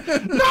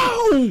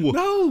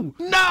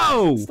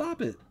 No!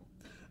 Stop it.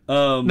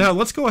 Now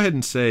let's go ahead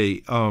and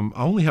say I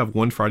only have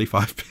one Friday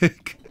 5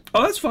 pick.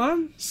 Oh, that's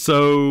fine.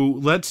 So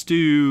let's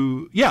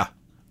do 2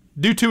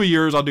 of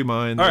yours. I'll do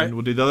mine. All then right.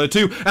 We'll do the other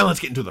 2, and let's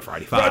get into the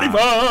Friday 5. Friday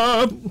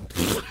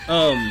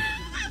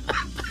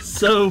 5.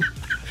 So.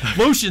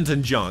 Lotions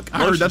and Junk. I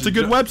heard that's a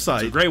good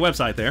website. It's a great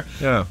website there.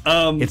 Yeah.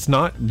 It's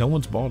not. No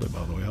one's bought it,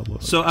 by the way. I love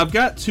it. So I've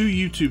got 2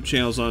 YouTube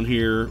channels on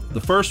here. The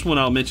first one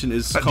I'll mention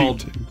is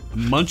called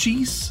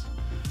Munchies.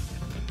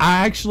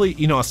 I actually,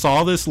 I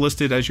saw this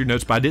listed as your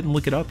notes, but I didn't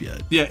look it up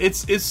yet. Yeah,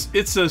 it's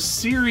a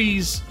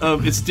series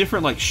of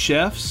different like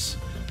chefs,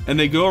 and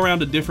they go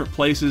around to different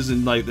places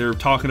and like they're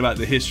talking about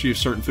the history of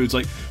certain foods.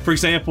 Like, for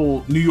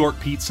example, New York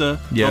pizza.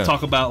 Yeah. They'll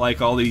talk about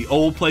like all the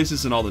old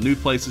places and all the new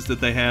places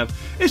that they have.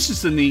 It's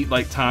just a neat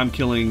like time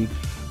killing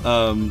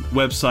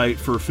website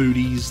for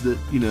foodies that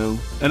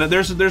And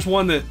there's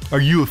one that. Are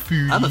you a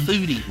foodie? I'm a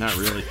foodie. Not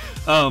really,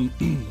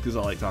 because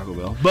I like Taco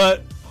Bell.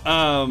 But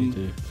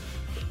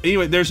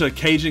anyway, there's a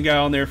Cajun guy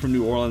on there from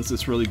New Orleans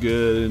that's really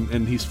good,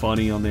 and he's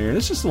funny on there.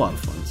 It's just a lot of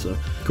fun. So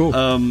cool.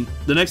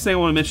 The next thing I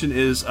want to mention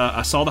is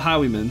I saw The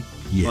Highwaymen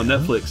on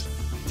Netflix.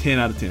 10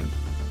 out of 10.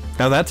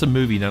 Now that's a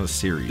movie, not a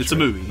series. It's a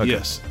movie. Okay.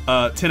 Yes.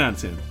 10 out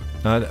of 10.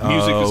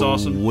 Music is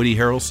awesome. Woody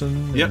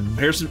Harrelson. Yep.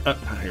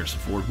 Harrison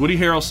Ford. Woody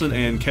Harrelson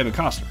and Kevin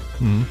Costner.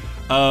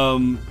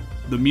 Mm-hmm.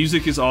 The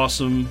music is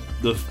awesome.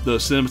 The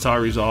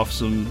cinematography is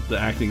awesome. The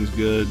acting is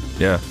good.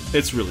 Yeah.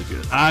 It's really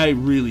good. I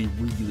really,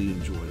 really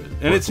enjoyed it.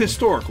 And it's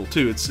historical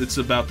too. It's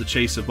about the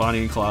chase of Bonnie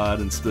and Clyde,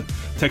 and it's the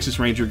Texas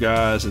Ranger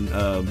guys, and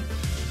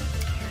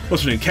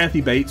what's her name?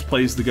 Kathy Bates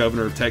plays the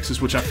governor of Texas,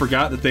 which I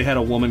forgot that they had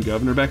a woman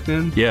governor back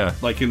then. Yeah,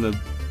 like in the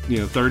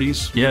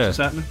 30s. Yeah, what's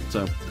happening.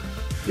 So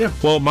yeah.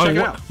 Well,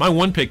 my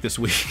one pick this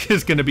week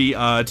is going to be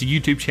it's a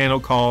YouTube channel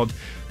called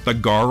the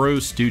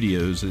Garo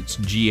Studios. It's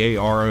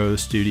Garo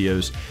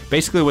Studios.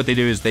 Basically, what they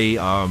do is they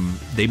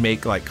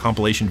make like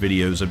compilation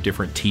videos of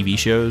different TV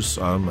shows,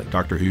 like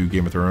Doctor Who,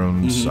 Game of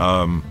Thrones.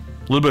 Mm-hmm.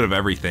 A little bit of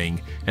everything,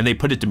 and they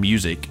put it to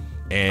music,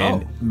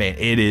 and man,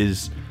 it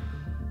is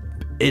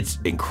It's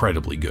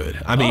incredibly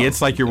good. I mean,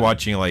 it's like you're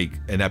watching like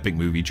an epic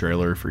movie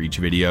trailer for each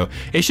video.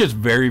 It's just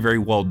very, very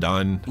well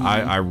done.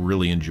 I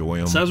really enjoy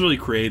them. Sounds really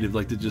creative.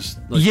 Like to just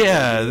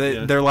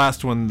their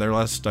last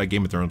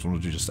Game of Thrones one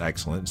was just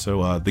excellent.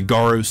 So the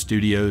Garo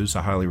Studios,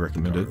 I highly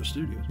recommend it.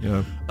 Studios.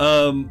 Yeah.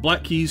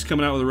 Black Keys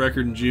coming out with a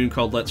record in June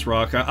called Let's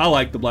Rock. I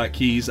like the Black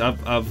Keys.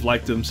 I've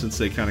liked them since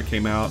they kind of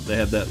came out. They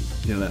had that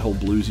that whole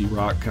bluesy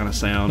rock kind of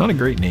sound. Not a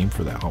great name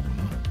for that album.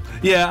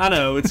 Yeah, I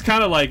know. It's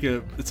kind of like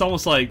it's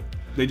almost like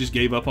they just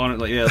gave up on it.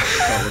 Like, yeah,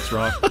 let's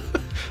rock.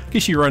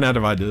 Guess you run out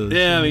of ideas.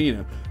 Yeah, I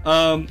mean,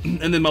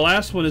 and then my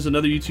last one is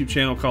another YouTube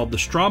channel called The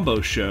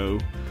Strombo Show.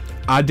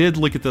 I did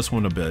look at this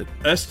one a bit.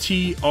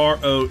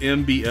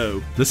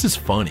 STROMBO. This is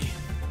funny.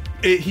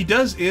 He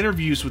does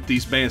interviews with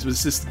these bands, but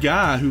it's this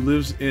guy who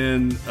lives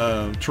in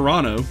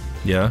Toronto.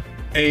 Yeah.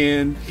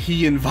 And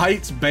he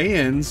invites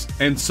bands,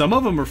 and some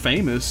of them are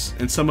famous,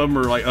 and some of them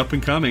are like up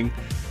and coming.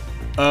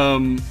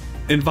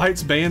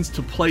 Invites bands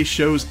to play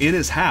shows in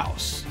his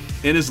house,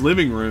 in his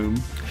living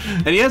room,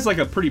 and he has like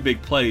a pretty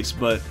big place.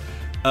 But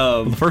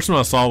the first one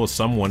I saw was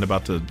someone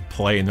about to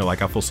play, and they're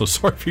like, "I feel so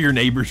sorry for your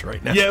neighbors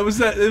right now." Yeah, it was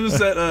that.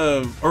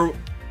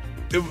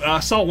 I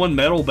saw one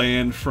metal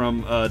band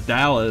from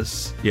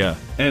Dallas. Yeah,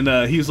 and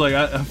he was like,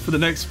 "For the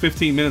next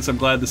 15 minutes, I'm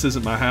glad this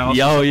isn't my house."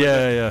 Oh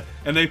yeah.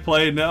 And they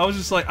played, and I was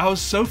just like, I was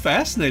so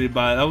fascinated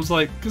by it. I was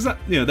like, because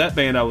that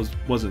band I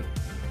wasn't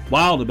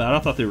wild about. I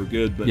thought they were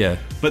good, but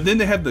But then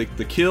they have the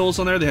Kills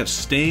on there. They have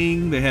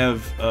Sting. They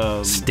have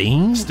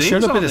Sting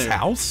showed up at his there.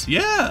 house.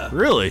 Yeah,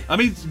 really. I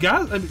mean,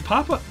 guys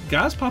pop up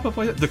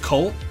like that. The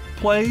Cult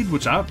played,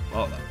 which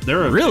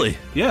they're really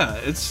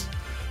it's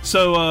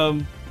so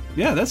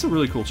yeah, that's a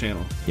really cool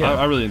channel. Yeah,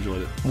 I really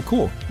enjoyed it. Well,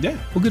 cool. Yeah,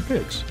 well, good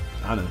picks.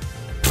 I know.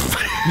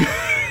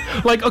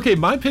 Like, okay,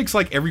 my picks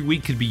like every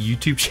week could be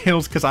YouTube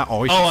channels because I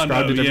always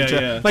subscribe to different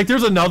channels. Yeah. Like,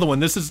 there's another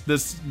one.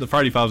 The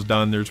Friday Five's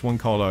done. There's one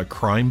called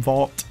Crime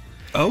Vault.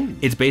 Oh,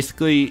 it's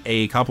basically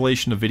a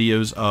compilation of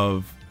videos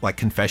of like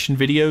confession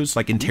videos,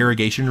 like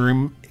interrogation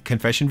room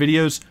confession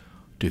videos.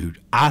 Dude,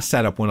 I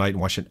sat up one night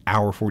and watched an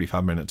hour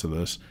 45 minutes of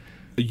this.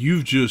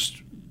 You've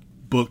just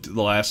booked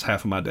the last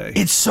half of my day.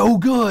 It's so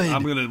good.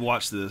 I'm gonna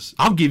watch this.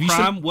 I'll give you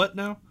Crime. What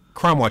now?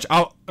 Crime Watch.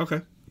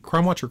 Okay.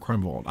 Crime Watch or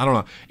Crime Vault? I don't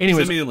know.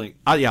 Anyways, send me a link.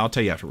 I'll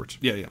tell you afterwards.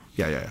 Yeah.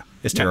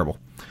 It's terrible.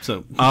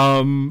 So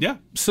yeah.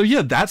 So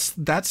yeah, that's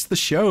the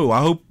show.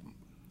 I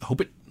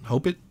hope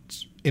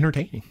it's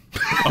entertaining.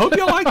 I hope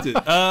y'all liked it.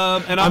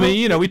 And I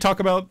mean, we talk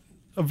about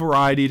a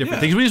variety of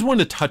different things. We just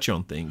wanted to touch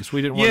on things.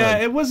 We didn't want to. Yeah,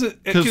 it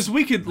wasn't because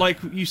we could, like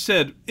you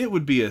said, it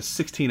would be a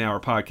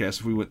 16-hour podcast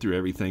if we went through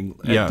everything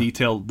at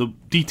the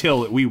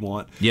detail that we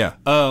want. Yeah.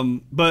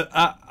 But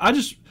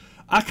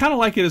I kind of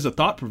like it as a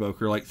thought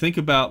provoker. Like, think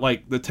about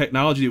like the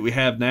technology that we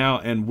have now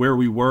and where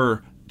we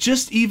were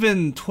just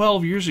even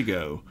 12 years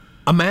ago.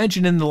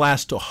 Imagine in the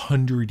last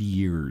 100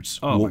 years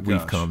what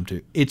we've come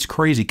to. It's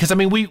crazy because I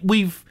mean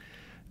we've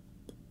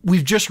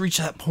just reached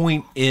that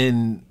point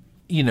in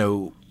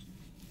to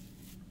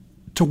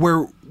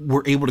where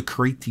we're able to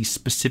create these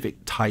specific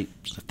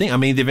types of things. I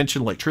mean, the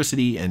invention of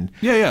electricity and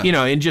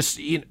and just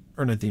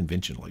or not the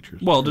invention of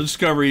electricity. Well, the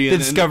discovery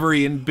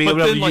and being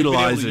able to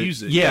utilize it.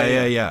 Use it.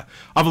 Yeah.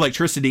 Of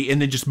electricity,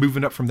 and then just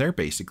moving up from there,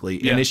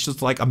 basically. Yeah. And it's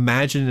just like,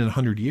 imagine in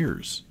 100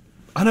 years.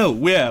 I know.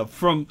 Yeah,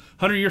 from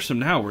 100 years from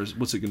now,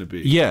 what's it going to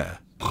be? Yeah.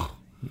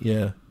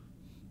 Yeah.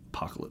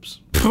 Apocalypse.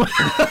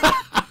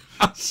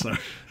 Sorry.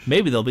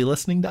 Maybe they'll be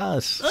listening to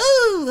us.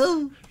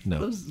 Oh.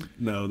 No.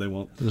 No, they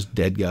won't. Those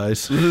dead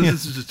guys.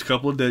 This is just a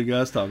couple of dead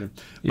guys talking.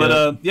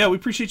 But we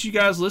appreciate you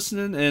guys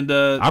listening, and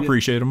I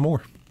appreciate them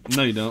more.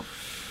 No, you don't.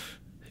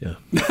 Yeah.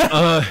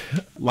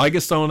 Like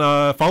us on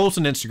follow us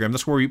on Instagram.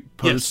 That's where we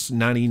post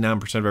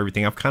 99% of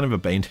everything. I've kind of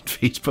abandoned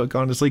Facebook,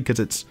 honestly, because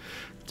it's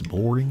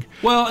boring.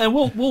 Well, and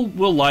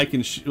we'll like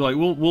and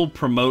we'll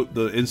promote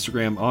the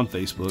Instagram on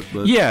Facebook.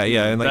 But yeah,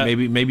 and like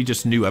maybe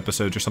just new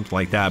episodes or something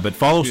like that. But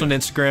follow us on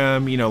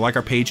Instagram. Like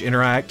our page,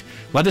 interact.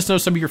 Let us know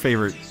some of your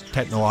favorite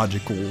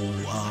technological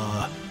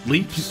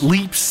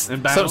leaps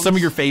and bounds. Some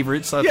of your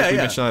favorites. I think we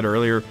mentioned that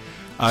earlier.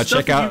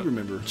 Check out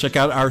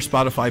our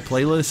Spotify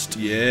playlist.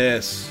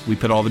 Yes, we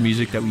put all the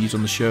music that we use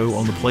on the show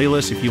on the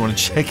playlist. If you want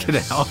to check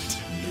it out.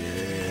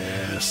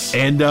 Yes.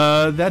 And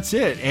that's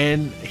it.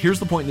 And here's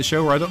the point in the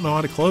show where I don't know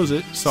how to close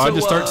it, so I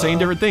just start saying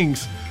different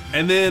things.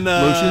 And then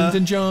lotions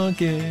and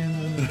junk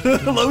and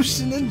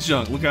lotion and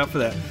junk. Look out for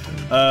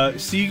that.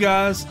 See you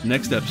guys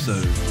next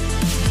episode.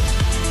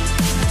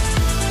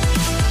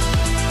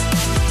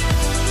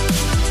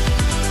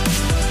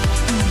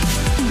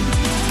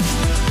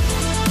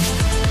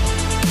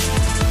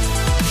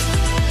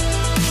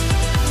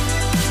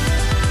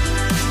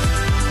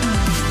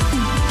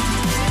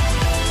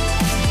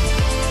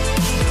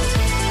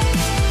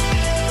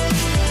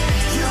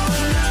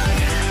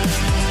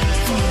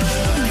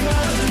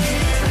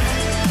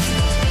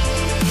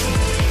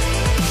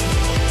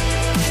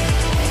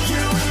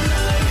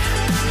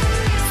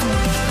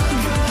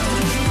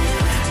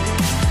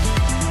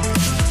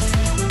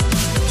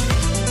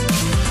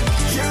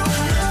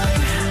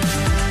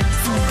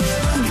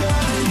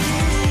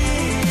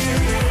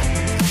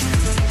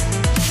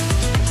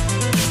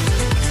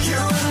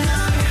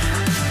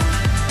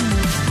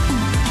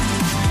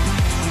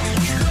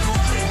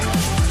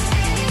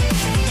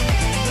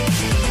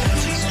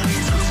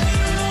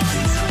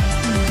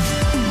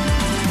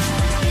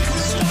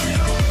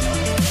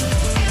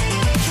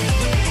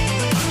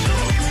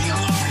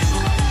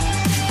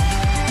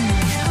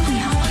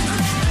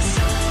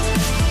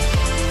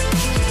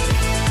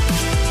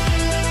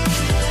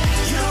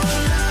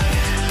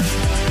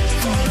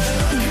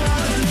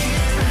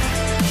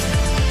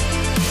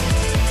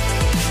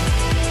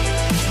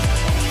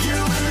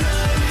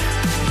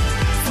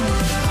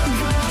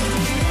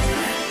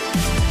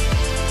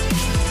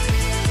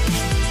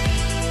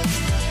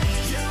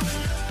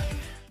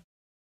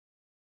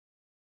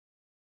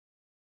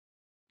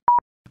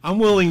 I'm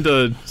willing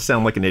to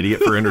sound like an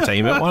idiot for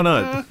entertainment. Why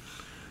not?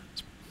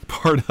 It's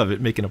part of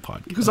it, making a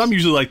podcast. Because I'm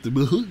usually like the.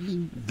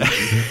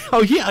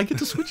 Oh yeah, I get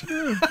to switch it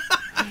around.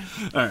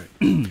 All right.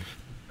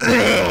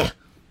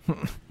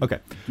 Okay.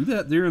 Do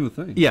that during the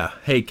thing. Yeah.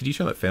 Hey, could you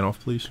turn that fan off,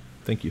 please?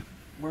 Thank you.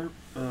 Where?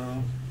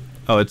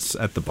 Oh, it's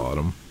at the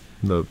bottom.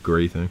 The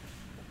gray thing.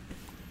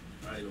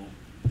 I don't.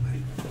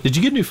 Did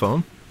you get a new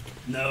phone?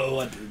 No,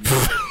 I didn't.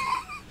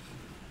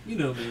 You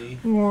know me.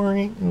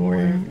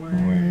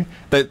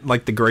 That,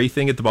 like the gray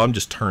thing at the bottom,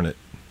 just turn it.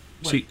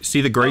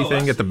 See the gray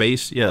thing at the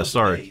base? Yeah,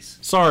 sorry.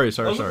 Sorry.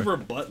 I was looking for a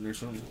button or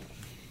something.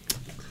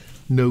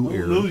 No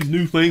error. Those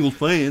newfangled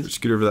fans.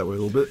 Scoot over that way a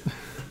little bit.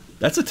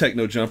 That's a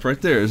techno jump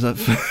right there. Is that?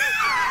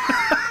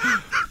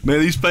 Man,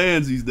 these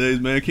fans these days,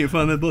 man, I can't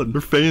find that button.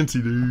 They're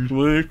fancy, dude.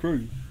 Well, they're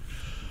crazy.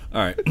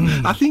 All right.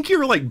 I think you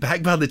were like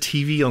back by the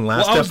TV on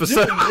last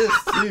episode. Doing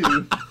this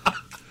too.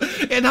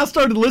 And I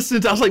started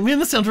listening to I was like, man,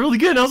 this sounds really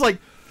good. And I was like,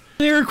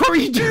 Eric, what are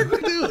you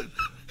doing?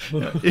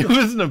 It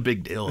wasn't a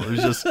big deal. It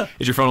was just,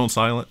 is your phone on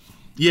silent?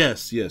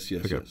 Yes.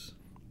 Okay.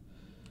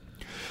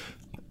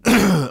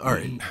 All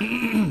right.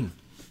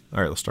 All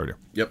right, let's start here.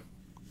 Yep.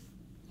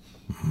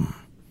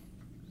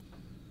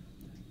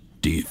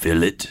 Do you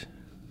feel it?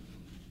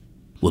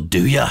 Well,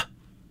 do ya?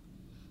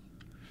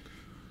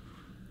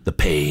 The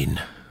pain.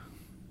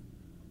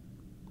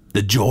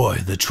 The joy,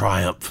 the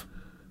triumph.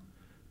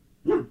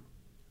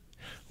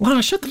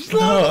 Lana, shut the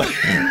fuck up.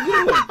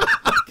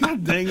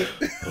 God dang it.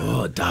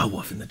 Oh, a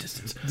direwolf in the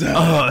distance.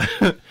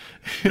 The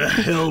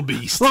hell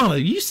beast. Lana,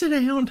 you sit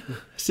down.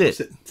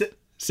 Sit.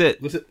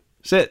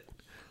 Sit.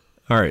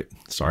 All right.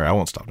 Sorry, I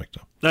won't stop next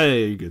time.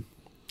 Hey, you're good.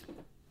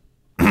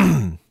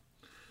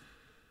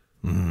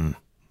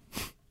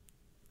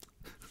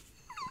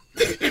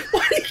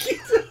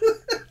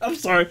 I'm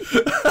sorry.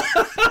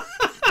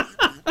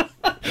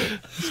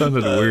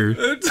 Sounded weird.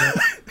 It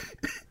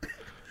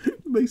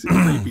makes it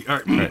creepy. All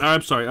right.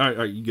 I'm sorry. All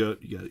right. You got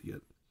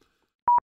it.